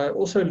guilds, I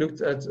also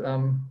looked at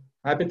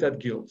habitat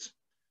guilds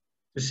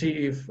to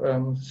see if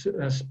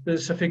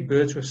specific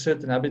birds with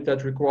certain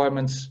habitat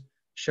requirements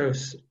show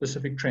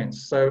specific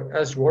trends. So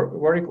as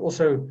Warwick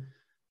also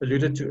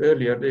alluded to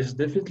earlier, there's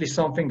definitely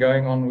something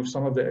going on with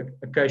some of the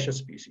acacia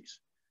species.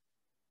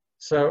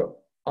 So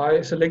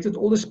I selected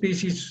all the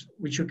species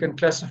which you can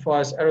classify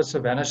as arid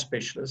savanna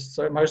specialists.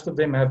 So most of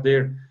them have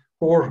their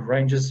core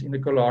ranges in the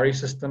Kalahari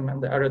system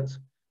and the arid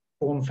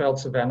cornfield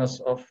savannas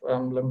of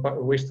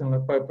Western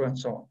Limpopo and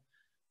so on.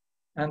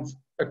 And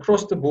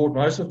across the board,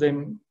 most of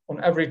them,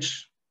 on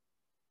average,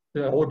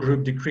 the whole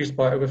group decreased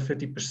by over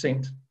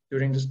 30%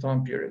 during this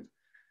time period.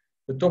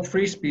 The top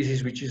 3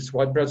 species, which is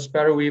white-browed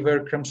sparrow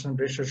weaver,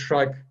 crimson-breasted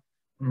shrike,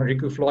 and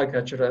Mariku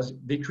flycatcher, has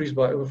decreased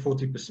by over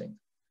 40%.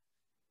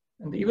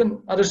 And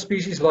even other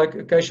species like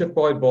acacia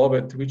pied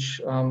barbet, which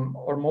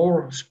are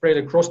more spread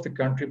across the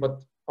country,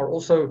 but are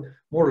also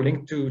more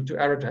linked to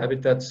arid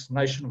habitats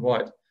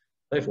nationwide,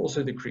 they've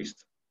also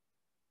decreased.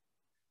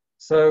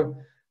 So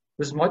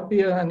this might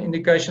be an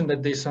indication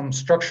that there's some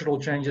structural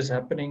changes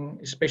happening,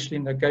 especially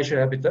in the acacia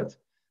habitat.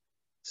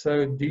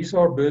 So these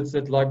are birds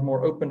that like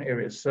more open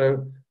areas.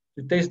 So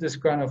to test this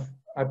kind of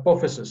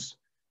hypothesis,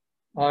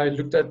 I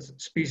looked at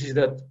species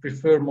that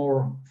prefer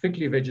more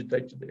thickly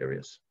vegetated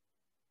areas.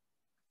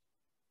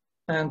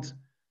 And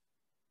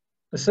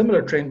a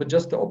similar trend, but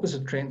just the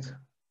opposite trend.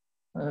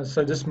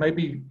 So this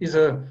maybe is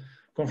a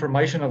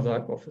confirmation of the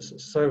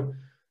hypothesis. So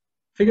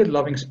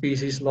figure-loving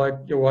species like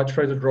your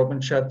white-throated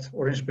robin-chat,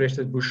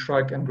 orange-breasted bush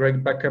shrike, and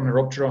grey-back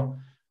Cameroptera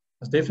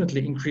has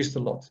definitely increased a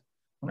lot.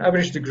 On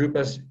average, the group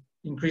has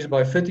increased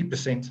by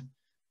 30%,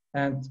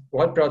 and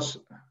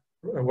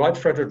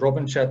white-throated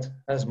robin-chat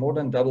has more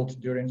than doubled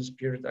during this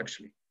period,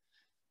 actually.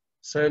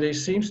 So there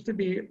seems to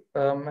be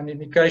an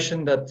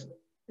indication that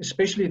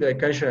especially the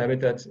acacia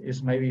habitat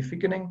is maybe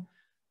thickening,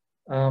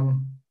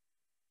 and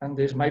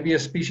there's maybe a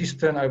species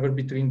turnover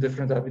between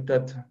different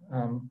habitat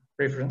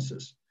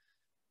preferences.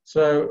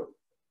 So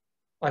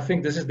I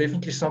think this is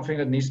definitely something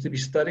that needs to be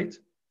studied.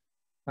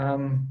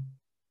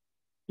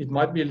 It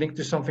might be linked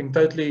to something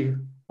totally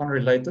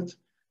unrelated,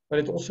 but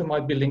it also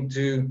might be linked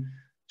to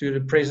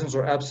the presence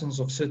or absence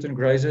of certain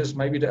grazers.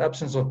 Maybe the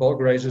absence of bulk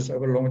grazers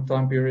over a long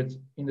time period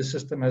in the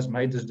system has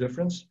made this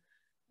difference.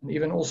 And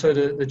even also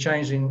the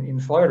change in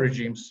fire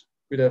regimes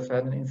could have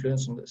had an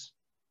influence on this.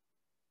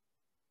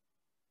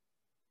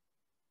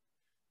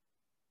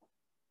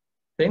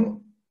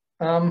 Then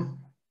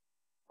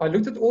I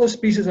looked at all the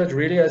species that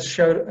really has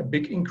showed a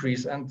big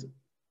increase, and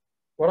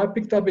what I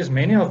picked up is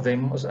many of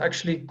them was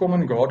actually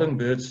common garden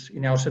birds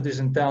in our cities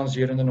and towns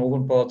here in the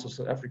northern parts of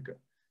South Africa.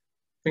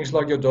 Things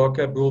like your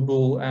dark-capped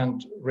bulbul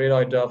and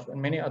red-eyed dove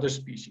and many other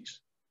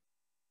species.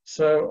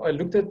 So I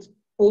looked at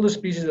all the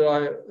species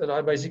that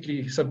I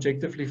basically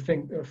subjectively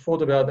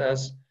thought about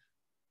as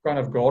kind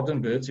of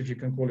garden birds, if you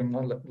can call them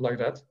like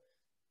that.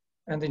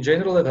 And in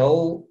general, that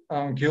whole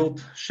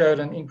guild showed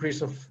an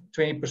increase of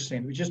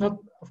 20%, which is not,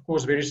 of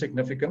course, very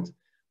significant,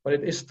 but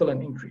it is still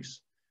an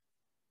increase.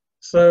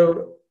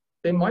 So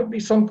there might be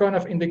some kind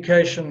of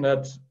indication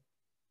that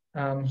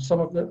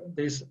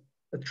there's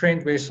a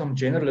trend where some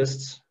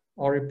generalists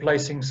are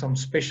replacing some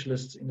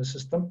specialists in the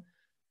system.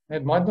 And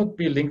it might not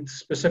be linked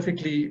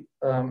specifically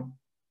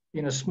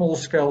in a small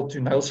scale to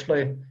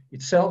Nylsvley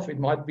itself. It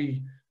might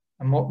be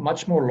a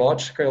much more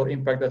large scale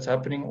impact that's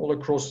happening all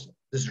across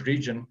this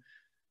region,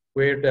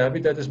 where the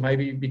habitat is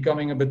maybe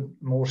becoming a bit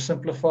more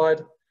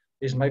simplified.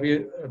 There's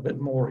maybe a bit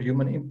more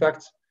human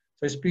impact.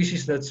 So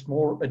species that's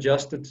more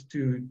adjusted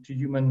to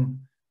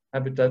human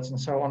habitats and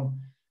so on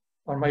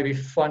are maybe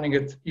finding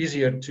it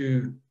easier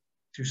to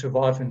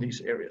survive in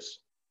these areas.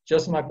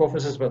 Just an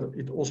hypothesis, but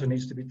it also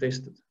needs to be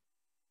tested.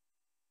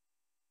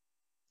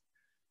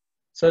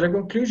 So the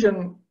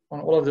conclusion on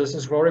all of this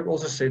is Warwick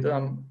also said,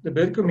 the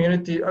bird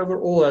community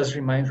overall has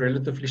remained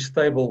relatively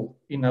stable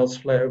in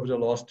Nylsvley over the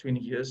last 20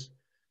 years.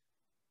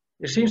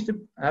 There seems to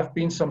have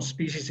been some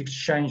species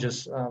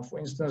exchanges. For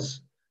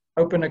instance,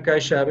 open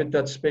acacia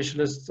habitat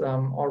specialists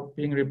are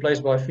being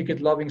replaced by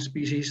thicket-loving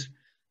species,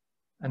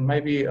 and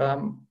maybe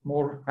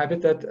more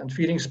habitat and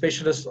feeding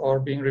specialists are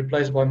being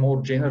replaced by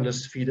more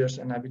generalist feeders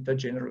and habitat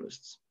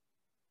generalists.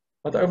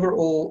 But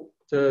overall,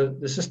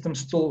 the system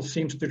still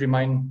seems to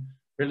remain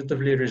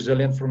relatively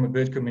resilient from a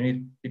bird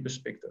community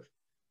perspective.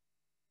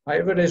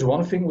 However, there's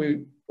one thing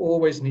we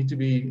always need to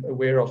be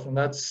aware of, and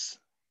that's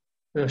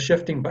the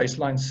shifting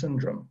baseline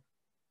syndrome.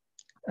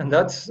 And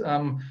that's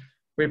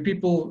where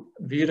people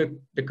view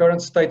the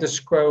current status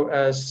quo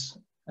as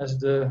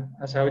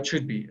how it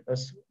should be,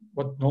 as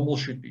what normal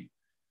should be.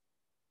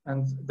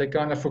 And they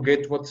kind of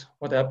forget what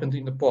happened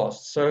in the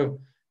past. So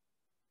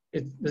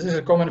this is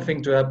a common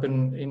thing to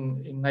happen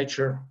in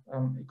nature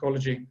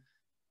ecology,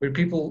 where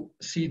people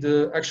see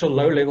the actual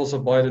low levels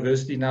of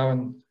biodiversity now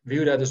and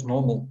view that as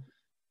normal,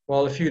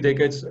 while a few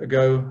decades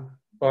ago,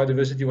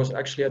 biodiversity was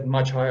actually at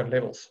much higher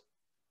levels.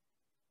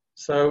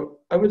 So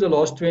over the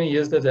last 20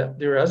 years,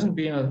 there hasn't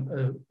been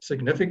a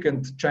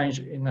significant change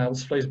in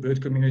Nylsvley's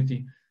bird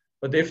community,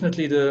 but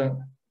definitely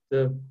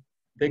the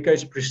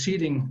decades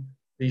preceding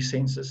the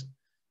census,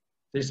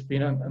 there's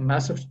been a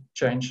massive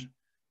change,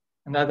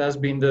 and that has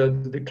been the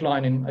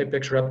decline in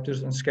apex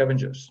raptors and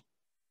scavengers.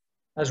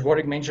 As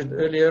Warwick mentioned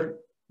earlier,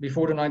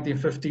 before the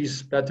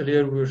 1950s,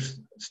 battalier were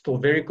still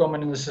very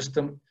common in the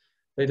system.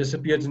 They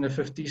disappeared in the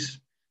 50s,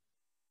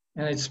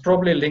 and it's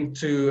probably linked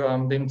to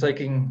them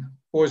taking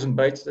poison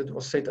baits that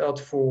was set out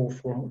for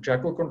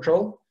jackal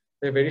control.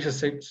 They're very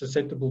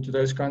susceptible to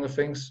those kind of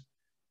things.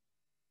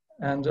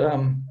 And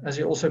as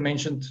he also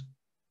mentioned,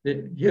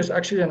 here's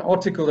actually an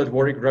article that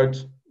Warwick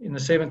wrote in the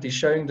 70s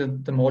showing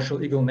the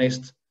Marshall eagle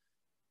nest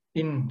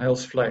in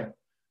Nylsvley.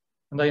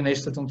 And they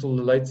nested until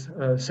the late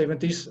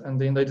 70s,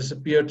 and then they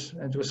disappeared,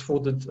 and it was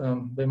thought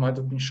that they might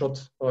have been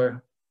shot by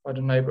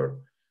the neighbor.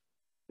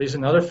 There's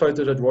another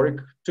photo that Warwick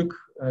took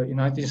in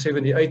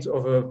 1978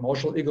 of a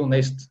Marshall eagle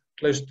nest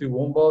close to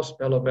Wombas,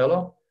 Bella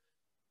Bella.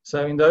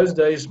 So in those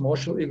days,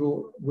 Marshall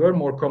eagle were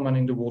more common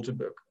in the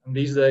Waterberg. And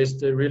these days,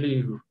 they're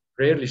really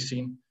rarely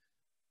seen.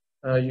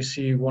 You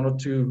see one or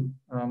two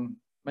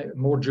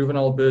more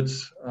juvenile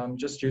birds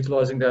just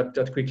utilizing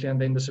that quickly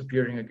and then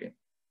disappearing again.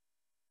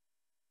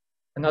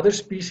 Another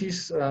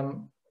species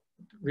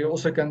we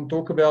also can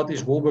talk about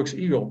is Wahlberg's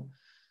eagle.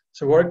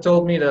 So Warwick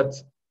told me that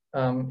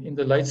in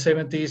the late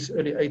 70s,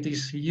 early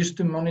 80s, he used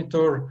to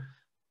monitor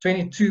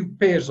 22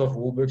 pairs of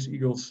Wahlberg's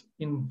eagles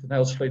in the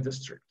Nylsvley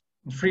district.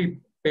 And 3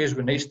 pairs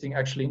were nesting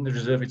actually in the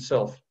reserve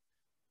itself.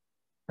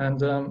 And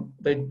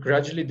they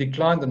gradually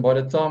declined, and by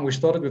the time we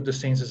started with the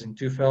census in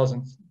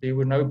 2000, there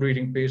were no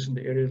breeding pairs in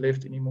the area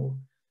left anymore.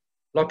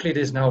 Luckily,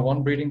 there's now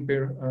 1 breeding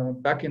pair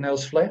back in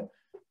Nylsvley,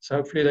 so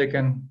hopefully they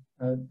can,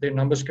 their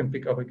numbers can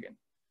pick up again.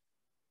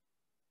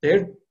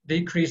 Their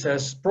decrease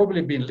has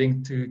probably been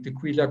linked to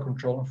quilla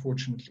control,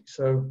 unfortunately.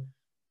 So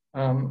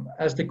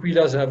as the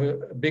quillas have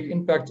a big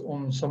impact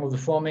on some of the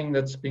farming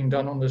that's being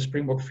done on the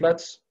Springbok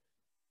flats,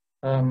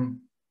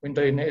 when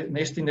they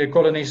nest in their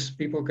colonies,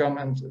 people come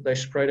and they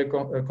spray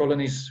the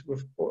colonies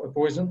with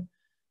poison,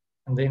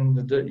 and then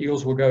the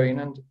eagles will go in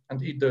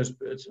and eat those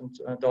birds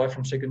and die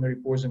from secondary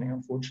poisoning,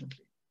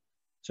 unfortunately.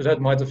 So that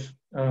might have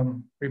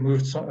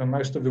removed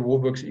most of the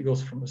Wahlberg's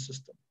eagles from the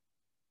system.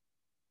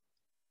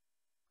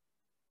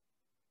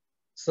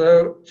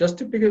 So just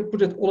to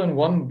put it all in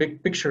one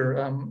big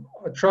picture,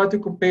 I tried to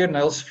compare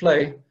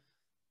Nylsvley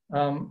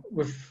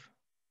with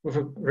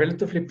a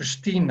relatively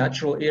pristine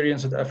natural area in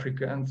South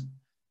Africa. And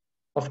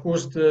of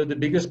course, the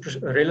biggest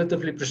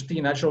relatively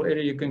pristine natural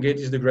area you can get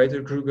is the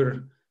Greater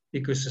Kruger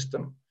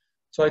ecosystem.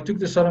 So I took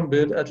the Southern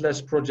Bird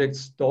Atlas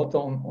Project's data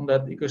on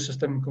that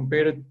ecosystem and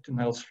compared it to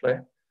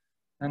Nylsvley,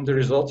 and the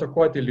results are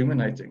quite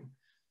illuminating.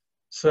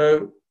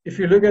 So if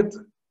you look at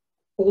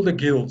all the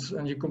guilds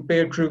and you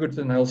compare Kruger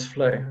to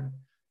Nylsvley,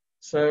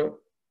 so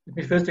let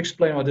me first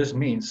explain what this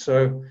means.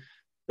 So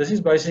this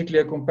is basically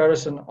a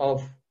comparison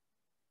of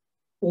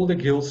all the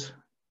guilds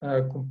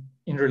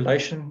in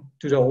relation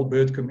to the whole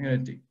bird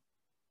community.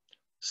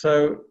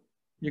 So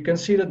you can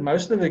see that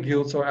most of the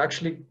guilds are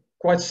actually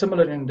quite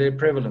similar in their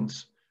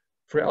prevalence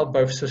throughout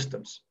both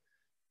systems.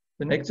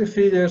 The nectar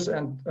feeders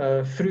and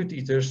fruit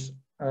eaters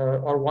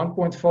are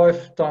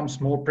 1.5 times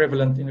more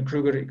prevalent in the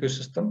Kruger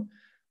ecosystem,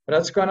 but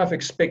that's kind of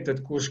expected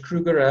because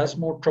Kruger has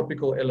more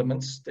tropical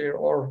elements. There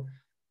are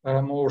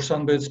more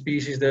sunbird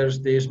species,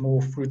 there's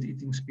more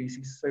fruit-eating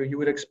species, so you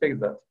would expect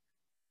that.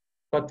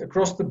 But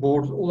across the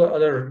board, all the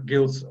other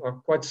guilds are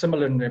quite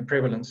similar in their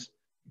prevalence,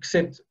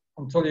 except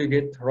until you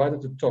get right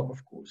at the top,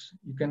 of course.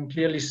 You can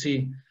clearly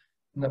see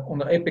on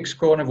the apex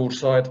carnivore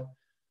side,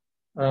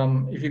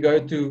 if you go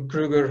to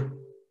Kruger,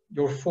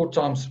 you're 4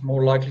 times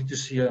more likely to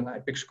see an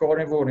apex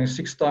carnivore and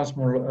 6 times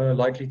more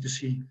likely to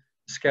see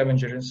a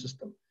scavenger in the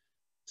system.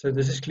 So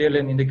this is clearly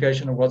an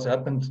indication of what's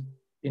happened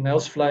in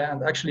Nylsvley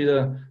and actually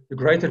the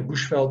greater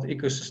bushveld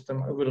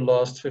ecosystem over the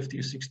last 50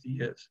 or 60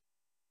 years.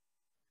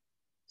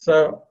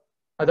 So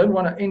I don't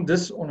want to end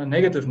this on a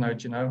negative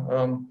note, you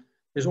know.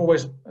 There's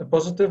always a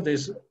positive,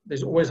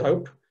 there's always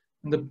hope.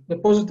 And the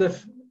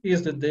positive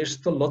is that there's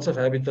still lots of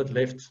habitat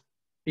left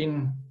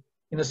in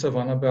the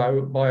savanna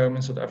biome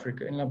in South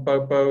Africa, in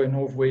Limpopo, in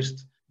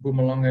Northwest,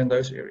 Mpumalanga, and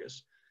those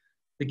areas.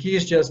 The key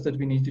is just that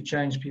we need to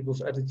change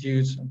people's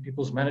attitudes and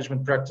people's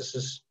management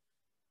practices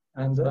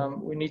And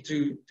we need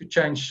to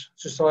change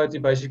society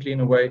basically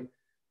in a way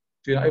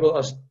to enable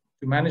us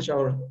to manage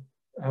our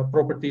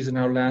properties and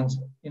our lands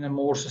in a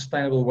more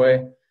sustainable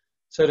way,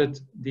 so that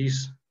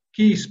these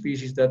key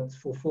species that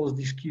fulfills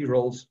these key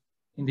roles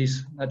in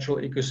these natural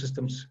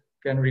ecosystems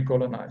can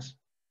recolonize.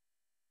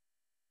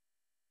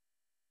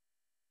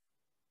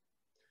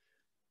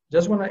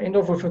 Just want to end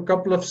off with a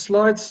couple of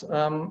slides.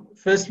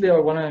 Firstly, I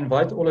want to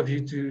invite all of you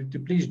to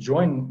please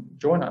join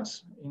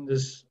us in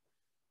this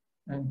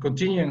and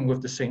continuing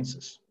with the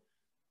census.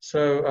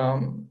 So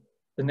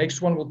the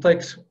next one will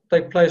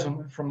take place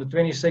from the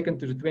 22nd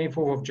to the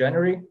 24th of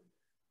January.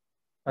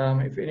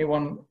 If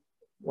anyone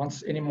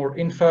wants any more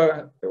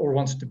info or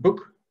wants to book,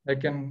 they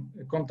can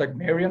contact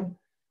Marion.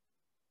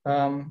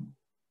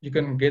 You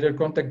can get her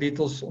contact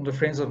details on the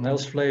Friends of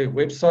Nylsvley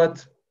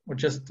website, or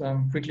just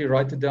quickly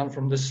write it down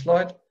from this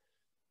slide.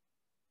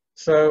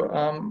 So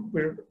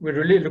we're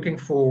really looking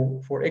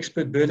for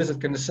expert birders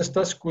that can assist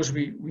us. Of course,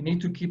 we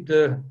need to keep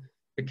the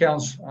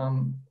accounts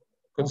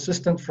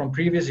consistent from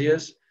previous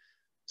years.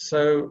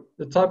 So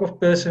the type of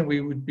person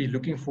we would be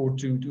looking for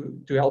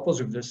to help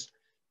us with this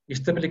is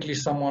typically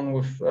someone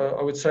with,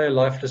 I would say, a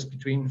life list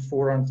between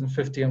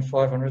 450 and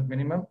 500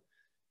 minimum,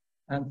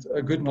 and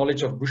a good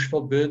knowledge of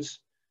bushveld birds.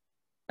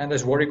 And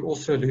as Warwick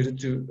also alluded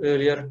to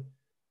earlier,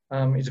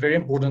 it's very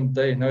important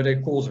they know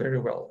their calls very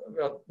well.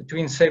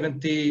 Between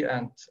 70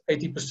 and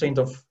 80%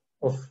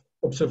 of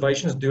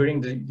observations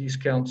during these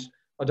counts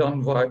are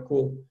done via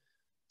call.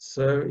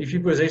 So if you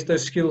possess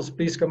those skills,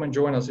 please come and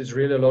join us. It's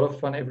really a lot of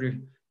fun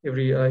every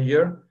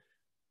year.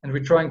 And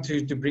we're trying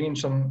to bring in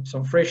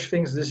some fresh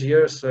things this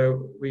year.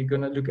 So we're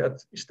going to look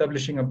at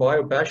establishing a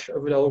bio bash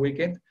over the whole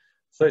weekend.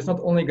 So it's not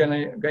only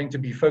going to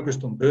be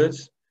focused on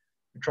birds.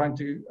 We're trying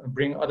to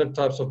bring other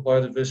types of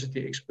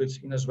biodiversity experts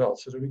in as well,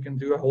 so that we can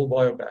do a whole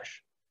bio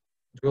bash.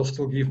 We'll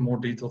still give more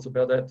details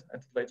about that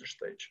at a later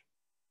stage.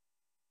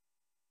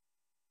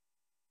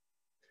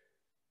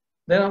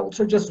 Then I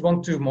also just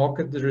want to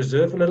market the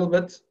reserve a little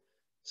bit.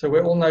 So we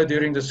all know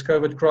during this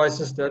COVID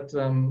crisis that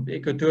the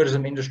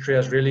ecotourism industry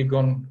has really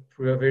gone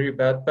through a very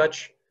bad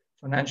patch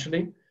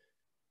financially.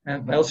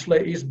 And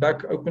Nylsvley is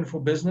back open for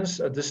business.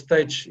 At this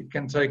stage, it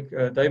can take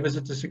day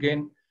visitors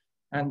again,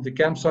 and the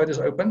campsite is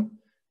open.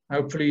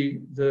 Hopefully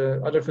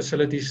the other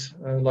facilities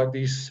like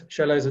these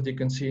chalets that you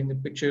can see in the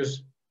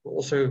pictures will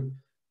also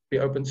be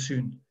open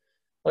soon.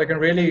 I can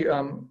really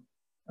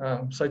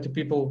say to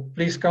people,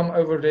 please come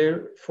over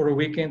there for a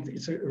weekend.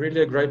 It's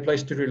really a great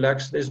place to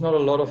relax. There's not a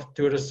lot of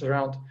tourists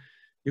around.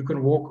 You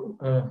can walk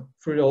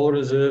through the whole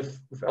reserve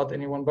without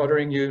anyone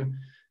bothering you.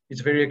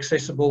 It's very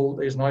accessible.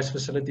 There's nice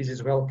facilities,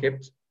 it's well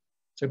kept.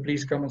 So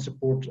please come and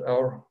support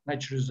our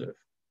nature reserve.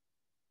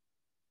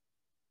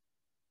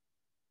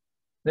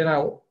 Then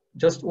I'll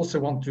just also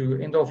want to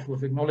end off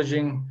with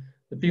acknowledging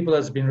the people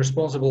that's been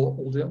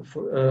responsible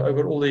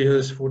over all the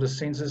years for the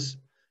census.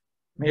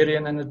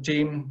 Marion and the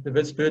team, the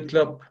Wits Bird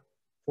Club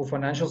for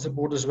financial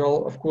support as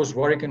well. Of course,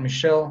 Warwick and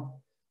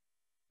Michelle,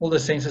 all the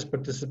census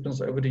participants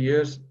over the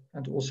years,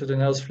 and also the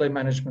Nylsvley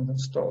management and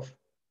staff,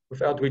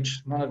 without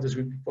which none of this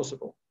would be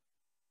possible.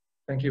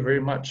 Thank you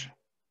very much.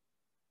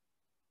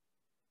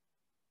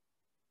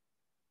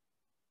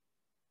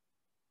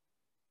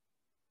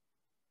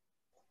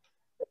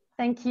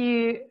 Thank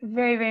you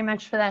very, very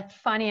much for that,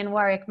 Fanie and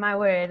Warwick. My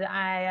word,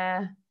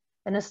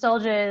 the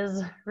nostalgia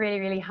is really,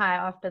 really high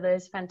after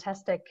those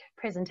fantastic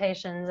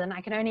presentations, and I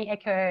can only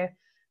echo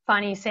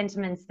Fanie's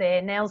sentiments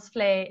there.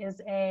 Nylsvley is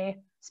a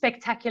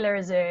spectacular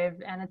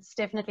reserve, and it's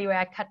definitely where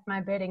I cut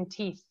my birding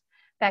teeth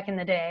back in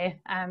the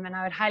day. And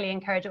I would highly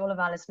encourage all of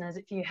our listeners,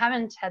 if you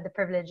haven't had the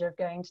privilege of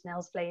going to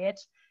Nylsvley yet,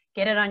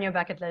 get it on your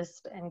bucket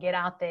list and get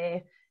out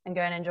there and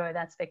go and enjoy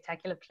that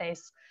spectacular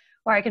place.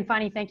 Warwick and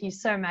Fanie, thank you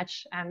so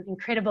much.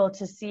 Incredible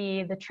to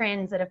see the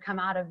trends that have come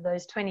out of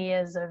those 20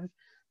 years of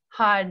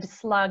hard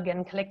slug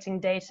and collecting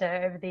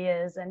data over the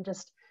years, and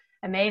just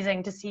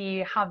amazing to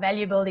see how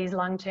valuable these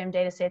long-term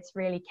data sets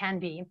really can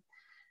be.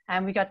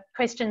 We got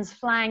questions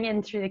flying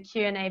in through the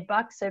Q&A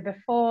box. So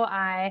before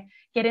I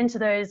get into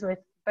those with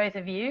both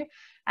of you,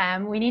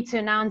 we need to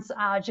announce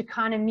our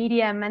Jacana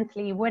Media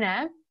Monthly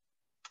winner.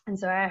 And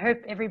so I hope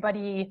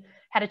everybody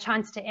had a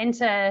chance to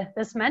enter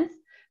this month.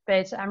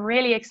 But I'm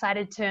really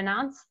excited to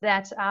announce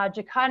that our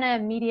Jacana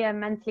Media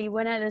Monthly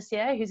winner this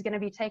year, who's going to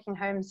be taking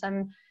home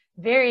some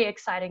very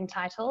exciting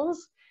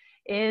titles,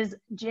 is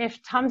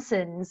Jeff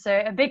Thompson.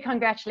 So a big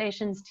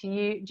congratulations to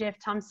you, Jeff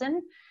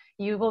Thompson.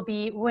 You will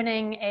be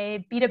winning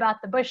a Beat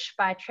About the Bush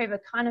by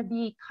Trevor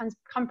Carnaby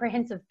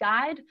comprehensive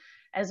guide,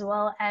 as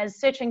well as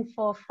Searching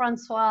for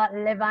Francois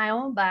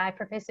Levaillant by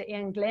Professor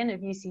Ian Glenn of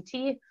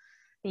UCT,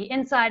 the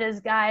Insider's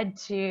Guide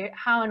to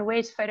How and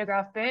Where to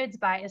Photograph Birds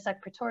by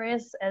Isaac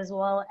Pretorius, as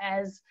well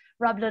as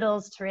Rob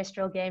Little's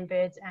Terrestrial Game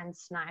Birds and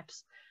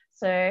Snipes.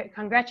 So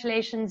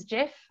congratulations,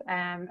 Jeff.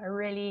 A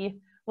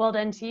really well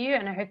done to you,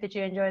 and I hope that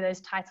you enjoy those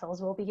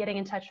titles. We'll be getting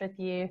in touch with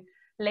you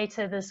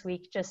later this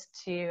week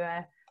just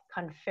to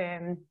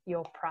confirm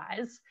your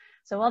prize.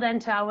 So well done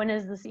to our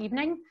winners this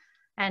evening.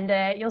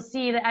 And you'll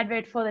see the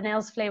advert for the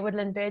Nylsvley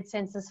Woodland Bird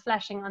Census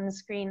flashing on the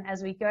screen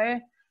as we go.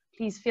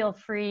 please feel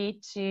free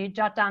to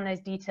jot down those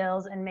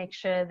details and make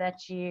sure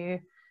that you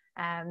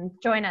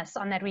join us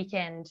on that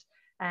weekend.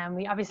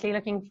 We're obviously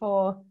looking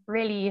for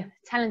really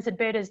talented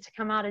birders to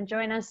come out and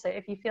join us. So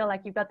if you feel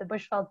like you've got the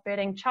bushveld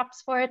birding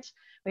chops for it,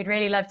 we'd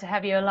really love to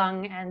have you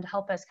along and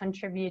help us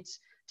contribute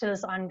to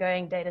this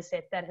ongoing data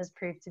set that has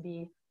proved to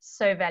be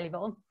so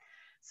valuable.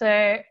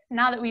 So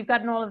now that we've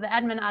gotten all of the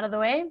admin out of the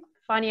way,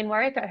 Fanie and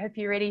Warwick, I hope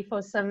you're ready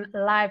for some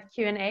live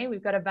Q&A.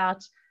 We've got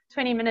about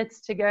 20 minutes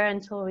to go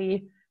until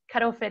we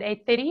cut off at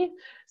 8:30.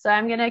 So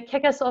I'm going to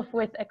kick us off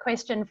with a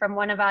question from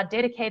one of our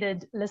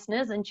dedicated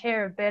listeners and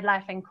chair of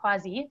BirdLife in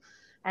Kwazi,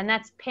 and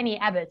that's Penny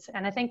Abbott.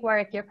 And I think,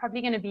 Warwick, you're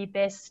probably going to be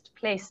best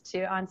placed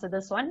to answer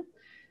this one.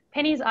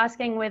 Penny's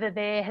asking whether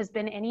there has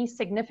been any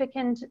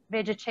significant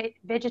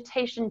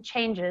vegetation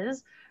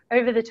changes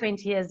over the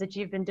 20 years that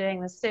you've been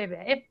doing this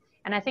survey.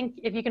 And I think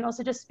if you can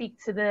also just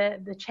speak to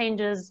the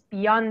changes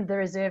beyond the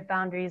reserve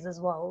boundaries as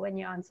well when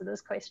you answer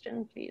this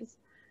question, please.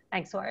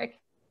 Thanks, Warwick.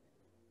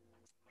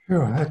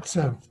 Sure, that's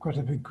quite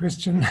a big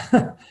question.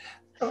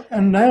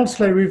 And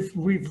Nylsvley,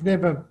 we've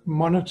never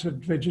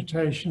monitored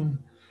vegetation.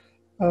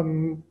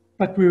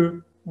 But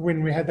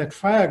when we had that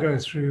fire go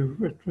through,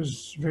 it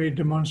was very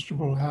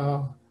demonstrable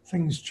how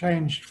things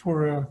changed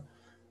for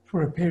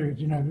a period,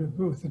 you know,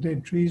 with the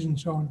dead trees and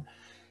so on.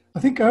 I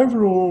think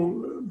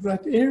overall,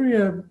 that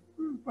area,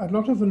 a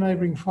lot of the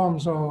neighbouring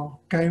farms are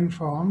game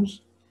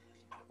farms,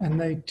 and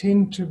they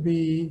tend to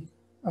be,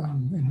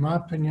 in my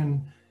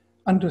opinion,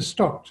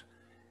 understocked,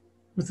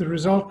 with the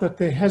result that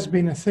there has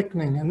been a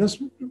thickening. And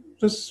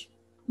this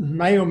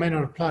may or may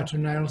not apply to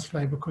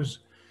Nylsvley, because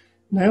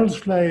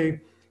Nylsvley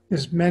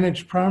is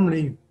managed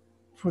primarily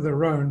for the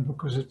roan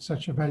because it's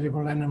such a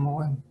valuable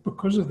animal, and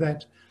because of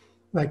that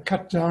they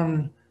cut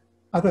down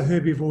other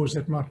herbivores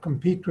that might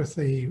compete with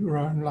the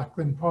roan, like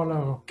the impala,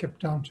 are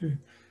kept down to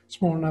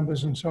small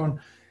numbers and so on.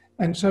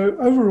 And so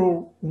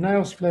overall,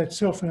 Nylsvley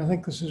itself, and I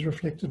think this is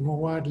reflected more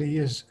widely,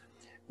 is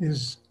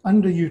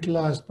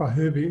underutilized by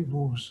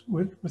herbivores,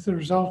 with the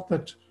result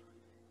that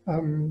there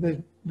are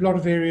a lot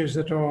of areas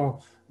that are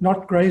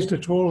not grazed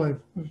at all, they're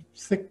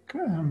thick.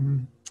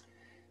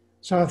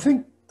 So I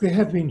think there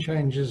have been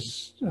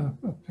changes,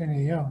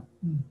 Penny, yeah.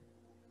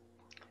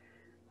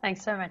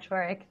 Thanks so much,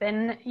 Warwick.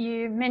 Then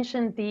you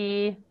mentioned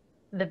the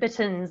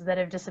bitterns that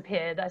have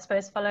disappeared. I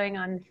suppose following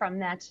on from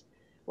that,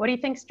 what do you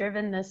think's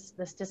driven this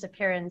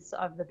disappearance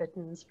of the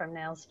bitterns from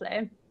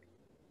Nylsvley?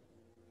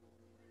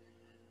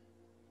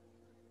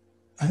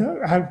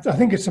 I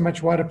think it's a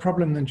much wider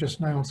problem than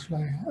just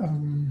Nylsvley.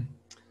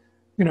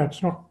 You know,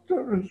 it's not,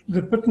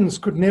 the bitterns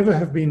could never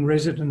have been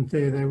resident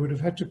there. They would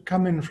have had to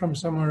come in from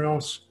somewhere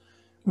else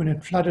when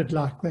it flooded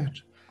like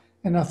that.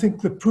 And I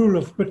think the pool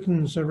of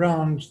bitterns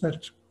around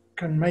that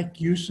can make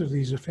use of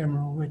these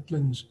ephemeral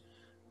wetlands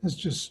has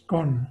just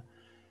gone.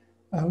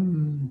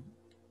 You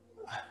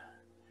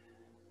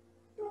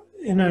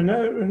know,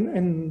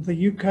 in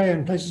the UK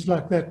and places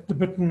like that, the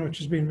bittern, which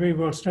has been very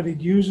well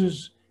studied,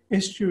 uses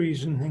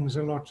estuaries and things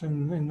a lot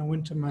in the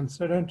winter months.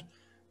 They don't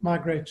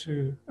migrate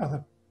to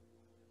other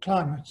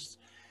climates.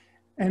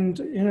 And,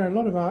 you know, a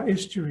lot of our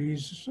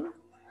estuaries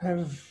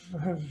have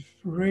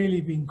really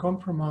been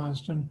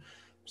compromised. And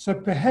so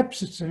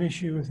perhaps it's an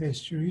issue with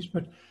estuaries,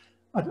 but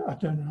I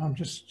don't know. I'm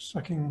just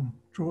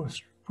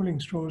pulling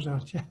straws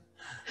out here.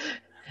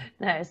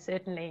 No,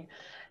 certainly.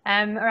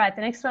 All right,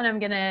 the next one I'm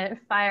going to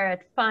fire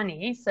at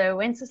Fanie. So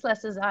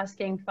Wenceslas is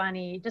asking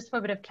Fanie, just for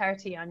a bit of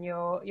clarity on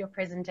your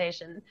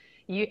presentation,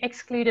 you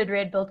excluded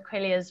red-billed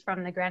quellias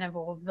from the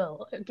granivore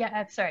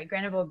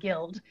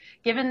guild.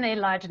 Given their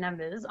large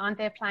numbers, aren't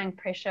they applying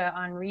pressure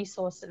on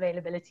resource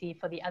availability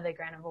for the other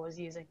granivores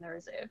using the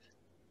reserve?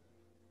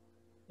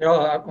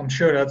 Yeah, I'm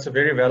sure that's a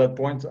very valid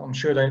point. I'm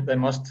sure they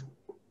must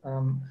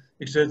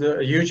exert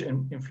a huge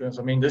influence.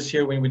 I mean, this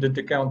year when we did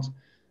the count,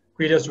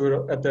 quellias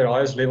were at their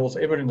highest levels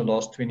ever in the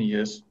last 20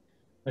 years.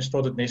 They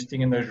started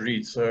nesting in those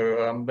reeds.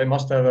 So they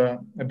must have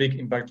a big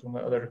impact on the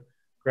other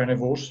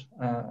granivores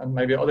and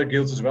maybe other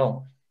guilds as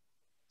well.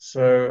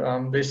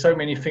 So there's so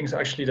many things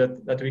actually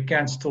that we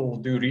can still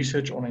do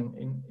research on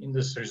in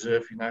this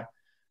reserve. You know,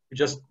 we're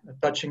just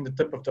touching the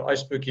tip of the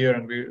iceberg here,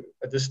 and we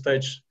at this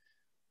stage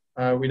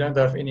we don't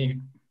have any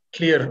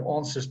clear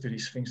answers to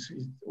these things.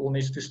 It all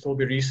needs to still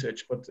be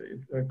researched, but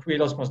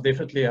quellias must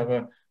definitely have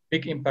a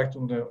big impact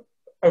on the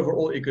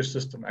overall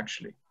ecosystem,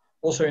 actually.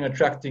 Also in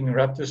attracting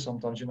raptors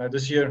sometimes. You know,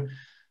 this year,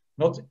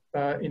 not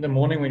in the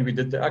morning when we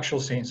did the actual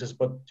census,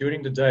 but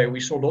during the day,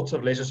 we saw lots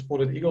of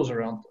lesser-spotted eagles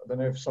around. I don't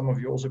know if some of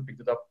you also picked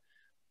it up,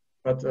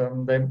 but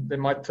they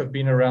might have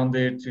been around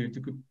there to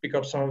pick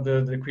up some of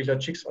the quellia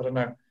chicks. I don't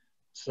know.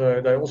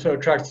 So they also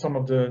attract some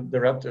of the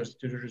raptors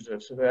to the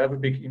reserve. So they have a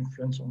big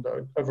influence on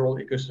the overall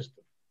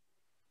ecosystem.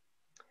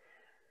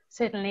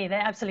 Certainly, they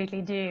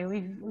absolutely do.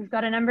 We've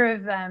got a number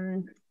of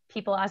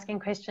people asking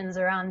questions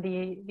around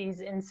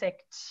these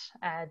insect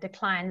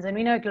declines, and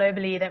we know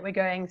globally that we're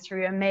going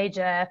through a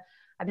major,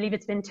 I believe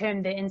it's been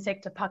termed the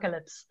insect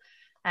apocalypse.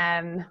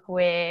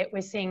 where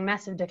we're seeing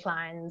massive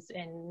declines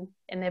in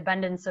the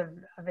abundance of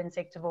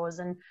insectivores.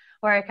 And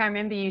Warwick, I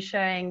remember you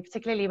showing,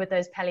 particularly with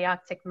those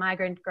Palearctic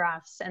migrant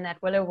graphs and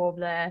that willow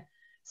warbler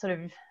sort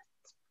of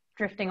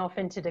drifting off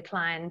into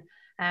decline.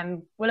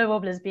 Willow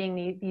warblers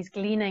being these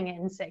gleaning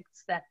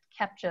insects that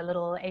capture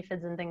little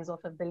aphids and things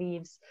off of the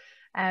leaves.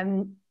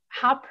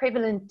 How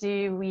prevalent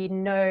do we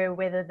know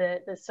whether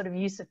the sort of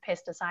use of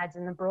pesticides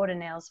in the broader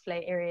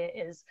Nylsvley area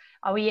is?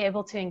 Are we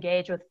able to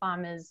engage with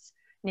farmers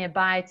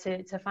nearby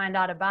to find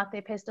out about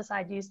their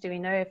pesticide use? Do we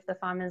know if the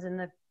farmers in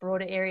the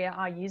broader area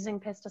are using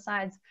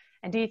pesticides?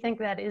 And do you think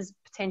that is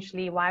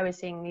potentially why we're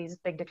seeing these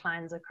big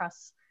declines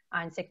across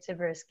our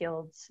insectivorous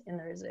guilds in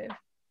the reserve?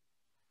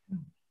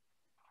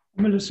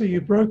 Melissa,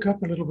 you broke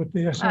up a little bit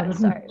there, so I didn't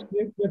sorry.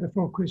 hear the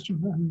full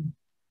question.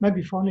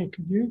 Maybe Fanie,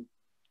 could you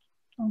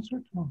answer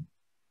it?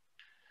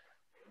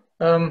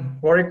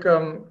 Warwick,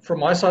 from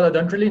my side, I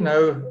don't really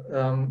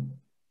know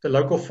the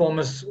local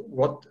farmers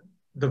what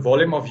the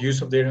volume of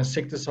use of their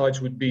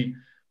insecticides would be.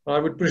 I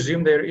would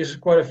presume there is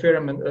quite a fair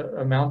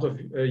amount of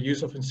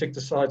use of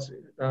insecticides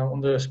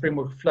on the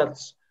Springbok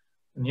flats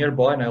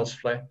nearby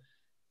Nylsvley.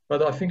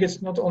 But I think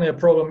it's not only a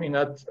problem in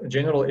that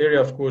general area,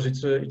 of course,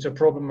 it's a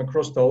problem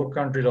across the whole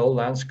country, the whole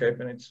landscape,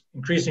 and it's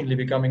increasingly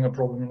becoming a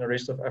problem in the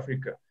rest of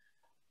Africa.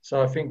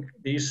 So I think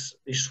these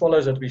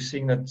swallows that we're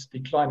seeing that's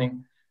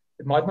declining,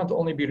 it might not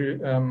only be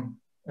a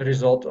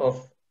result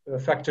of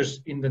factors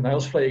in the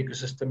Nylsvley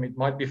ecosystem, it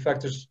might be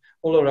factors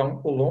all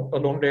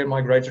along their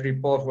migratory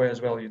pathway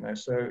as well, you know.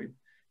 So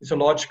it's a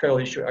large scale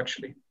issue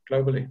actually,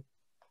 globally.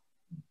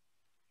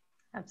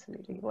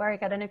 Absolutely.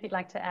 Warwick, I don't know if you'd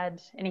like to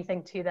add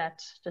anything to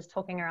that, just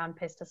talking around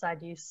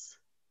pesticide use.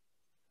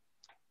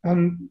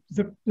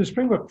 The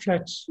Springbok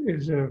Flats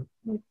is a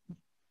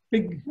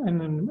big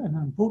and an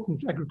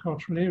important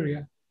agricultural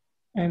area,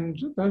 and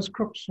those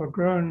crops are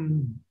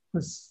grown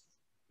with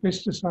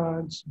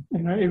pesticides, you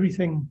know,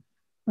 everything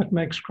that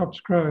makes crops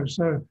grow.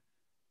 So,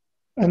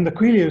 and the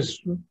quellias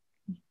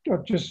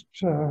are just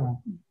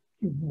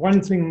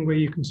one thing where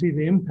you can see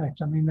the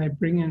impact. I mean, they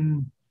bring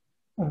in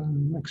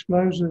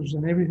explosives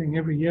and everything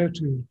every year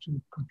to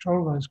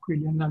control those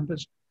quellia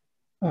numbers.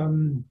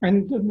 And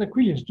the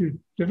quellias do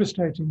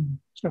devastating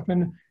stuff.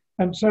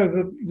 And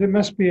so there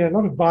must be a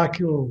lot of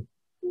biofuel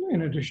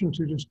in addition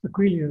to just the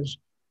quellias.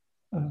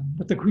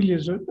 But the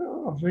quellias are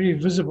very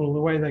visible,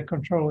 the way they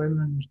control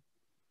them.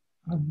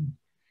 And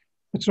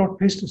it's not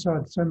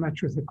pesticides so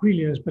much with the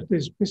quellias, but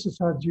there's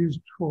pesticides used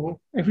for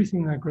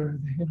everything they grow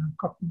there, you know,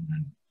 cotton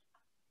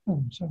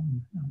and so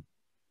on.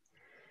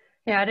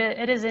 Yeah,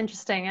 it is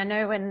interesting. I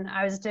know when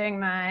I was doing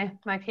my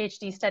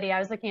PhD study, I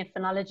was looking at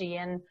phenology,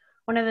 and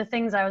one of the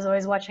things I was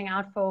always watching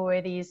out for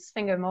were these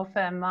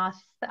Phingomorpha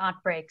moth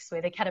outbreaks,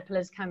 where the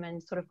caterpillars come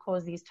and sort of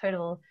cause these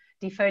total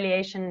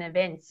defoliation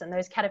events. And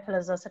those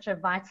caterpillars are such a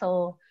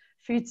vital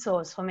food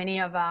source for many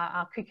of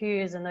our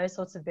cuckoos and those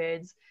sorts of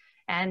birds.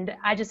 And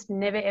I just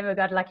never ever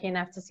got lucky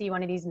enough to see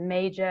one of these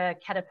major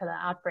caterpillar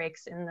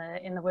outbreaks in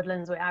the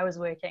woodlands where I was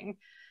working.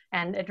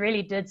 And it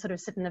really did sort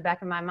of sit in the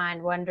back of my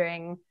mind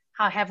wondering,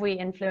 how have we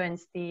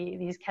influenced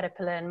these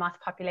caterpillar and moth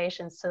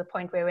populations to the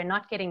point where we're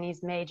not getting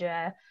these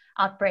major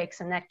outbreaks,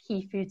 and that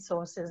key food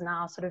source has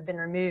now sort of been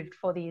removed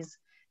for these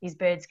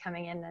birds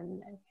coming in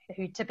and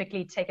who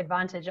typically take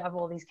advantage of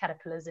all these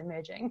caterpillars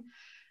emerging.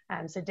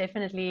 So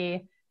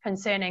definitely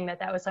concerning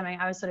that was something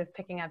I was sort of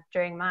picking up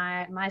during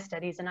my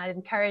studies, and I'd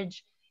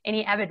encourage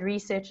any avid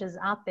researchers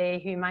out there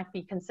who might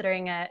be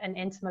considering an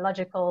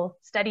entomological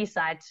study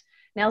site.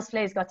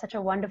 Nylsvley's got such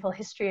a wonderful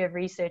history of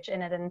research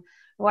in it, and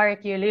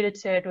Warwick, you alluded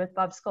to it with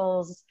Bob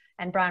Scholes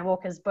and Brian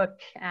Walker's book.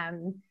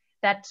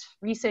 That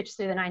research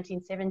through the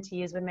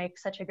 1970s would make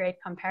such a great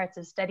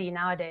comparative study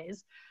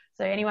nowadays.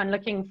 So anyone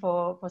looking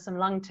for some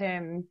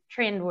long-term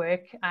trend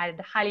work, I'd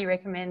highly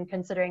recommend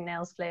considering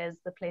Nylsvley as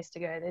the place to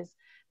go.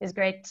 There's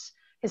great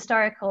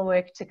historical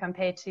work to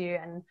compare to,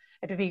 and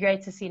it would be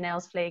great to see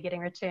Nylsvley getting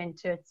returned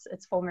to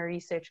its former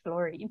research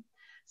glory.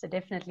 So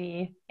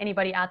definitely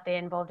anybody out there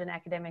involved in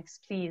academics,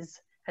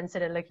 please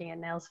consider looking at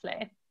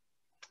Nylsvley.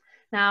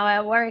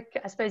 Now, Warwick,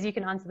 I suppose you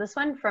can answer this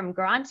one from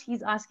Grant.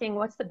 He's asking,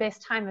 what's the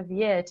best time of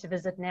year to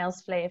visit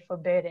Nylsvley for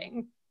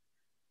birding?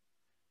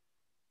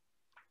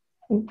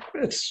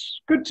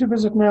 It's good to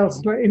visit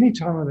Nylsvley any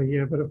time of the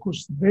year, but of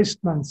course the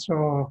best months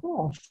are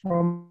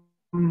from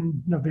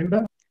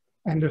November.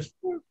 And if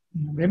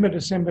November,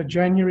 December,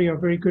 January are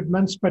very good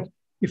months, but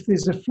if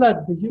there's a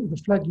flood,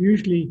 the flood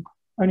usually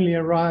only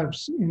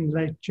arrives in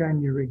late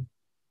January.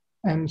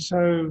 And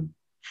so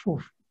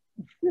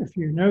if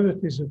you know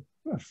that there's a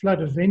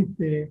flood event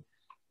there,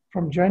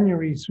 from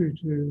January through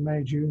to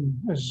May, June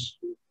is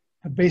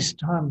the best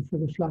time for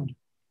the flood.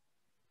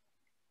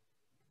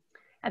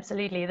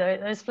 Absolutely.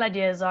 Those flood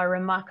years are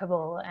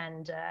remarkable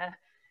and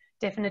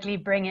definitely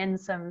bring in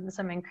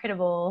some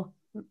incredible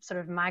sort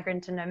of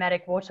migrant and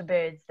nomadic water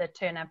birds that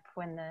turn up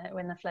when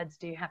the floods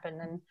do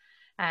happen.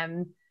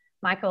 And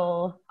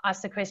Michael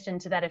asked a question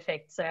to that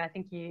effect, so I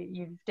think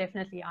you've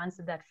definitely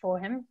answered that for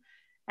him.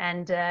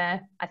 And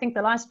I think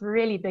the last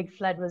really big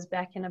flood was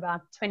back in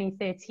about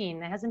 2013.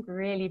 There hasn't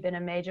really been a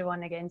major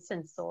one again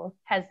since, or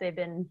has there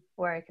been?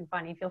 Warwick and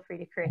Fanie, feel free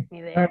to correct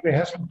me there. No, there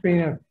hasn't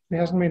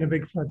been a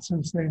big flood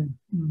since then.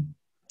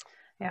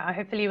 Yeah,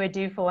 hopefully we're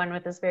due for one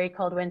with this very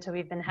cold winter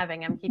we've been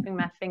having. I'm keeping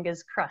my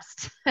fingers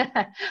crossed.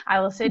 I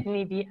will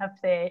certainly be up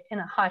there in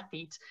a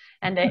heartbeat.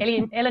 And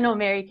Eleanor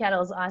Mary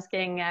Cattle's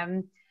asking,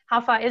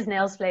 how far is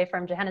Nylsvley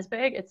from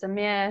Johannesburg? It's a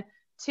mere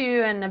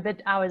 2 and a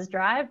bit hours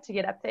drive to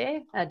get up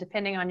there.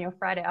 Depending on your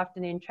Friday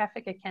afternoon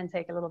traffic, it can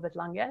take a little bit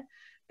longer.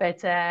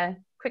 But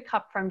quick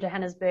hop from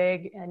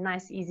Johannesburg, a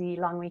nice, easy,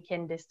 long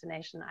weekend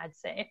destination, I'd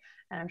say.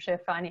 And I'm sure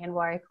Fanie and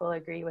Warwick will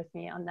agree with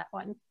me on that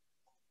one.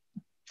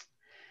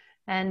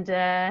 And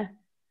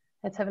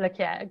let's have a look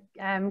here.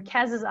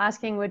 Kaz is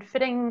asking, would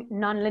fitting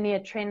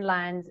nonlinear trend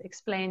lines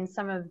explain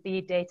some of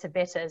the data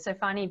better? So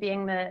Fanie,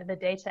 being the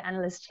data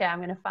analyst here, I'm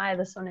going to fire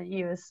this one at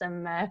you with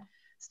some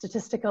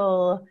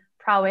statistical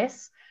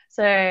prowess.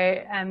 So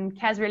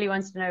Kaz really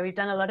wants to know, we've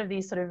done a lot of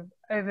these sort of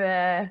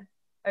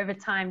over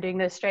time doing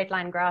those straight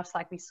line graphs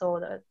like we saw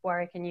that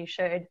Warwick and you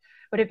showed.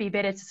 Would it be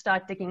better to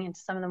start digging into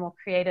some of the more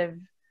creative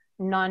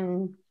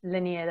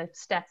non-linear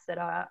stats that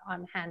are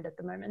on hand at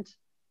the moment?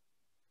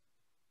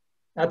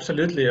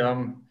 Absolutely.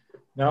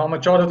 Now I'm a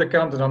chartered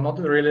accountant. I'm not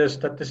really a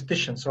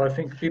statistician, so I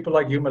think people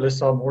like you,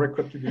 Melissa, are more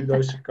equipped to do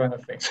those kind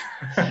of things.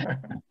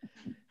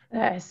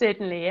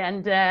 Certainly,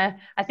 and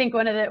I think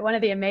one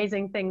of the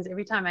amazing things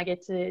every time I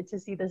get to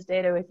see this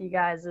data with you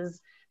guys is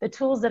the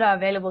tools that are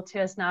available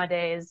to us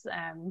nowadays.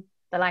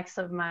 The likes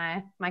of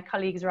my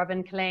colleagues Robin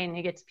and Kalaine,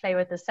 who get to play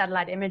with the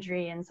satellite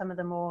imagery and some of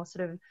the more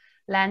sort of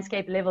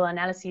landscape level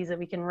analyses that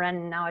we can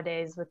run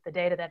nowadays with the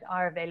data that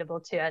are available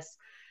to us.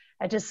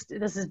 This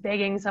is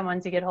begging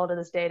someone to get hold of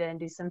this data and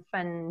do some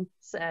fun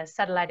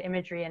satellite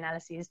imagery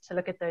analyses to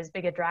look at those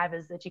bigger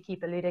drivers that you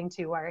keep alluding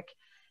to, Warwick,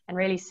 and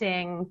really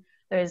seeing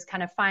those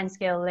kind of fine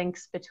scale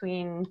links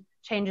between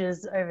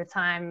changes over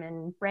time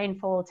in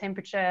rainfall,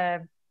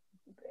 temperature,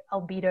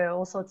 albedo,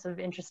 all sorts of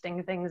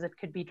interesting things that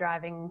could be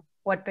driving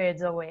what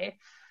birds are where.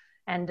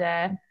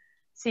 And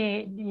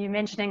see, you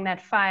mentioning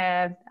that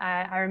fire,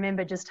 I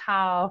remember just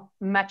how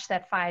much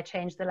that fire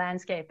changed the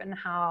landscape and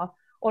how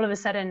all of a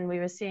sudden we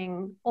were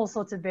seeing all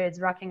sorts of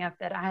birds rocking up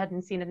that I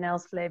hadn't seen at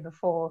Nylsvley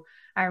before.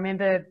 I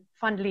remember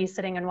fondly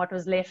sitting in what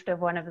was left of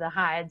one of the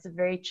hides, a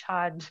very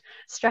charred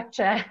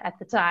structure at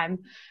the time.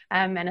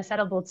 And a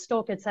saddleboard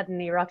stork had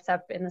suddenly rocked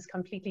up in this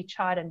completely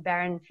charred and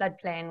barren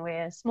floodplain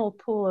where a small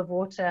pool of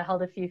water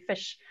held a few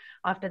fish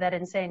after that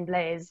insane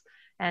blaze.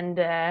 And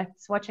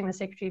watching the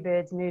secretary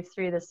birds move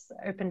through this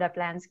opened up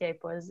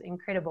landscape was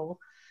incredible.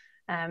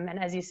 And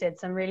as you said,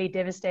 some really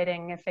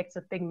devastating effects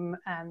with big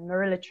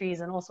marilla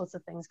trees and all sorts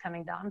of things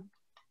coming down.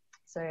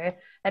 So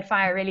that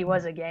fire really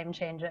was a game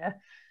changer.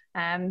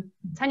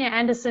 Tanya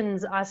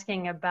Anderson's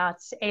asking about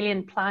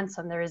alien plants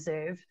on the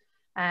reserve.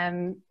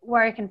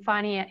 Warwick and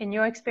Fanie, in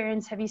your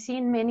experience, have you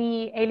seen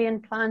many alien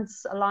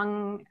plants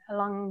along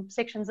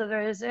sections of the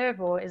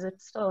reserve, or is it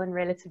still in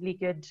relatively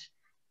good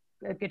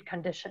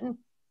condition?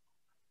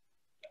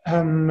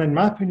 In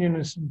my opinion,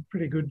 it's in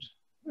pretty good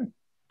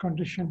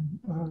condition.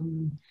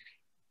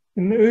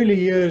 In the early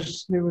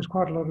years, there was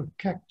quite a lot of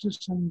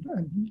cactus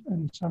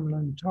and some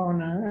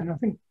lantana, and I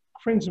think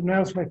Friends of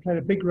Nylsvley played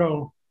a big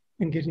role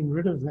in getting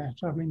rid of that.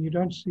 I mean, you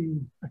don't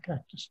see a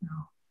cactus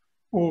now,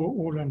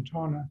 or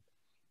lantana.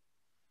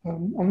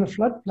 On the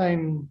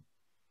floodplain,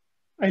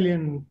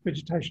 alien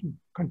vegetation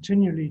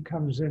continually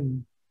comes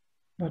in,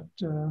 but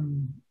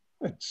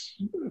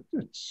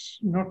it's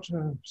not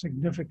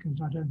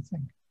significant, I don't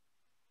think.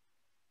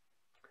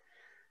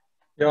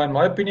 Yeah, in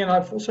my opinion,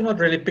 I've also not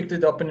really picked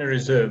it up in a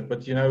reserve,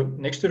 but you know,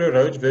 next to the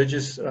roads,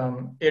 verges,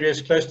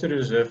 areas close to the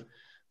reserve,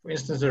 for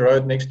instance, the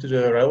road next to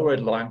the railway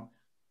line,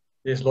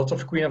 there's lots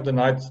of Queen of the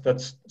Night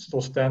that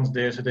still stands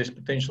there, so there's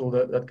potential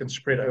that can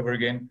spread over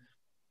again.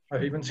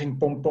 I've even seen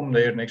pom-pom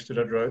there next to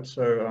that road,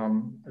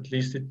 so at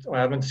least I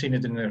haven't seen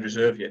it in a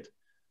reserve yet.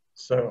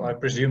 So I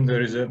presume the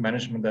reserve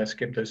management has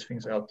kept those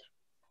things out.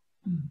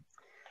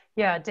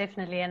 Yeah,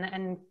 definitely,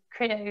 and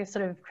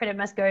credit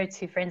must go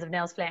to Friends of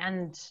Nylsvley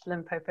and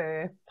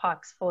Limpopo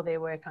Parks for their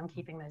work on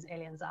keeping those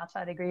aliens out.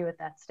 I'd agree with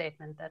that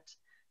statement that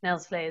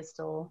Nylsvley is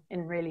still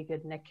in really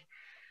good nick.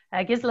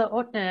 Gisela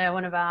Ortner,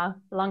 one of our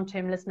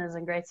long-term listeners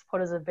and great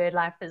supporters of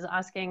BirdLife, is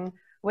asking,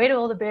 where do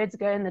all the birds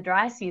go in the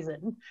dry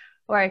season?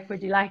 Warwick,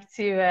 would you like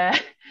to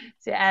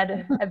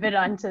add a bit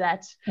onto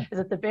that? Is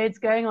it the birds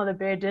going or the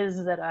birders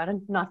that are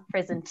not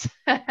present?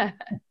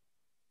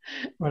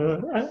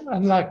 Well,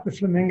 unlike the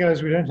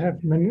flamingos, we don't have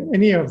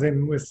any of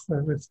them with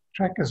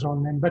trackers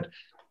on them. But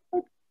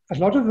a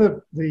lot of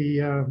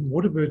the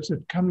water birds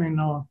that come in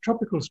are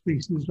tropical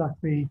species, like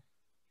the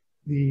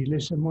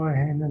lesser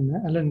moorhen and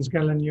the Allen's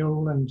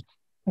gallinule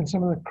and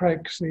some of the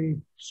crakes, the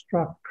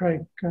striped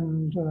crake,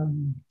 and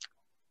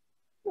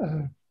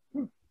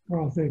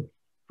well, they're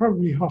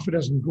probably half a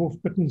dozen dwarf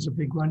bitterns, a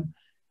big one.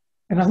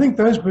 And I think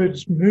those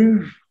birds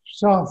move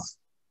south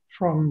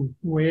from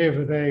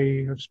wherever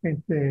they have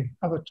spent their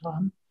other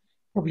time,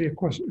 probably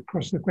across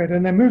the equator,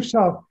 and they move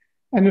south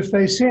And if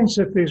they sense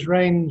that there's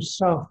rain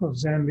south of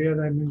Zambia,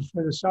 they move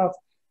further south.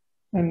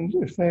 And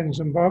if they're in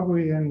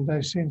Zimbabwe and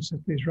they sense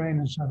that there's rain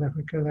in South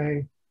Africa,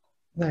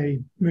 they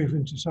move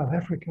into South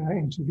Africa,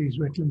 into these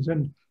wetlands.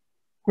 And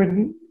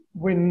when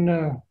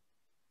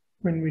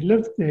we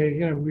lived there,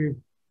 you know,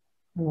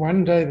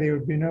 one day there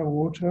would be no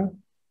water,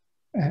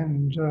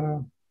 and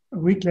a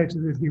week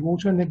later there'd be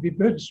water, and there'd be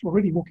birds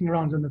already walking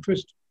around, and the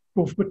first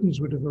dwarf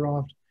bitterns would have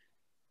arrived.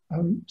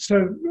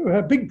 So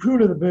a big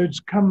pool of the birds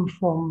come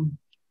from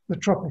the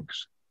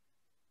tropics.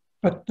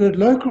 But the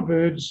local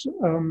birds,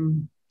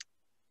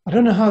 I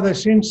don't know how they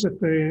sense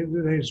that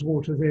there's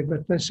water there,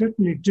 but they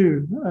certainly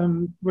do.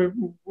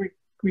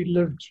 We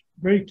lived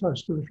very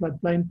close to the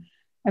floodplain,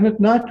 and at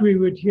night we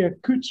would hear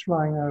coots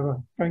flying over,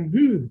 going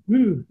hoo,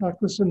 hoo, like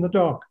this in the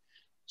dark.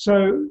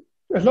 So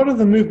a lot of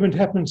the movement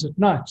happens at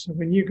night. So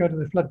when you go to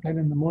the floodplain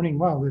in the morning,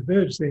 wow, there are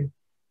birds there.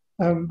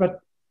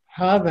 But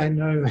how they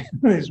know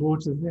there's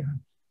water there,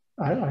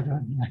 I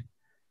don't know.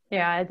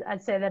 Yeah,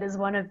 I'd say that is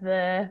one of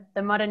the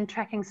modern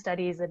tracking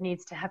studies that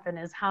needs to happen,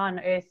 is how on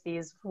earth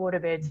these water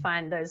birds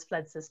find those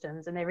flood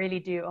systems. And they really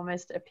do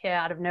almost appear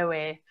out of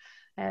nowhere,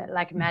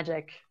 like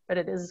magic, but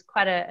it is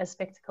quite a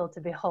spectacle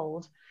to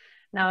behold.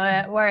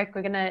 Now, Warwick,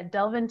 we're going to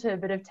delve into a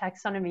bit of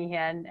taxonomy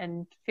here,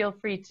 and feel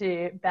free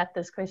to bat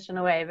this question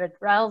away. But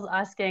Raul's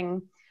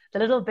asking, the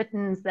little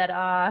bitterns that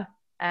are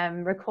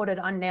recorded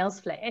on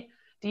Nylsvley,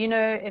 do you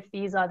know if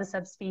these are the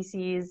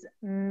subspecies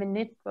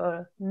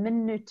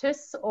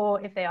minutus,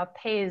 or if they are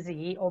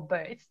Paesi, or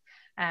both?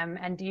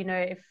 And do you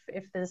know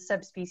if the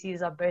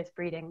subspecies are both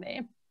breeding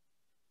there?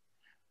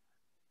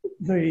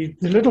 The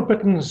little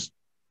bitterns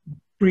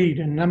breed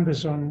in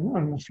numbers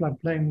on the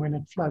floodplain when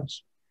it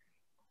floods.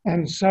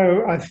 And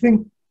so I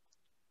think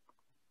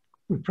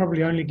we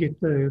probably only get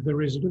the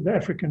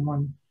African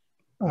one.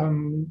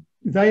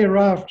 They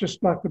arrive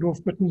just like the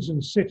dwarf bitterns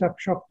and set up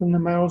shop, and the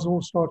males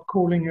all start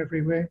calling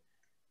everywhere,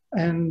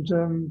 and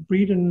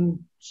breed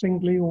in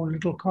singly or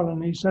little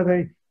colonies. So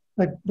they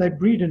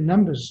breed in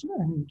numbers,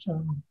 and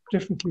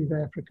definitely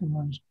the African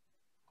ones.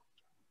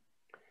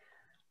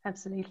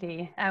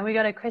 Absolutely. We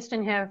got a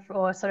question here,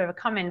 or sort of a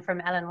comment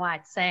from Alan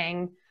White,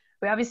 saying,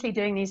 we're obviously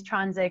doing these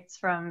transects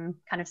from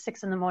kind of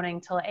 6 in the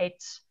morning till 8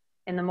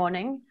 in the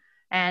morning,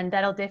 and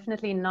that'll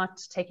definitely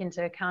not take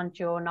into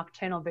account your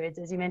nocturnal birds,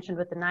 as you mentioned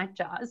with the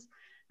nightjars.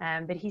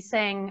 But he's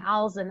saying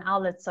owls and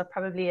owlets are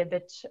probably a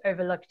bit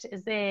overlooked.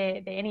 Is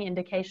there any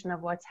indication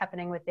of what's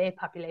happening with their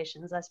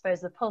populations? I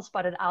suppose the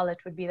pearl-spotted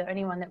owlet would be the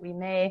only one that we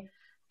may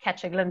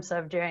catch a glimpse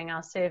of during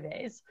our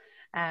surveys.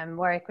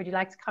 Warwick, would you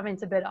like to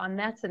comment a bit on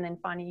that? And then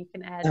Fanie, you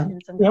can add in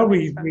some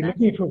comments from we're that.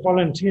 looking for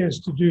volunteers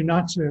to do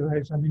night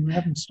surveys. I mean, we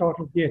haven't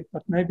started yet,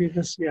 but maybe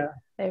this year.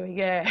 There we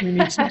go. We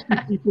need 60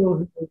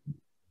 people.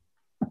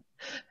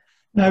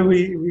 No,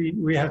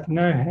 we have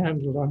no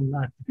handle on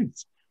that.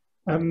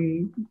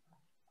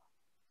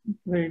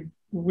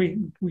 We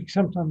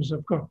sometimes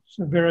have got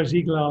Vera's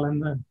eagle owl in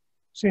the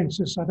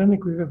census. I don't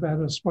think we've ever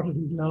had a spotted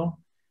eagle owl.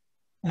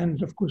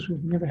 And of course,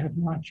 we've never had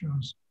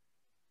nightjars.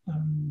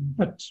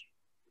 But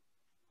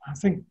I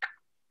think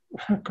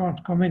I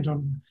can't comment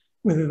on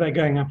whether they're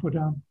going up or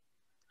down.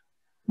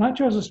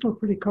 Nightjars are still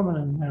pretty common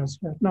in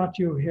Nylsvley. At night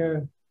you'll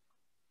hear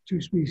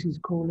 2 species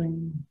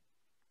calling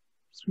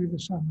through the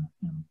summer.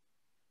 Yeah.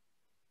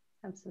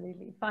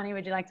 Absolutely. Fanie,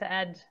 would you like to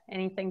add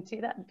anything to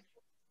that?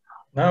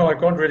 No, I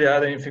can't really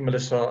add anything,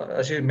 Melissa.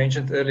 As you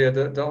mentioned earlier,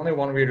 the only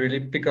one we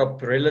really pick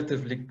up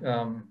relatively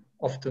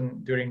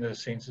often during the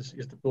census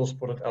is the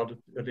pearl-spotted owlet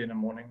early in the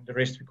morning. The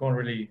rest we can't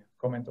really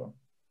comment on.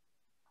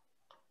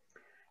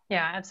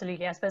 Yeah,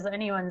 absolutely. I suppose the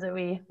only ones that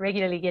we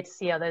regularly get to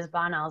see are those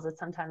barn owls that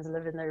sometimes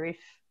live in the roof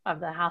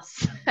of the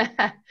house.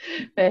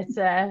 But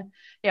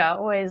yeah,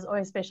 always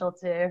special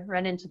to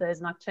run into those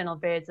nocturnal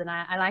birds. And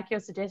I like your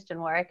suggestion,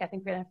 Warwick. I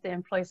think we're going to have to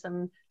employ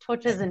some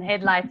torches and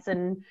headlights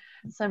and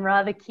some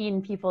rather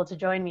keen people to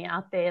join me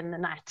out there in the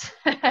night.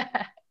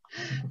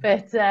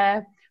 But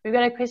we've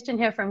got a question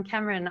here from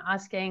Cameron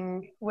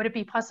asking, would it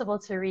be possible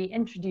to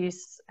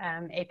reintroduce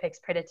apex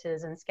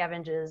predators and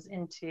scavengers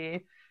into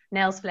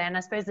Nylsvley? And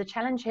I suppose the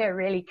challenge here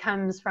really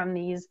comes from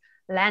these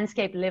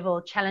landscape level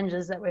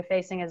challenges that we're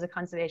facing as a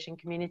conservation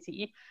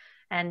community.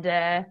 And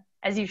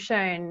as you've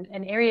shown,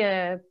 an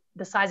area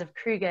the size of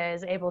Kruger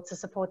is able to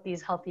support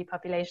these healthy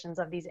populations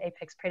of these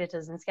apex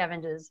predators and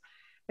scavengers.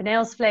 But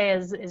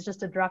Nylsvley is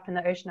just a drop in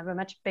the ocean of a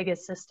much bigger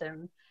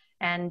system.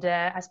 And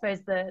I suppose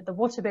the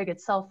Waterberg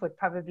itself would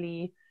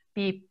probably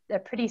be a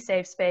pretty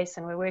safe space,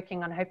 and we're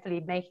working on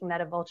hopefully making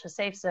that a vulture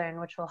safe zone,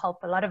 which will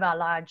help a lot of our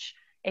large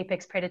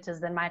apex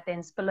predators that might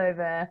then spill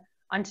over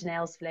onto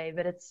Nylsvley.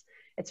 But it's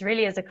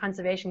really, as a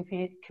conservation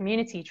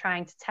community,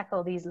 trying to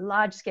tackle these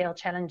large scale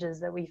challenges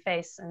that we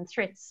face, and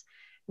threats,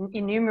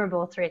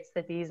 innumerable threats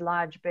that these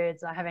large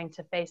birds are having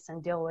to face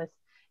and deal with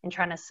in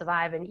trying to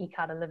survive and eke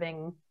out a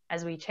living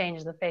as we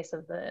change the face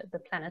of the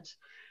planet.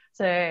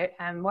 So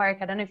Warwick,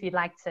 I don't know if you'd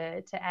like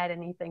to add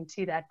anything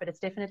to that, but it's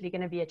definitely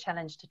going to be a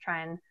challenge to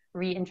try and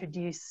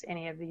reintroduce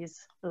any of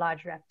these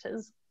large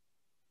raptors.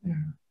 Yeah.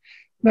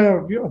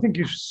 No, I think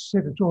you've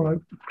said it all.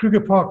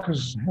 Kruger Park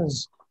has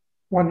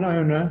one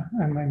owner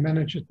and they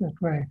manage it that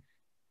way.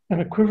 An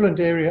equivalent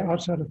area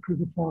outside of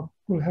Kruger Park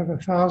will have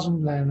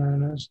 1,000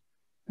 landowners,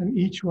 and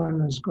each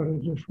one has got a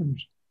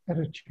different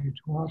attitude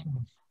to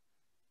wildlife.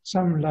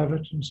 Some love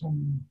it and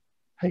some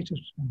hate it.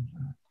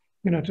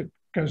 And, it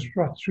goes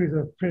right through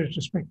the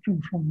predator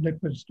spectrum from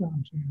leopards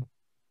down to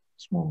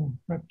small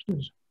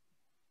raptors.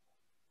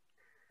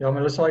 Yeah,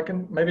 Melissa, I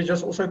can maybe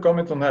just also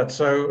comment on that.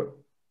 So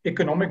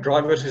economic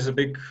drivers is a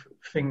big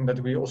thing that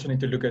we also need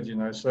to look at,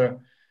 So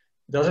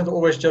it doesn't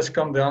always just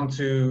come down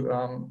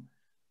to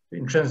the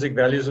intrinsic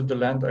values of the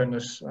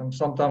landowners.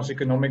 Sometimes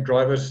economic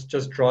drivers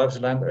just drives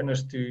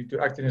landowners to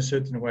act in a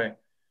certain way.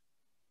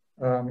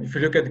 If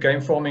you look at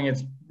game farming,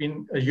 it's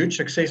been a huge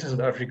success in South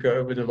Africa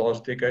over the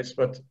last decades,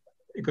 but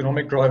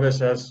economic drivers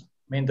has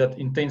meant that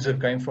intensive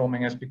game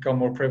farming has become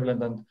more prevalent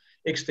than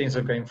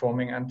extensive game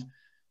farming, and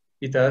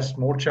it has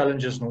more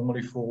challenges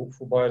normally for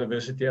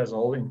biodiversity as a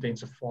whole,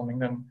 intensive farming,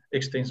 than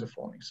extensive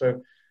farming.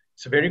 So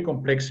it's a very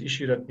complex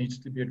issue that needs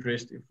to be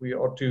addressed if we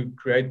are to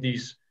create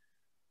these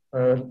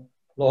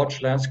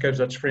large landscapes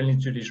that's friendly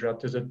to these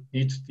raptors that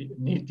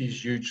need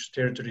these huge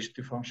territories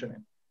to function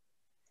in.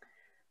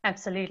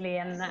 Absolutely,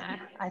 and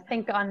I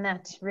think on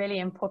that really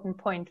important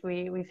point,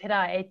 we've hit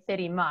our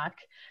 8:30 mark.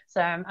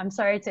 So I'm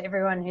sorry to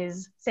everyone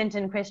who's sent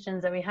in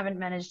questions that we haven't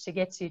managed to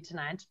get to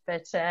tonight,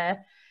 but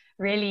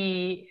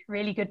really,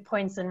 really good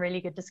points and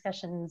really good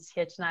discussions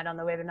here tonight on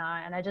the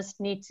webinar. And I just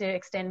need to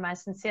extend my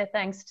sincere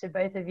thanks to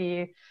both of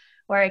you.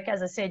 Warwick,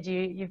 as I said,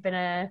 you've been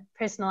a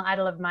personal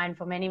idol of mine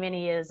for many,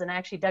 many years, and I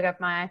actually dug up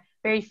my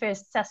very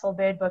first Cecil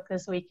bird book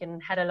this week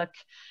and had a look,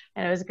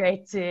 and it was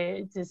great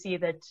to see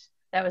that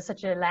was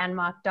such a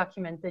landmark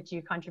document that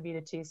you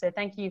contributed to. So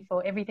thank you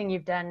for everything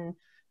you've done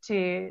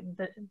to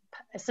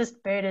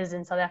assist birders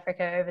in South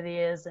Africa over the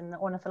years, and the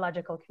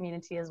ornithological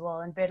community as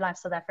well, and BirdLife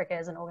South Africa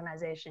as an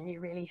organization.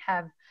 You really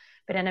have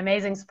been an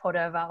amazing supporter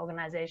of our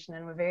organization,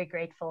 and we're very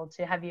grateful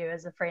to have you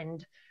as a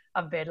friend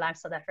of BirdLife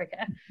South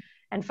Africa.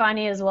 And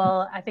Fanie as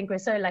well, I think we're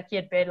so lucky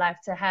at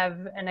BirdLife to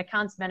have an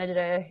accounts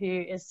manager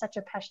who is such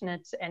a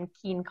passionate and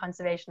keen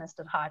conservationist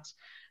at heart.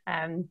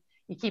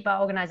 You keep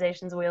our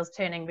organization's wheels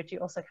turning, but you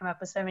also come up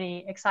with so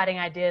many exciting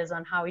ideas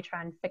on how we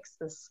try and fix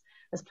this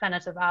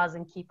planet of ours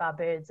and keep our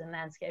birds and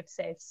landscapes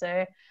safe.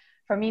 So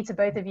from me to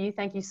both of you,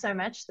 thank you so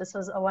much. This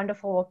was a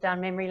wonderful walk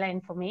down memory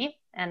lane for me,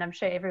 and I'm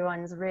sure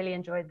everyone's really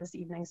enjoyed this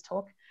evening's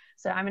talk.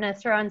 So I'm going to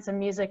throw on some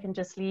music and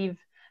just leave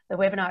the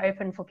webinar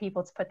open for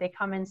people to put their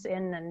comments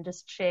in and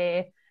just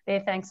share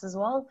their thanks as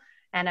well.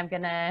 And I'm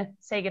going to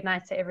say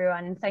goodnight to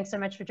everyone. Thanks so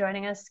much for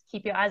joining us.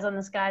 Keep your eyes on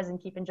the skies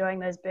and keep enjoying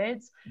those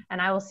birds.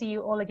 And I will see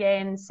you all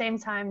again, same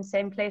time,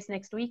 same place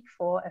next week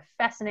for a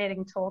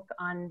fascinating talk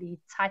on the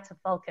Taita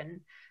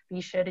falcon.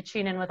 Be sure to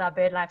tune in with our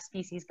BirdLife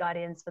species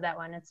guardians for that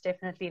one. It's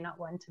definitely not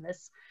one to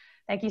miss.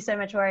 Thank you so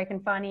much, Warwick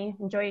and Fanie.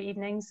 Enjoy your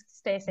evenings.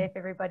 Stay safe,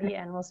 everybody,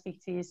 and we'll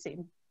speak to you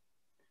soon.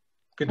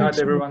 Good night,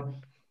 everyone.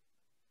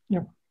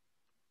 Yep.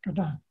 Good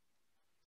night.